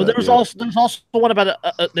remember that. There's also one about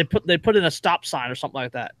they put in a stop sign or something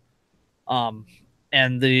like that.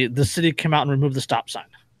 And the city came out and removed the stop sign.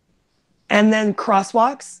 And then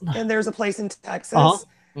crosswalks, and there's a place in Texas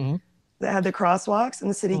that had the crosswalks, and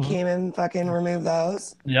the city came and fucking removed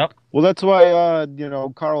those. Yep. Well, that's why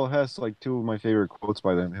Carl Hess, like, two of my favorite quotes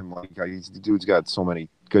by him. Like, the dude's got so many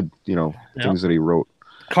good things that he wrote.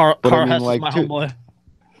 Carl Hess is my homeboy.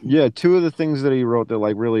 Yeah, two of the things that he wrote that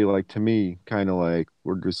like really like to me kind of like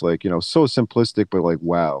were just like so simplistic but like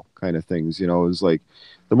wow kind of things. It was like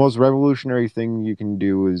the most revolutionary thing you can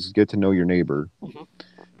do is get to know your neighbor,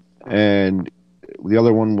 and the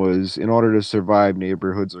other one was in order to survive,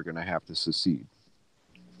 neighborhoods are going to have to secede.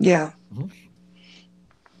 Yeah.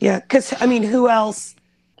 Yeah, because I mean, who else?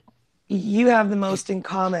 You have the most in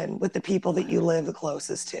common with the people that you live the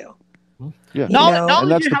closest to. Yeah,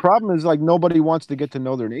 and that's the problem is like nobody wants to get to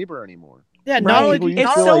know their neighbor anymore. Yeah,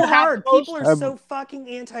 it's so hard. People are so fucking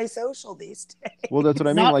antisocial these days. Well, that's what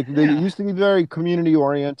I mean. Like they used to be very community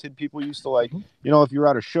oriented. People used to like, if you're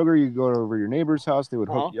out of sugar, you go over your neighbor's house. They would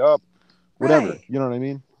hook you up, whatever. Right. You know what I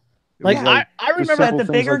mean? Like I remember that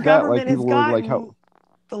the bigger government has gotten,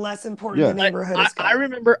 the less important the neighborhood is. I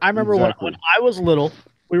remember when I was little,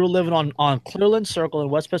 we were living on Clearland Circle in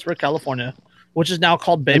West Pittsburgh, California, which is now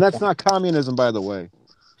called Bay And that's Point. not communism, by the way.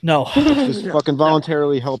 No. It's just fucking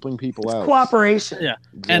voluntarily helping people out. Cooperation. Yeah.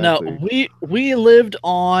 Exactly. And we lived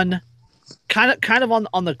on kind of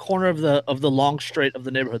on the corner of the long straight of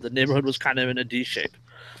the neighborhood. The neighborhood was kind of in a D shape.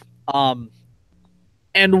 And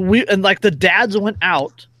like the dads went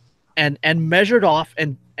out and measured off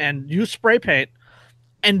and used spray paint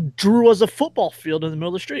and drew us a football field in the middle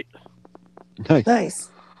of the street. Nice.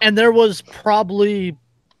 And there was probably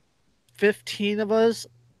 15 of us,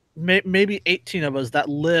 maybe 18 of us that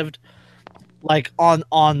lived like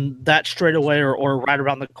on that straightaway or right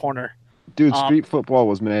around the corner. Dude, street football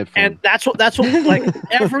was mad fun. And that's what like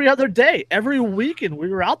every other day, every weekend we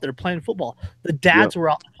were out there playing football. The dads were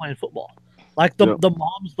out there playing football. Like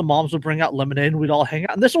the moms would bring out lemonade and we'd all hang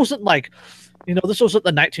out. And this wasn't like, this wasn't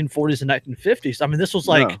the 1940s and 1950s. I mean, this was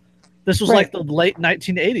like This was like the late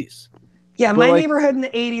 1980s. Yeah, But, my like, neighborhood in the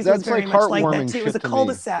 80s was That's very like much like that heartwarming too. It was a shit to me.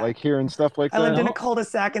 cul-de-sac. Like hearing stuff like I lived that. in a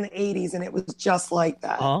cul-de-sac in the 80s, and it was just like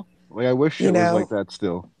that. Like I wish You it was know? like that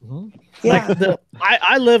still. Yeah. Like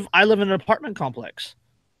I live in an apartment complex,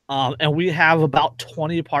 and we have about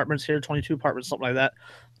 20 apartments here, 22 apartments, something like that,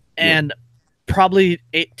 and probably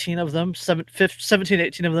 18 of them, 17,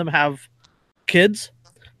 18 of them have kids,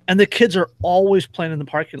 and the kids are always playing in the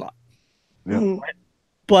parking lot. Yeah. Mhm. Right?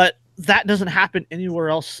 But that doesn't happen anywhere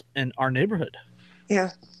else in our neighborhood.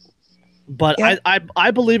 Yeah. But Yeah.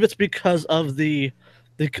 I believe it's because of the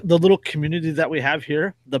little community that we have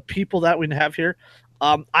here, the people that we have here.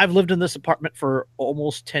 I've lived in this apartment for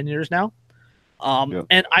almost 10 years now.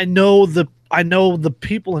 And I know the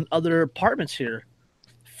people in other apartments here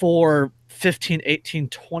for 15, 18,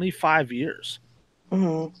 25 years.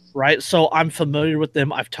 Mhm. Right? So I'm familiar with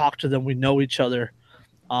them. I've talked to them. We know each other.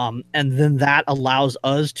 And then that allows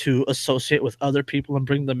us to associate with other people and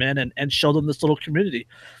bring them in and show them this little community.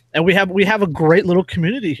 And we have a great little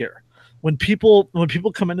community here. When people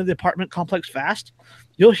come into the apartment complex fast,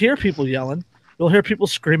 you'll hear people yelling, you'll hear people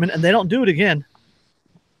screaming, and they don't do it again.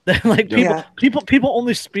 They're like people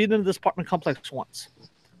only speed into this apartment complex once.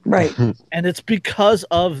 Right. And it's because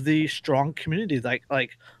of the strong community.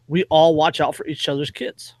 Like we all watch out for each other's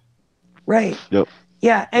kids. Right. Yep.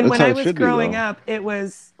 Yeah, and That's when how I it was should be, growing though. up, there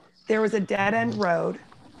was a dead end road,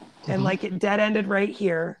 and like it dead ended right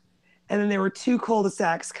here, and then there were two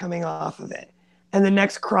cul-de-sacs coming off of it, and the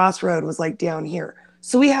next crossroad was like down here.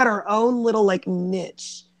 So we had our own little like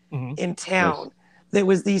niche in town that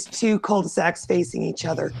was these two cul-de-sacs facing each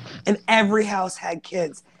other, and every house had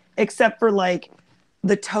kids except for like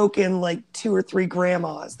the token like 2 or 3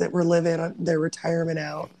 grandmas that were living on their retirement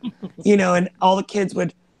out, you know, and all the kids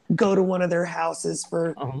would go to one of their houses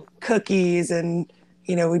for cookies, and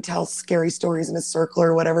you know, we'd tell scary stories in a circle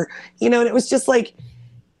or whatever, you know, and it was just like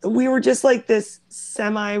we were just like this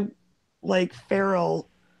semi like feral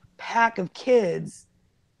pack of kids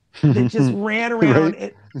that just ran around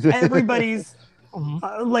at everybody's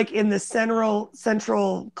like in the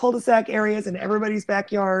central cul-de-sac areas and everybody's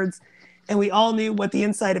backyards, and we all knew what the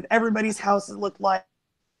inside of everybody's houses looked like,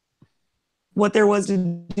 what there was to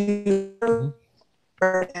do,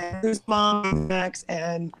 and whose mom next,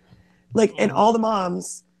 and like, and all the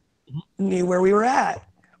moms knew where we were at.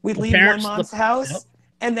 We'd leave one mom's house,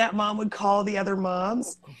 and that mom would call the other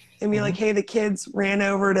moms and be like, "Hey, the kids ran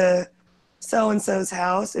over to so and so's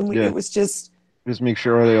house," and it was just make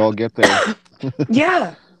sure they all get there.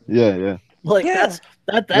 yeah. Like that's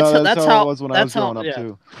how it was when I was growing up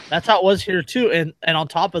too. That's how it was here too. And on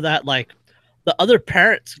top of that, like the other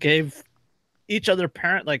parents gave each other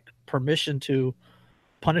parent like permission to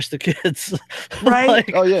punish the kids. Right.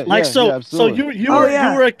 So you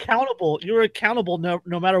were accountable. You were accountable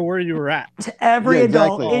no matter where you were at. To every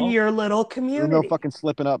adult in your little community. No fucking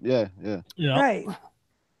slipping up. Yeah. Right.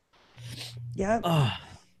 Yeah.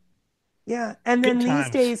 Yeah. And then these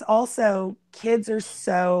days also kids are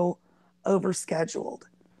so overscheduled.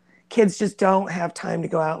 Kids just don't have time to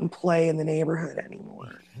go out and play in the neighborhood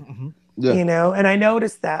anymore. You know, and I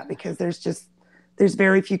noticed that because there's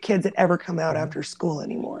very few kids that ever come out after school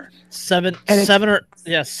anymore. 7 or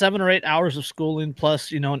 8 hours of schooling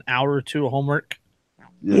plus, you know, an hour or two of homework.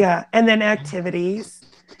 Yeah. And then activities,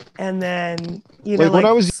 and then, you know, like when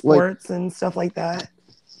I was sports and stuff like that.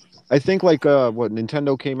 I think like what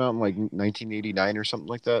Nintendo came out in like 1989 or something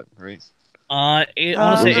like that, right? I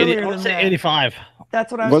want to say 85.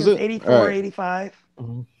 That's what I was 84, 85.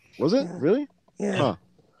 Was it? Really? Yeah. Huh.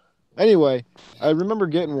 Anyway, I remember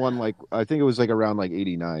getting one like I think it was like around like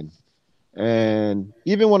 89. And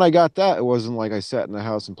even when I got that, it wasn't like I sat in the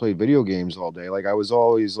house and played video games all day. Like I was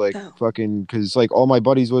always like fucking, because like all my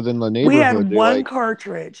buddies within the neighborhood. We had one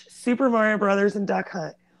cartridge, Super Mario Brothers and Duck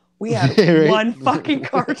Hunt. We had one fucking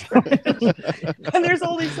cartridge. And there's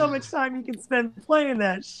only so much time you can spend playing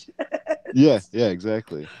that shit. Yeah,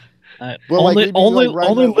 exactly. Well, only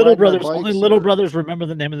little brothers remember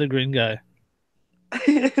the name of the green guy.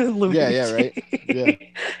 Luigi. Yeah, right. Yeah.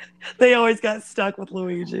 They always got stuck with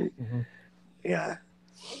Luigi. Yeah.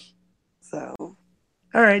 So, all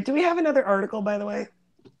right. Do we have another article, by the way?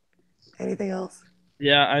 Anything else?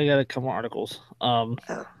 Yeah, I got a couple more articles.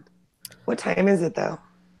 What time is it though?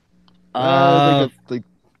 I think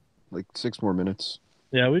like 6 more minutes.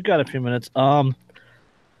 Yeah, we've got a few minutes. Private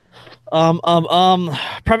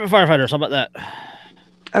firefighters. How about that?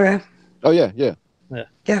 Okay. Oh yeah.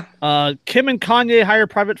 Kim and Kanye hire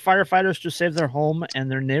private firefighters to save their home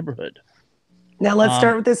and their neighborhood. Now let's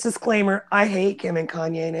start with this disclaimer. I hate Kim and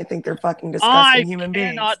Kanye, and I think they're fucking disgusting human beings. I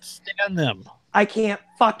cannot stand them. I can't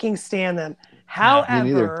fucking stand them.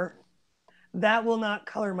 However, that will not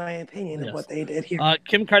color my opinion of what they did here.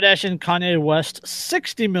 Kim Kardashian, Kanye West's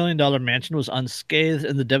 $60 million mansion was unscathed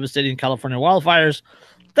in the devastating California wildfires,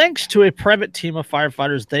 thanks to a private team of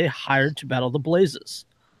firefighters they hired to battle the blazes.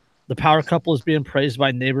 The power couple is being praised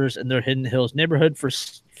by neighbors in their Hidden Hills neighborhood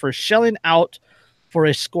for shelling out for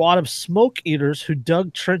a squad of smoke eaters who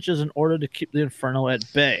dug trenches in order to keep the inferno at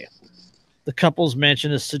bay. The couple's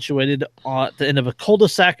mansion is situated at the end of a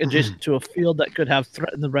cul-de-sac adjacent to a field that could have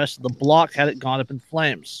threatened the rest of the block had it gone up in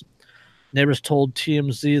flames. Neighbors told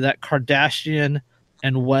TMZ that Kardashian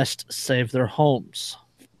and West saved their homes.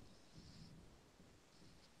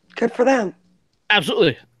 Good for them.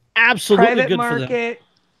 Absolutely Private good market, for them.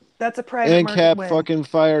 That's a private market Cap win. fucking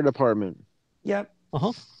fire department. Yep.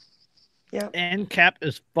 Yep. And Cap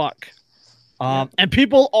is fuck. And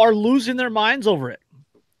people are losing their minds over it.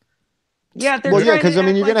 Yeah, they're because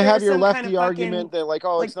you're gonna have your lefty kind of argument that like,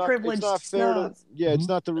 it's not fair to it's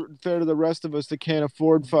not fair to the rest of us that can't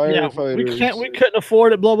afford firefighters. We couldn't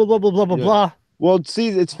afford it. Blah blah blah blah blah blah blah. Well, see,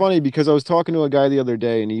 it's funny because I was talking to a guy the other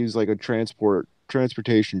day, and he was like a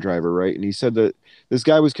transportation driver, right? And he said that this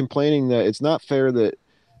guy was complaining that it's not fair that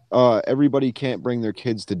everybody can't bring their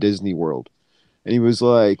kids to Disney World, and he was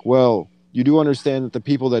like, well, you do understand that the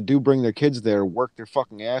people that do bring their kids there work their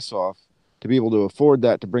fucking ass off to be able to afford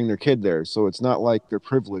that to bring their kid there. So it's not like they're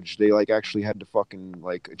privileged. They like actually had to fucking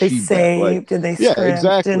like achieve they saved that. And they scrimped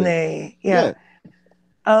exactly. And they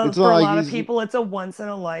for a lot of people it's a once in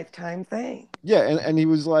a lifetime thing. And he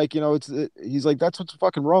was like, he's like, that's what's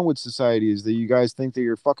fucking wrong with society is that you guys think that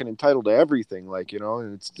you're fucking entitled to everything, like,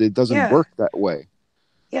 and it doesn't work that way.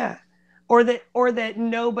 Or that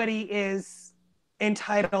nobody is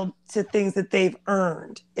entitled to things that they've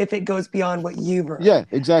earned if it goes beyond what you've earned. Yeah,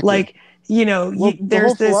 exactly. Like, there's the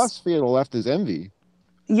whole philosophy of the left is envy.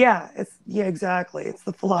 Exactly. It's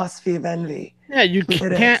the philosophy of envy. Yeah, you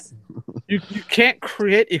can't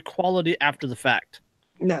create equality after the fact.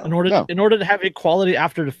 No. In order to have equality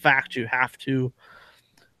after the fact, you have to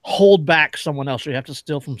hold back someone else, or you have to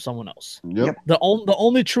steal from someone else. Yep. The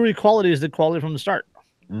only true equality is the equality from the start.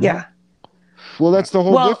 Mm-hmm. Yeah. Well, that's the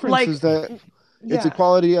whole difference is that it's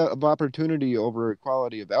equality of opportunity over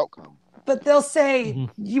equality of outcome. But they'll say,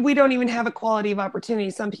 we don't even have equality of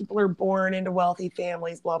opportunity. Some people are born into wealthy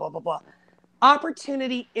families, blah, blah, blah, blah.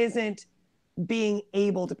 Opportunity isn't being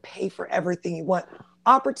able to pay for everything you want.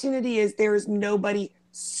 Opportunity is there is nobody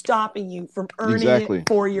stopping you from earning it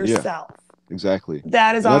for yourself. Yeah, exactly.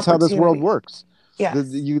 That's how this world works. Yeah.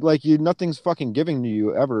 Nothing's fucking giving to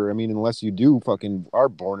you ever. I mean, unless you do fucking are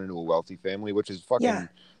born into a wealthy family, which is fucking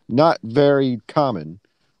not very common.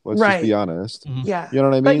 Let's just be honest. Yeah. You know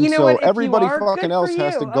what I mean? But so everybody fucking else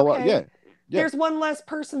has to go out. Yeah. There's one less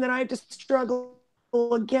person that I have to struggle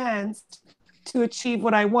against to achieve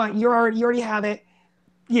what I want. You already have it.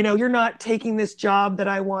 You're not taking this job that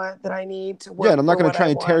I want, that I need to work. Yeah, and I'm not going to try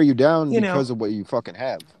and tear you down you because of what you fucking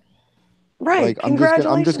have. Right. Like, Congratulations.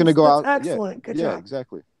 I'm just going to go out. Excellent. Good job. Yeah,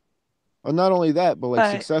 exactly. Well, not only that,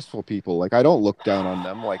 but successful people. Like, I don't look down on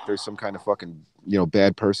them like there's some kind of fucking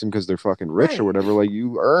bad person because they're fucking rich or whatever. Like,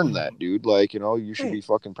 you earn that, dude. Like, you should be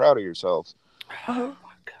fucking proud of yourselves.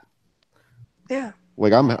 Yeah.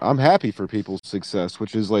 Like, I'm happy for people's success,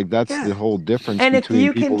 which is like that's the whole difference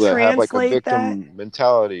between people that have like a victim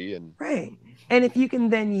mentality and And if you can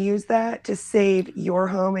then use that to save your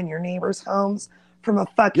home and your neighbors' homes from a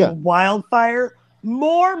fucking wildfire,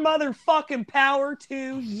 more motherfucking power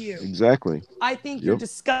to you. Exactly. I think you're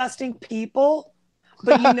disgusting people,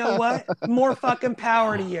 but you know what? More fucking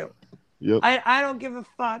power to you. Yep. I don't give a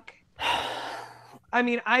fuck. I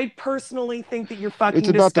mean, I personally think that you're fucking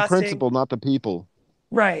disgusting. It's about disgusting. the principle, not the people.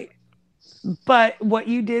 Right. But what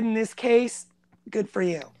you did in this case, good for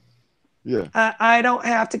you. Yeah. I don't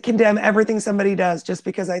have to condemn everything somebody does just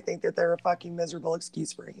because I think that they're a fucking miserable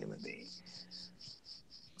excuse for a human being.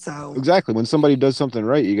 So exactly. When somebody does something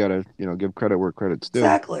right, you gotta, give credit where credit's due.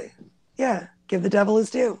 Exactly. Yeah. Give the devil his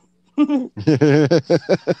due.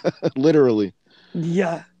 Literally.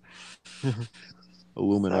 Yeah.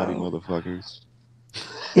 Illuminati motherfuckers.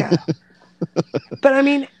 Yeah. But I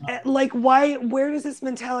mean, like, where does this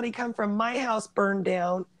mentality come from? My house burned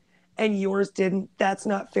down and yours didn't. That's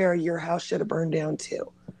not fair. Your house should have burned down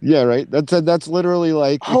too. Yeah, right. That's literally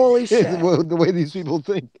like holy shit. The way these people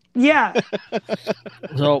think. Yeah.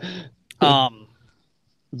 So,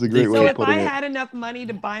 it's a great way of putting it. So if I had enough money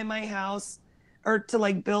to buy my house or to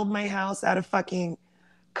like build my house out of fucking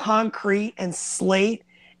concrete and slate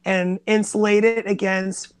and insulate it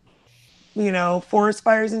against, forest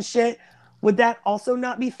fires and shit, would that also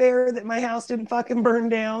not be fair that my house didn't fucking burn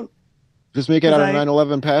down? Just make it 'Cause out of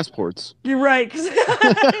 9/11 passports. You're right. 'Cause-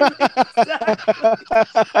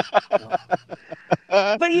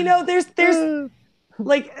 But you know, there's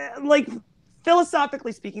like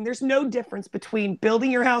philosophically speaking, there's no difference between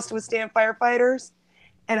building your house to withstand firefighters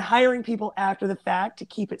and hiring people after the fact to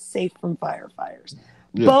keep it safe from firefighters.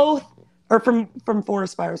 Yeah. Both, or from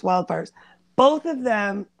forest fires, wildfires, both of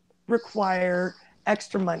them require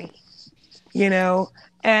extra money, you know?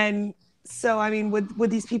 And so, I mean,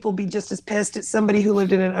 would these people be just as pissed at somebody who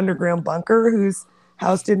lived in an underground bunker whose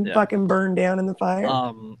house didn't fucking burn down in the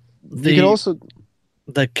fire? You can also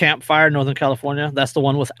the campfire in Northern California. That's the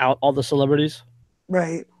one without all the celebrities.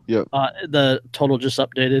 Right. Yep. The total just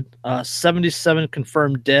updated. 77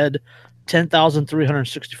 confirmed dead,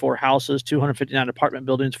 10,364 houses, 259 apartment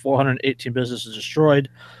buildings, 418 businesses destroyed,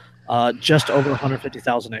 just over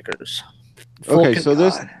 150,000 acres.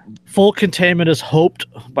 Full containment is hoped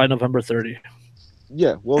by November 30.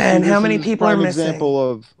 Yeah. Well, and how many people are missing?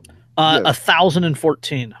 Example of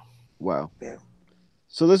 1,014. Wow. Yeah.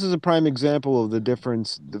 So this is a prime example of the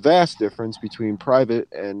vast difference between private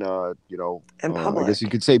and and public. I guess you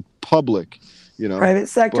could say public, private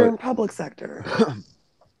sector and public sector.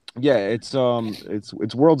 Yeah, it's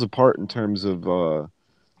worlds apart in terms of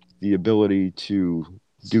the ability to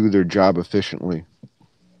do their job efficiently.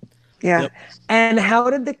 Yeah. Yep. And how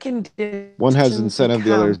did the conditions one has incentive,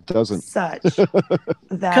 the other doesn't? Such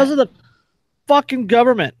because of the fucking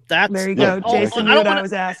government. There you go, Jason. I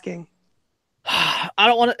was asking. I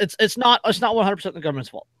don't want to. It's not 100% the government's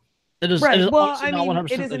fault. It is. Right. It is well, I mean,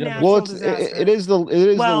 it is a natural disaster. It is the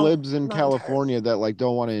libs in California that like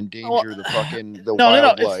don't want to endanger the fucking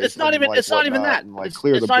wildlife. No. It's not even. It's not even that. And, like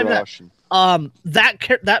clear the brush.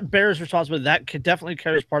 That bears responsibility. That definitely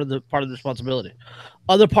carries part of the responsibility.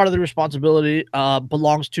 Other part of the responsibility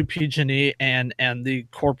belongs to PG&E and the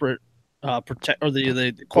corporate protect or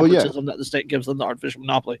the corporatism that the state gives them, the artificial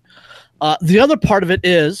monopoly. The other part of it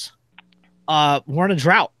is we're in a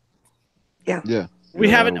drought. Yeah. We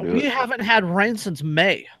haven't had rain since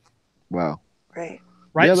May. Wow. Right.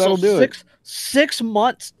 Yeah, that'll do it. 6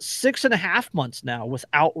 months, 6.5 months now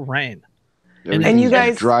without rain. And you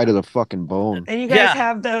guys dry to the fucking bone. And you guys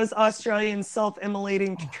have those Australian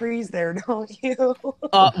self-immolating trees there, don't you?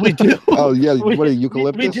 We do. Oh yeah, what are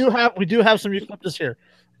eucalyptus? We do have some eucalyptus here.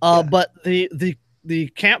 But the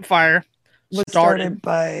campfire started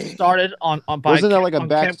on wasn't that like a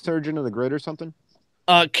back surgeon of the grid or something?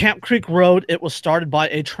 Camp Creek Road. It was started by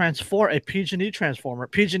a PG&E transformer.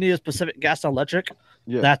 PG&E is Pacific Gas and Electric.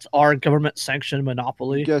 Yeah. That's our government sanctioned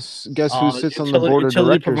monopoly. Guess who sits on the board of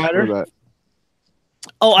directors provider for that?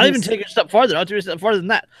 Oh, I didn't even take it a step farther. I'll do a step farther than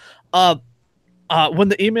that. When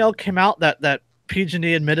the email came out that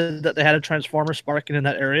PG&E admitted that they had a transformer sparking in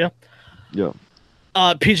that area,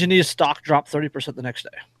 PG&E's stock dropped 30% the next day.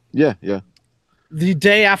 Yeah. The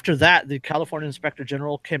day after that, the California Inspector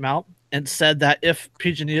General came out and said that if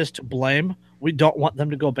PG&E is to blame, we don't want them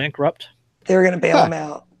to go bankrupt. They were going to bail them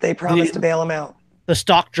out. They promised to bail them out. The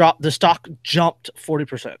stock dropped. The stock jumped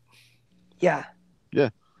 40%. Yeah.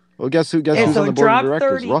 Well, guess who's on the board of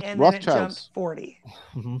directors? Rothschilds. 40.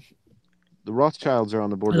 Mm-hmm. The Rothschilds are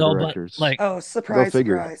on the board of directors. Surprise!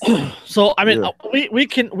 So I mean, we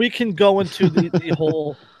can go into the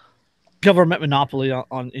whole government monopoly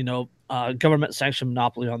on government sanctioned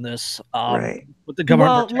monopoly on this. Right. With the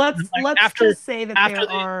government. Well, let's just say that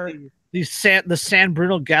there are the San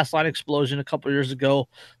Bruno gas line explosion a couple of years ago.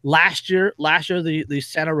 Last year the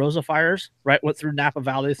Santa Rosa fires went through Napa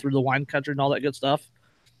Valley, through the wine country and all that good stuff.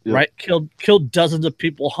 Yep. Right, killed dozens of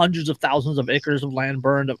people, hundreds of thousands of acres of land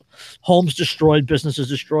burned, homes destroyed, businesses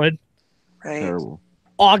destroyed. Right. Terrible.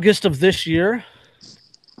 August of this year,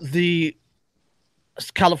 the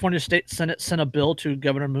California State Senate sent a bill to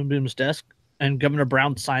Governor Moonbeam's desk, and Governor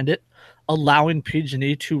Brown signed it, allowing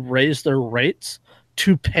PG&E to raise their rates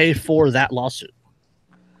to pay for that lawsuit.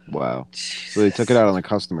 Wow! So they took it out on the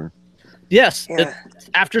customer. Yes,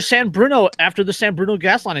 after the San Bruno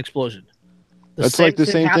gas line explosion. That's like the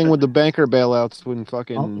same thing with the banker bailouts when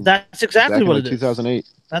fucking. That's exactly what it is. 2008.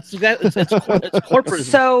 That's exactly it's corporate.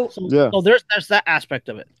 So there's that aspect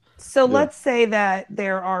of it. So let's say that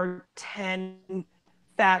there are 10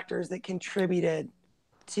 factors that contributed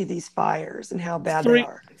to these fires and how bad they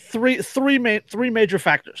are. Three major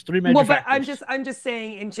factors. But I'm just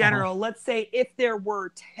saying in general. Let's say if there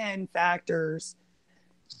were 10 factors,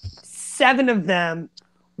 7 of them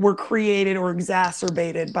were created or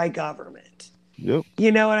exacerbated by government. Yep.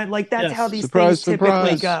 You know, and that's how these things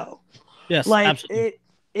typically go. Yes, like absolutely.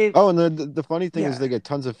 And the funny thing is they get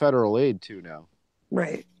tons of federal aid too now.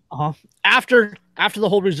 Right. After the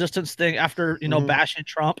whole resistance thing, after bashing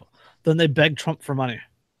Trump, then they begged Trump for money.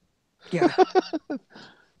 Yeah.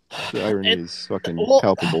 The irony is fucking well,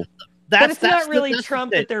 palpable. But it's not really that's the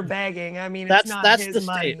Trump state. that they're begging. I mean, it's not That's his the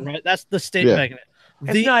money. state, right? That's the state Yeah. begging it.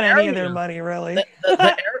 It's not any of their money, really.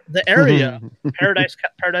 The area, Paradise,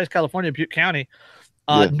 California, Butte County,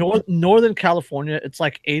 Northern California. It's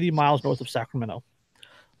like 80 miles north of Sacramento.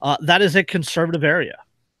 That is a conservative area.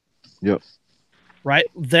 Yep. Right.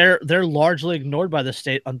 They're largely ignored by the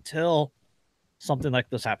state until something like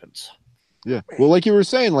this happens. Yeah. Well, like you were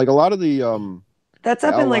saying, like a lot of the that's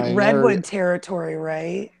up in like outlying Redwood area. territory,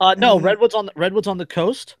 right? No, Redwood's on the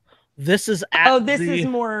coast. This is at this is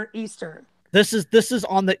more eastern. This is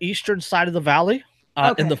on the eastern side of the valley,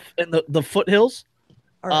 in the foothills.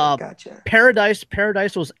 All right, gotcha.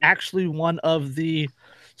 Paradise was actually one of the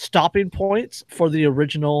stopping points for the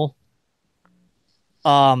original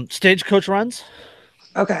stagecoach runs.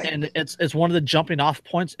 Okay. And it's one of the jumping off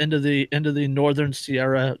points into the northern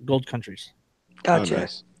Sierra Gold Countries. Gotcha. Oh,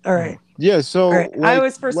 nice. All right. Yeah, so like, I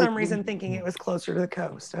was for like, some reason thinking it was closer to the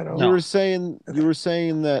coast. I don't know. You were saying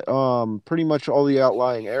that pretty much all the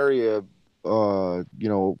outlying area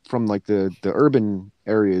from like the urban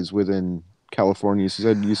areas within California,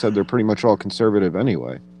 you said they're pretty much all conservative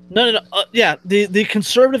anyway. No. Yeah, the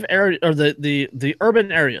conservative area or the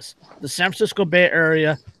urban areas, the San Francisco Bay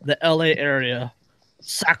Area, the LA area,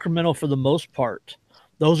 Sacramento for the most part.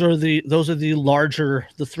 Those are the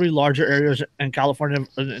three larger areas in California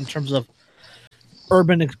in terms of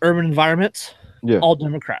urban environments. Yeah. All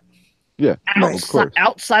Democrat. Yeah.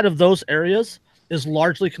 Outside of those areas is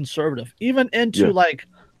largely conservative. Even into like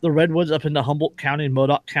the Redwoods up into Humboldt County and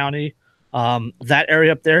Modoc County. That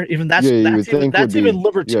area up there, even that's even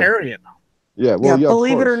libertarian. Yeah, well,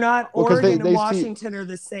 believe it or not, Oregon and Washington are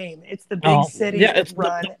the same. It's the big cities that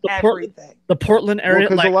run everything. The Portland area,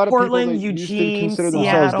 because a lot of Portland, people that Eugene, used to consider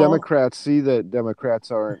Seattle. themselves Democrats see that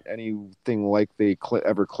Democrats aren't anything like they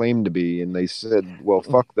ever claimed to be, and they said, "Well,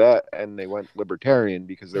 fuck that," and they went libertarian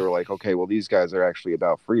because they were like, "Okay, well, these guys are actually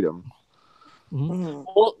about freedom." Mm-hmm.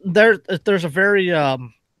 Well, there's a very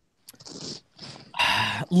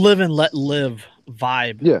live and let live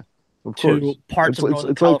vibe. Yeah. To parts of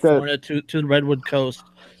Northern California, like to the Redwood Coast.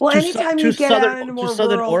 Well, anytime you get out into more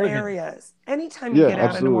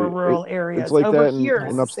rural areas, it's like over that here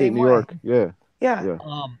in upstate New York. Yeah.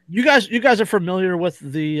 You guys are familiar with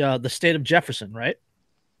the state of Jefferson, right?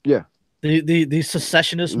 Yeah. The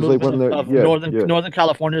secessionist movement of Northern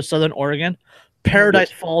California, Southern Oregon. Paradise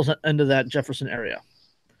falls into that Jefferson area.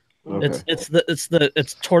 Okay.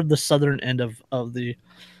 It's toward the southern end of the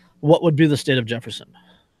what would be the state of Jefferson.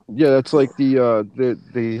 Yeah, that's like they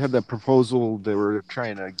had that proposal they were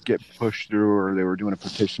trying to get pushed through, or they were doing a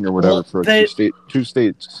petition or whatever for a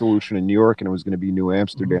two-state solution in New York, and it was going to be New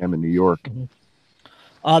Amsterdam and New York.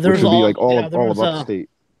 Mm-hmm. There was all of upstate.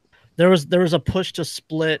 There was a push to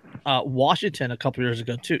split Washington a couple years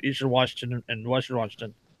ago too, Eastern Washington and Western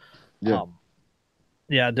Washington. Yeah.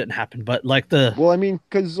 It didn't happen, but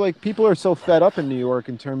because like people are so fed up in New York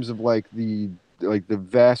in terms of like the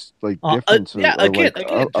vast difference of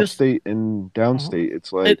upstate and downstate.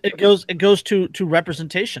 It's like it goes to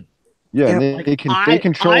representation. Yeah, and they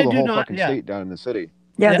control the whole fucking state down in the city.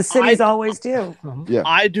 Yeah, the cities always do. Yeah,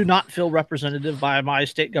 I do not feel represented by my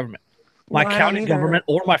state government, my county government,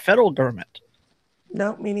 or my federal government.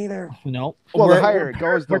 No, me neither. No. Well, the higher it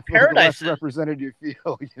goes, the Paradise less represented you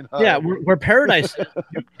feel. Yeah, where Paradise,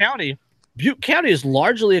 Butte County is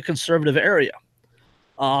largely a conservative area.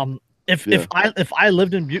 If I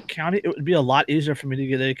lived in Butte County, it would be a lot easier for me to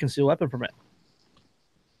get a concealed weapon permit.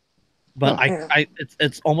 But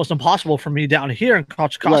it's almost impossible for me down here in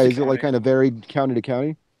Contra Costa. Right, is it like kind of varied county to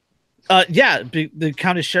county? The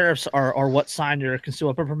county sheriffs are what sign your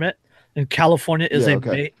concealed weapon permit. And California is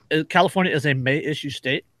a May issue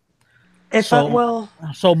state.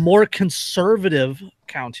 So more conservative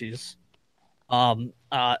counties. El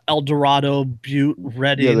Dorado, Butte,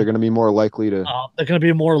 Redding. Yeah, they're going to be more likely to. They're going to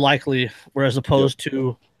be more likely, whereas opposed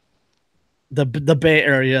to the Bay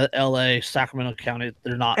Area, LA, Sacramento County,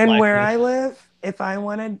 they're not. And likely. Where I live, if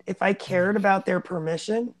I cared about their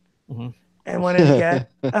permission and wanted to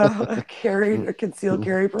get a concealed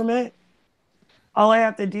carry permit, all I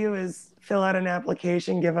have to do is fill out an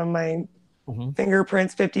application, give them my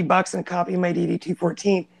fingerprints, $50, and a copy of my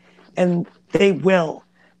DD-214, and they will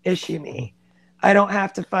issue me. I don't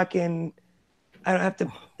have to.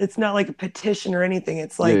 It's not like a petition or anything.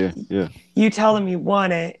 It's like you tell them you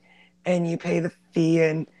want it, and you pay the fee.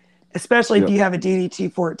 And especially if you have a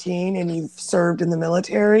DD-214 and you've served in the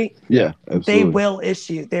military, absolutely. They will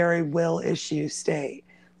issue. They're a will issue state.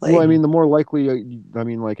 Well, I mean, the more likely,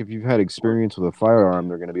 if you've had experience with a firearm,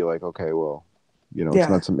 they're going to be like, okay, well, it's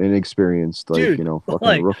not some inexperienced,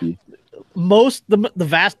 fucking rookie.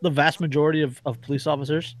 the vast majority of police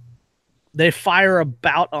officers, they fire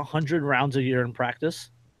about 100 rounds a year in practice,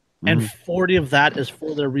 and 40 of that is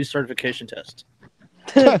for their recertification test.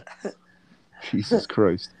 Jesus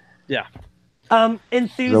Christ. Yeah.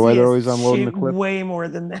 Enthusiasts why they're always unloading the shoot clip? way more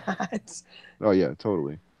than that. Oh yeah,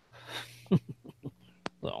 totally.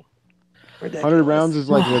 So 100 rounds is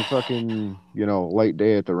like a fucking, light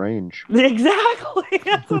day at the range. Exactly.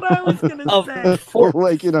 That's what I was gonna say.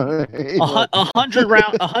 Like, you know,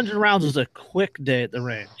 100 rounds is a quick day at the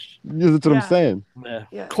range. That's what I'm saying. Yeah.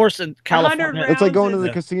 Yeah. Of course, in California, It's like going to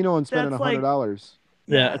rounds the is- casino and spending that's like- $100.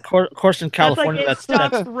 yeah. Of course, in California, that's like it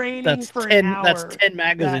stops raining that's for 10 an hour. that's 10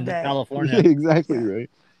 magazines in day. California. Exactly Yeah. right.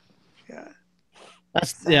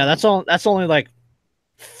 Yeah. That's only like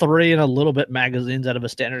 3 and a little bit magazines out of a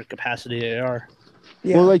standard capacity AR.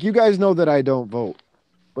 Yeah. Well, like, you guys know that I don't vote,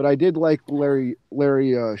 but I did like Larry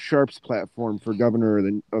Sharp's platform for governor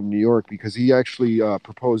of New York, because he actually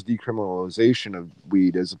proposed decriminalization of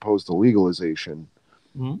weed as opposed to legalization,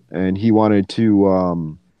 and he wanted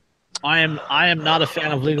to. I am not a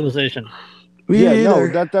fan of legalization.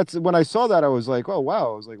 That's when I saw that, I was like, oh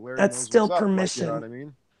wow, I was like, Larry, That's knows still what's up. Like, permission. you know what I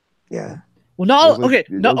mean? Yeah. Well, no, Like,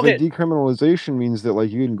 okay. Decriminalization means that,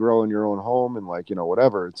 like, you can grow in your own home and, like,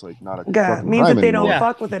 whatever. It's like not a Yeah. fucking Means crime that they don't anymore.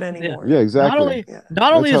 fuck with it anymore. Yeah, exactly. Not only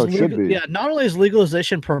That's is how it should be. not only is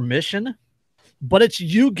legalization permission, but it's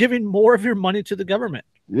you giving more of your money to the government.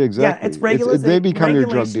 Yeah, exactly. Yeah, it's regulation. They become your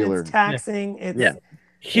drug dealer. It's taxing. It's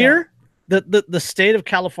Here, the state of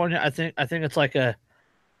California, I think it's like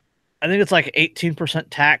 18%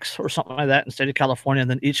 tax or something like that in the state of California, and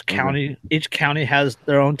then each county has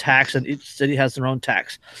their own tax, and each city has their own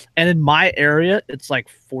tax. And in my area, it's like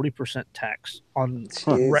 40% tax on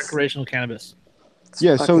recreational cannabis.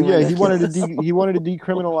 Yeah, so fucking he wanted to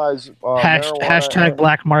decriminalize marijuana. Hashtag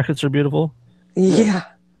black markets are beautiful. Yeah.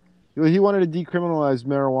 He wanted to decriminalize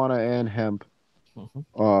marijuana and hemp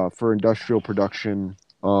for industrial production.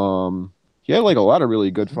 He had like a lot of really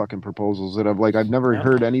good fucking proposals that I've never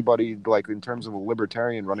heard anybody, like, in terms of a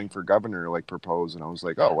libertarian running for governor, like, propose, and I was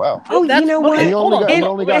like, oh wow. Oh, you know what? And he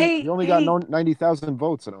only got Hey, 90,000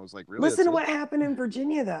 votes, and I was like, really? listen to what happened in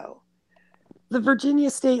Virginia, though. The Virginia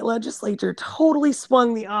state legislature totally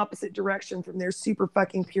swung the opposite direction from their super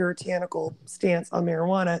fucking puritanical stance on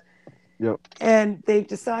marijuana. Yep. And they've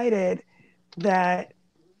decided that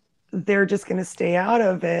they're just going to stay out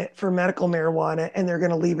of it for medical marijuana, and they're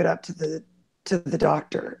going to leave it up to the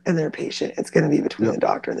doctor and their patient. It's going to be between the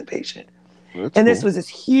doctor and the patient. This was this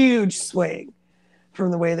huge swing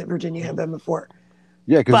from the way that Virginia had been before.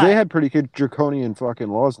 Yeah, because they had pretty good draconian fucking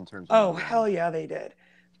laws in terms of. Oh, hell yeah, they did.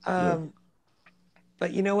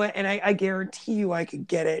 But you know what? And I guarantee you I could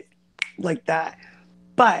get it like that.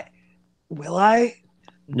 But will I?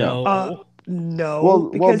 No. No.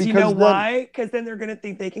 Because you know why? Because then they're going to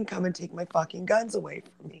think they can come and take my fucking guns away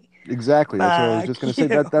from me. Exactly. That's what I was just going to say.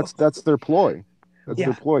 That's their ploy. That's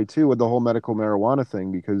their ploy, too, with the whole medical marijuana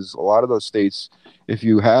thing, because a lot of those states, if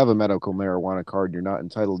you have a medical marijuana card, you're not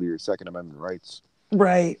entitled to your Second Amendment rights.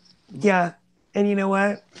 Right. Yeah. And you know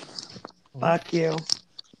what? Fuck you.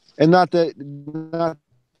 And not that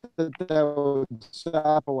would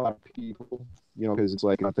stop a lot of people, because it's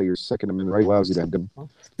like, not that your Second Amendment right allows you to have them.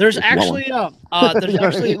 There's actually a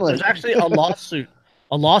lawsuit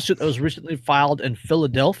that was recently filed in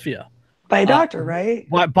Philadelphia by a doctor, right?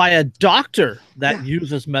 By a doctor that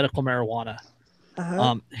uses medical marijuana.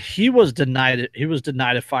 He was denied it. He was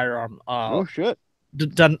denied a firearm. Oh shit!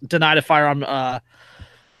 Denied a firearm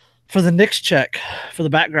for the NICS check, for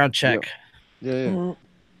the background check. Yeah. Mm-hmm.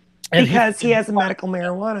 Because he has a medical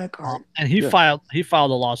marijuana card, and he filed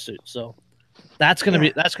a lawsuit. So that's gonna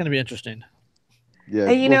be interesting. Yeah,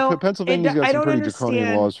 and Pennsylvania's got some pretty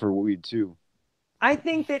draconian laws for weed too. I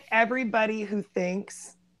think that everybody who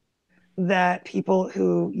thinks that people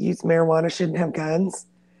who use marijuana shouldn't have guns,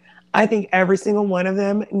 I think every single one of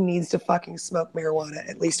them needs to fucking smoke marijuana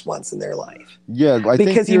at least once in their life. Yeah, I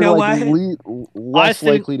think you know what? Less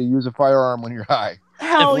likely to use a firearm when you're high.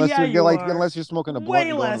 Hell unless you're smoking a blunt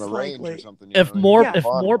and going to the range or something. If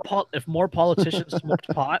more politicians smoked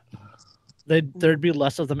pot, there'd be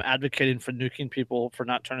less of them advocating for nuking people for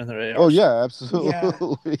not turning their ARs. Oh yeah,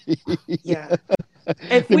 absolutely. Yeah.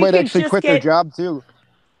 They might actually quit their job too.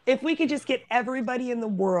 If we could just get everybody in the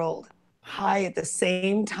world high at the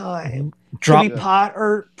same time, drop pot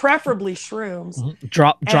or preferably shrooms.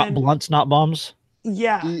 Drop blunts, not bombs.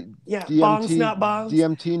 Yeah, DMT, bombs, not bombs.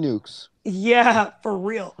 DMT nukes. Yeah, for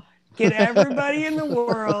real. Get everybody in the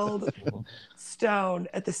world stoned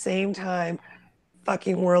at the same time.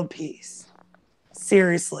 Fucking world peace.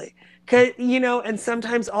 Seriously. And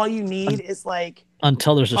sometimes all you need is like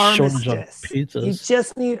Until there's a shortage of armistice. You pizzas.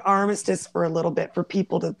 just need armistice for a little bit for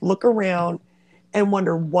people to look around and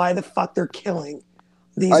wonder why the fuck they're killing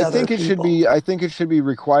these I other think it people. should be. I think it should be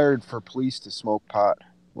required for police to smoke pot,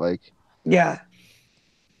 like Yeah,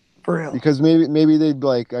 for real. because maybe they'd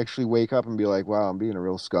like actually wake up and be like, "Wow, I'm being a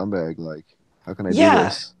real scumbag. Like, how can I do Yeah.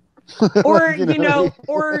 this?" Or Like, what I mean?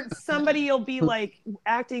 or somebody will be like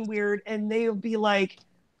acting weird, and they'll be like,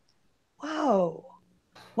 "Whoa,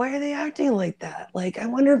 why are they acting like that? Like, I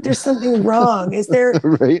wonder if there's something wrong. Is there?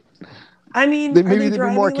 Right? I mean, Maybe are they they'd be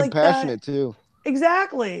driving more like compassionate that? too.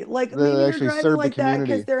 Exactly. Like They maybe they're actually driving serve the like that because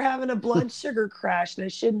community. they're having a blood sugar crash, and I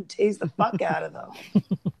shouldn't tase the fuck out of them.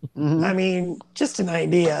 Mhm. I mean, just an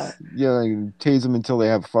idea. Yeah, like, tase them until they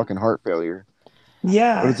have fucking heart failure.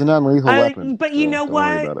 Yeah. But it's a non-lethal weapon. But you so know don't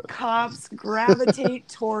worry what? about it. Cops gravitate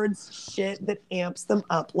towards shit that amps them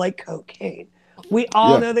up, like cocaine. We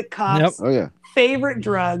all Yeah. know that cops' Oh yeah. favorite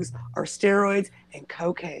drugs are steroids and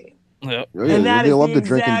cocaine. Yep. Oh yeah. And that They is love the to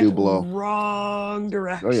drink and do exact blow. wrong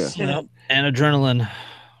direction. Yep. And adrenaline.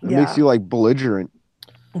 It makes you like belligerent.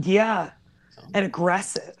 Yeah. And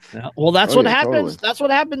aggressive. Yeah. Well, that's Oh, what yeah, happens. totally. That's what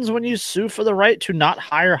happens when you sue for the right to not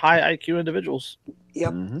hire high IQ individuals,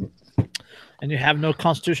 Yep. Mhm. and you have no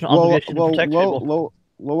constitutional obligation to protect people.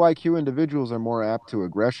 Low IQ individuals are more apt to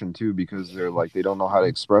aggression too because they're like they don't know how to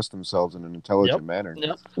express themselves in an intelligent manner.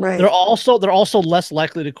 Yep. Right. They're also less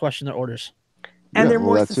likely to question their orders. And Yeah, they're well,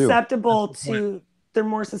 more that too. susceptible That's the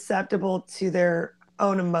to their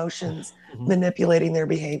own emotions Mhm. manipulating their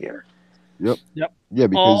behavior. Yep. Yeah,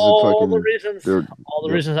 because All the fucking reasons. they're All the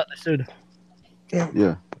yep. reasons that they sued.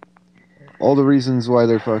 yeah. All the reasons why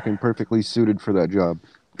they're fucking perfectly suited for that job.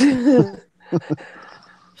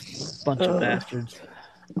 Bunch of bastards.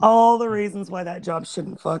 All the reasons why that job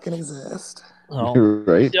shouldn't fucking exist. Oh,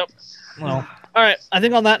 Right? yep. Well, all right. I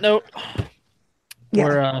think on that note, Yeah.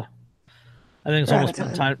 we're I think it's We're almost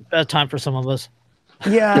out of bad time for some of us.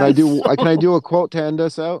 Yeah. Can I do a quote to end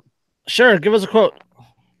us out? Sure, give us a quote.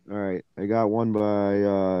 All right. I got one by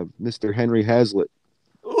Mr. Henry Hazlitt.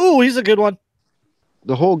 Ooh, he's a good one.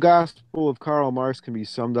 The whole gospel of Karl Marx can be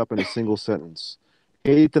summed up in a single sentence.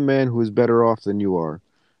 Hate the man who is better off than you are.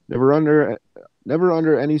 Never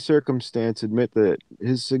under any circumstance admit that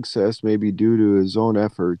his success may be due to his own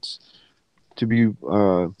efforts to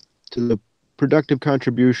the productive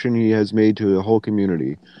contribution he has made to the whole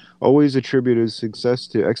community. Always attribute his success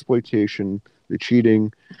to exploitation, the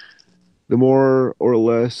cheating, the more or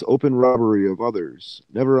less open robbery of others.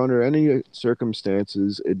 Never under any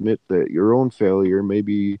circumstances admit that your own failure may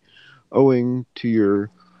be owing to your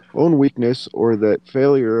own weakness or that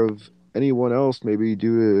failure of anyone else may be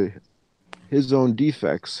due to his own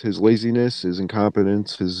defects, his laziness, his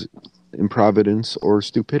incompetence, his improvidence, or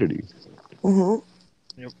stupidity.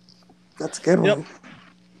 Mm-hmm. Yep. That's a good one.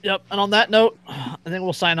 Yep. And on that note, I think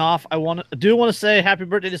we'll sign off. I do want to say happy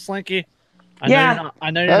birthday to Slinky. I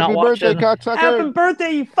know you're Happy not birthday, watching. cocksucker! Happy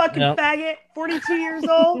birthday, you fucking Yep. faggot. 42 years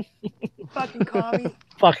old. Fucking commie.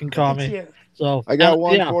 Fucking call Look at me. you. So I got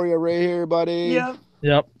one yeah. for you right here, buddy. Yep.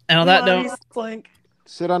 Yep. And on We that love note, you, Slink.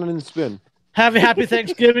 Sit on it and spin. have a happy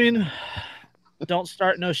Thanksgiving. Don't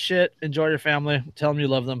start no shit. Enjoy your family. Tell them you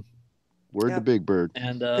love them. Word to Big Bird.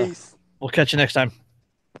 And Peace. we'll catch you next time.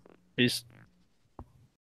 Peace.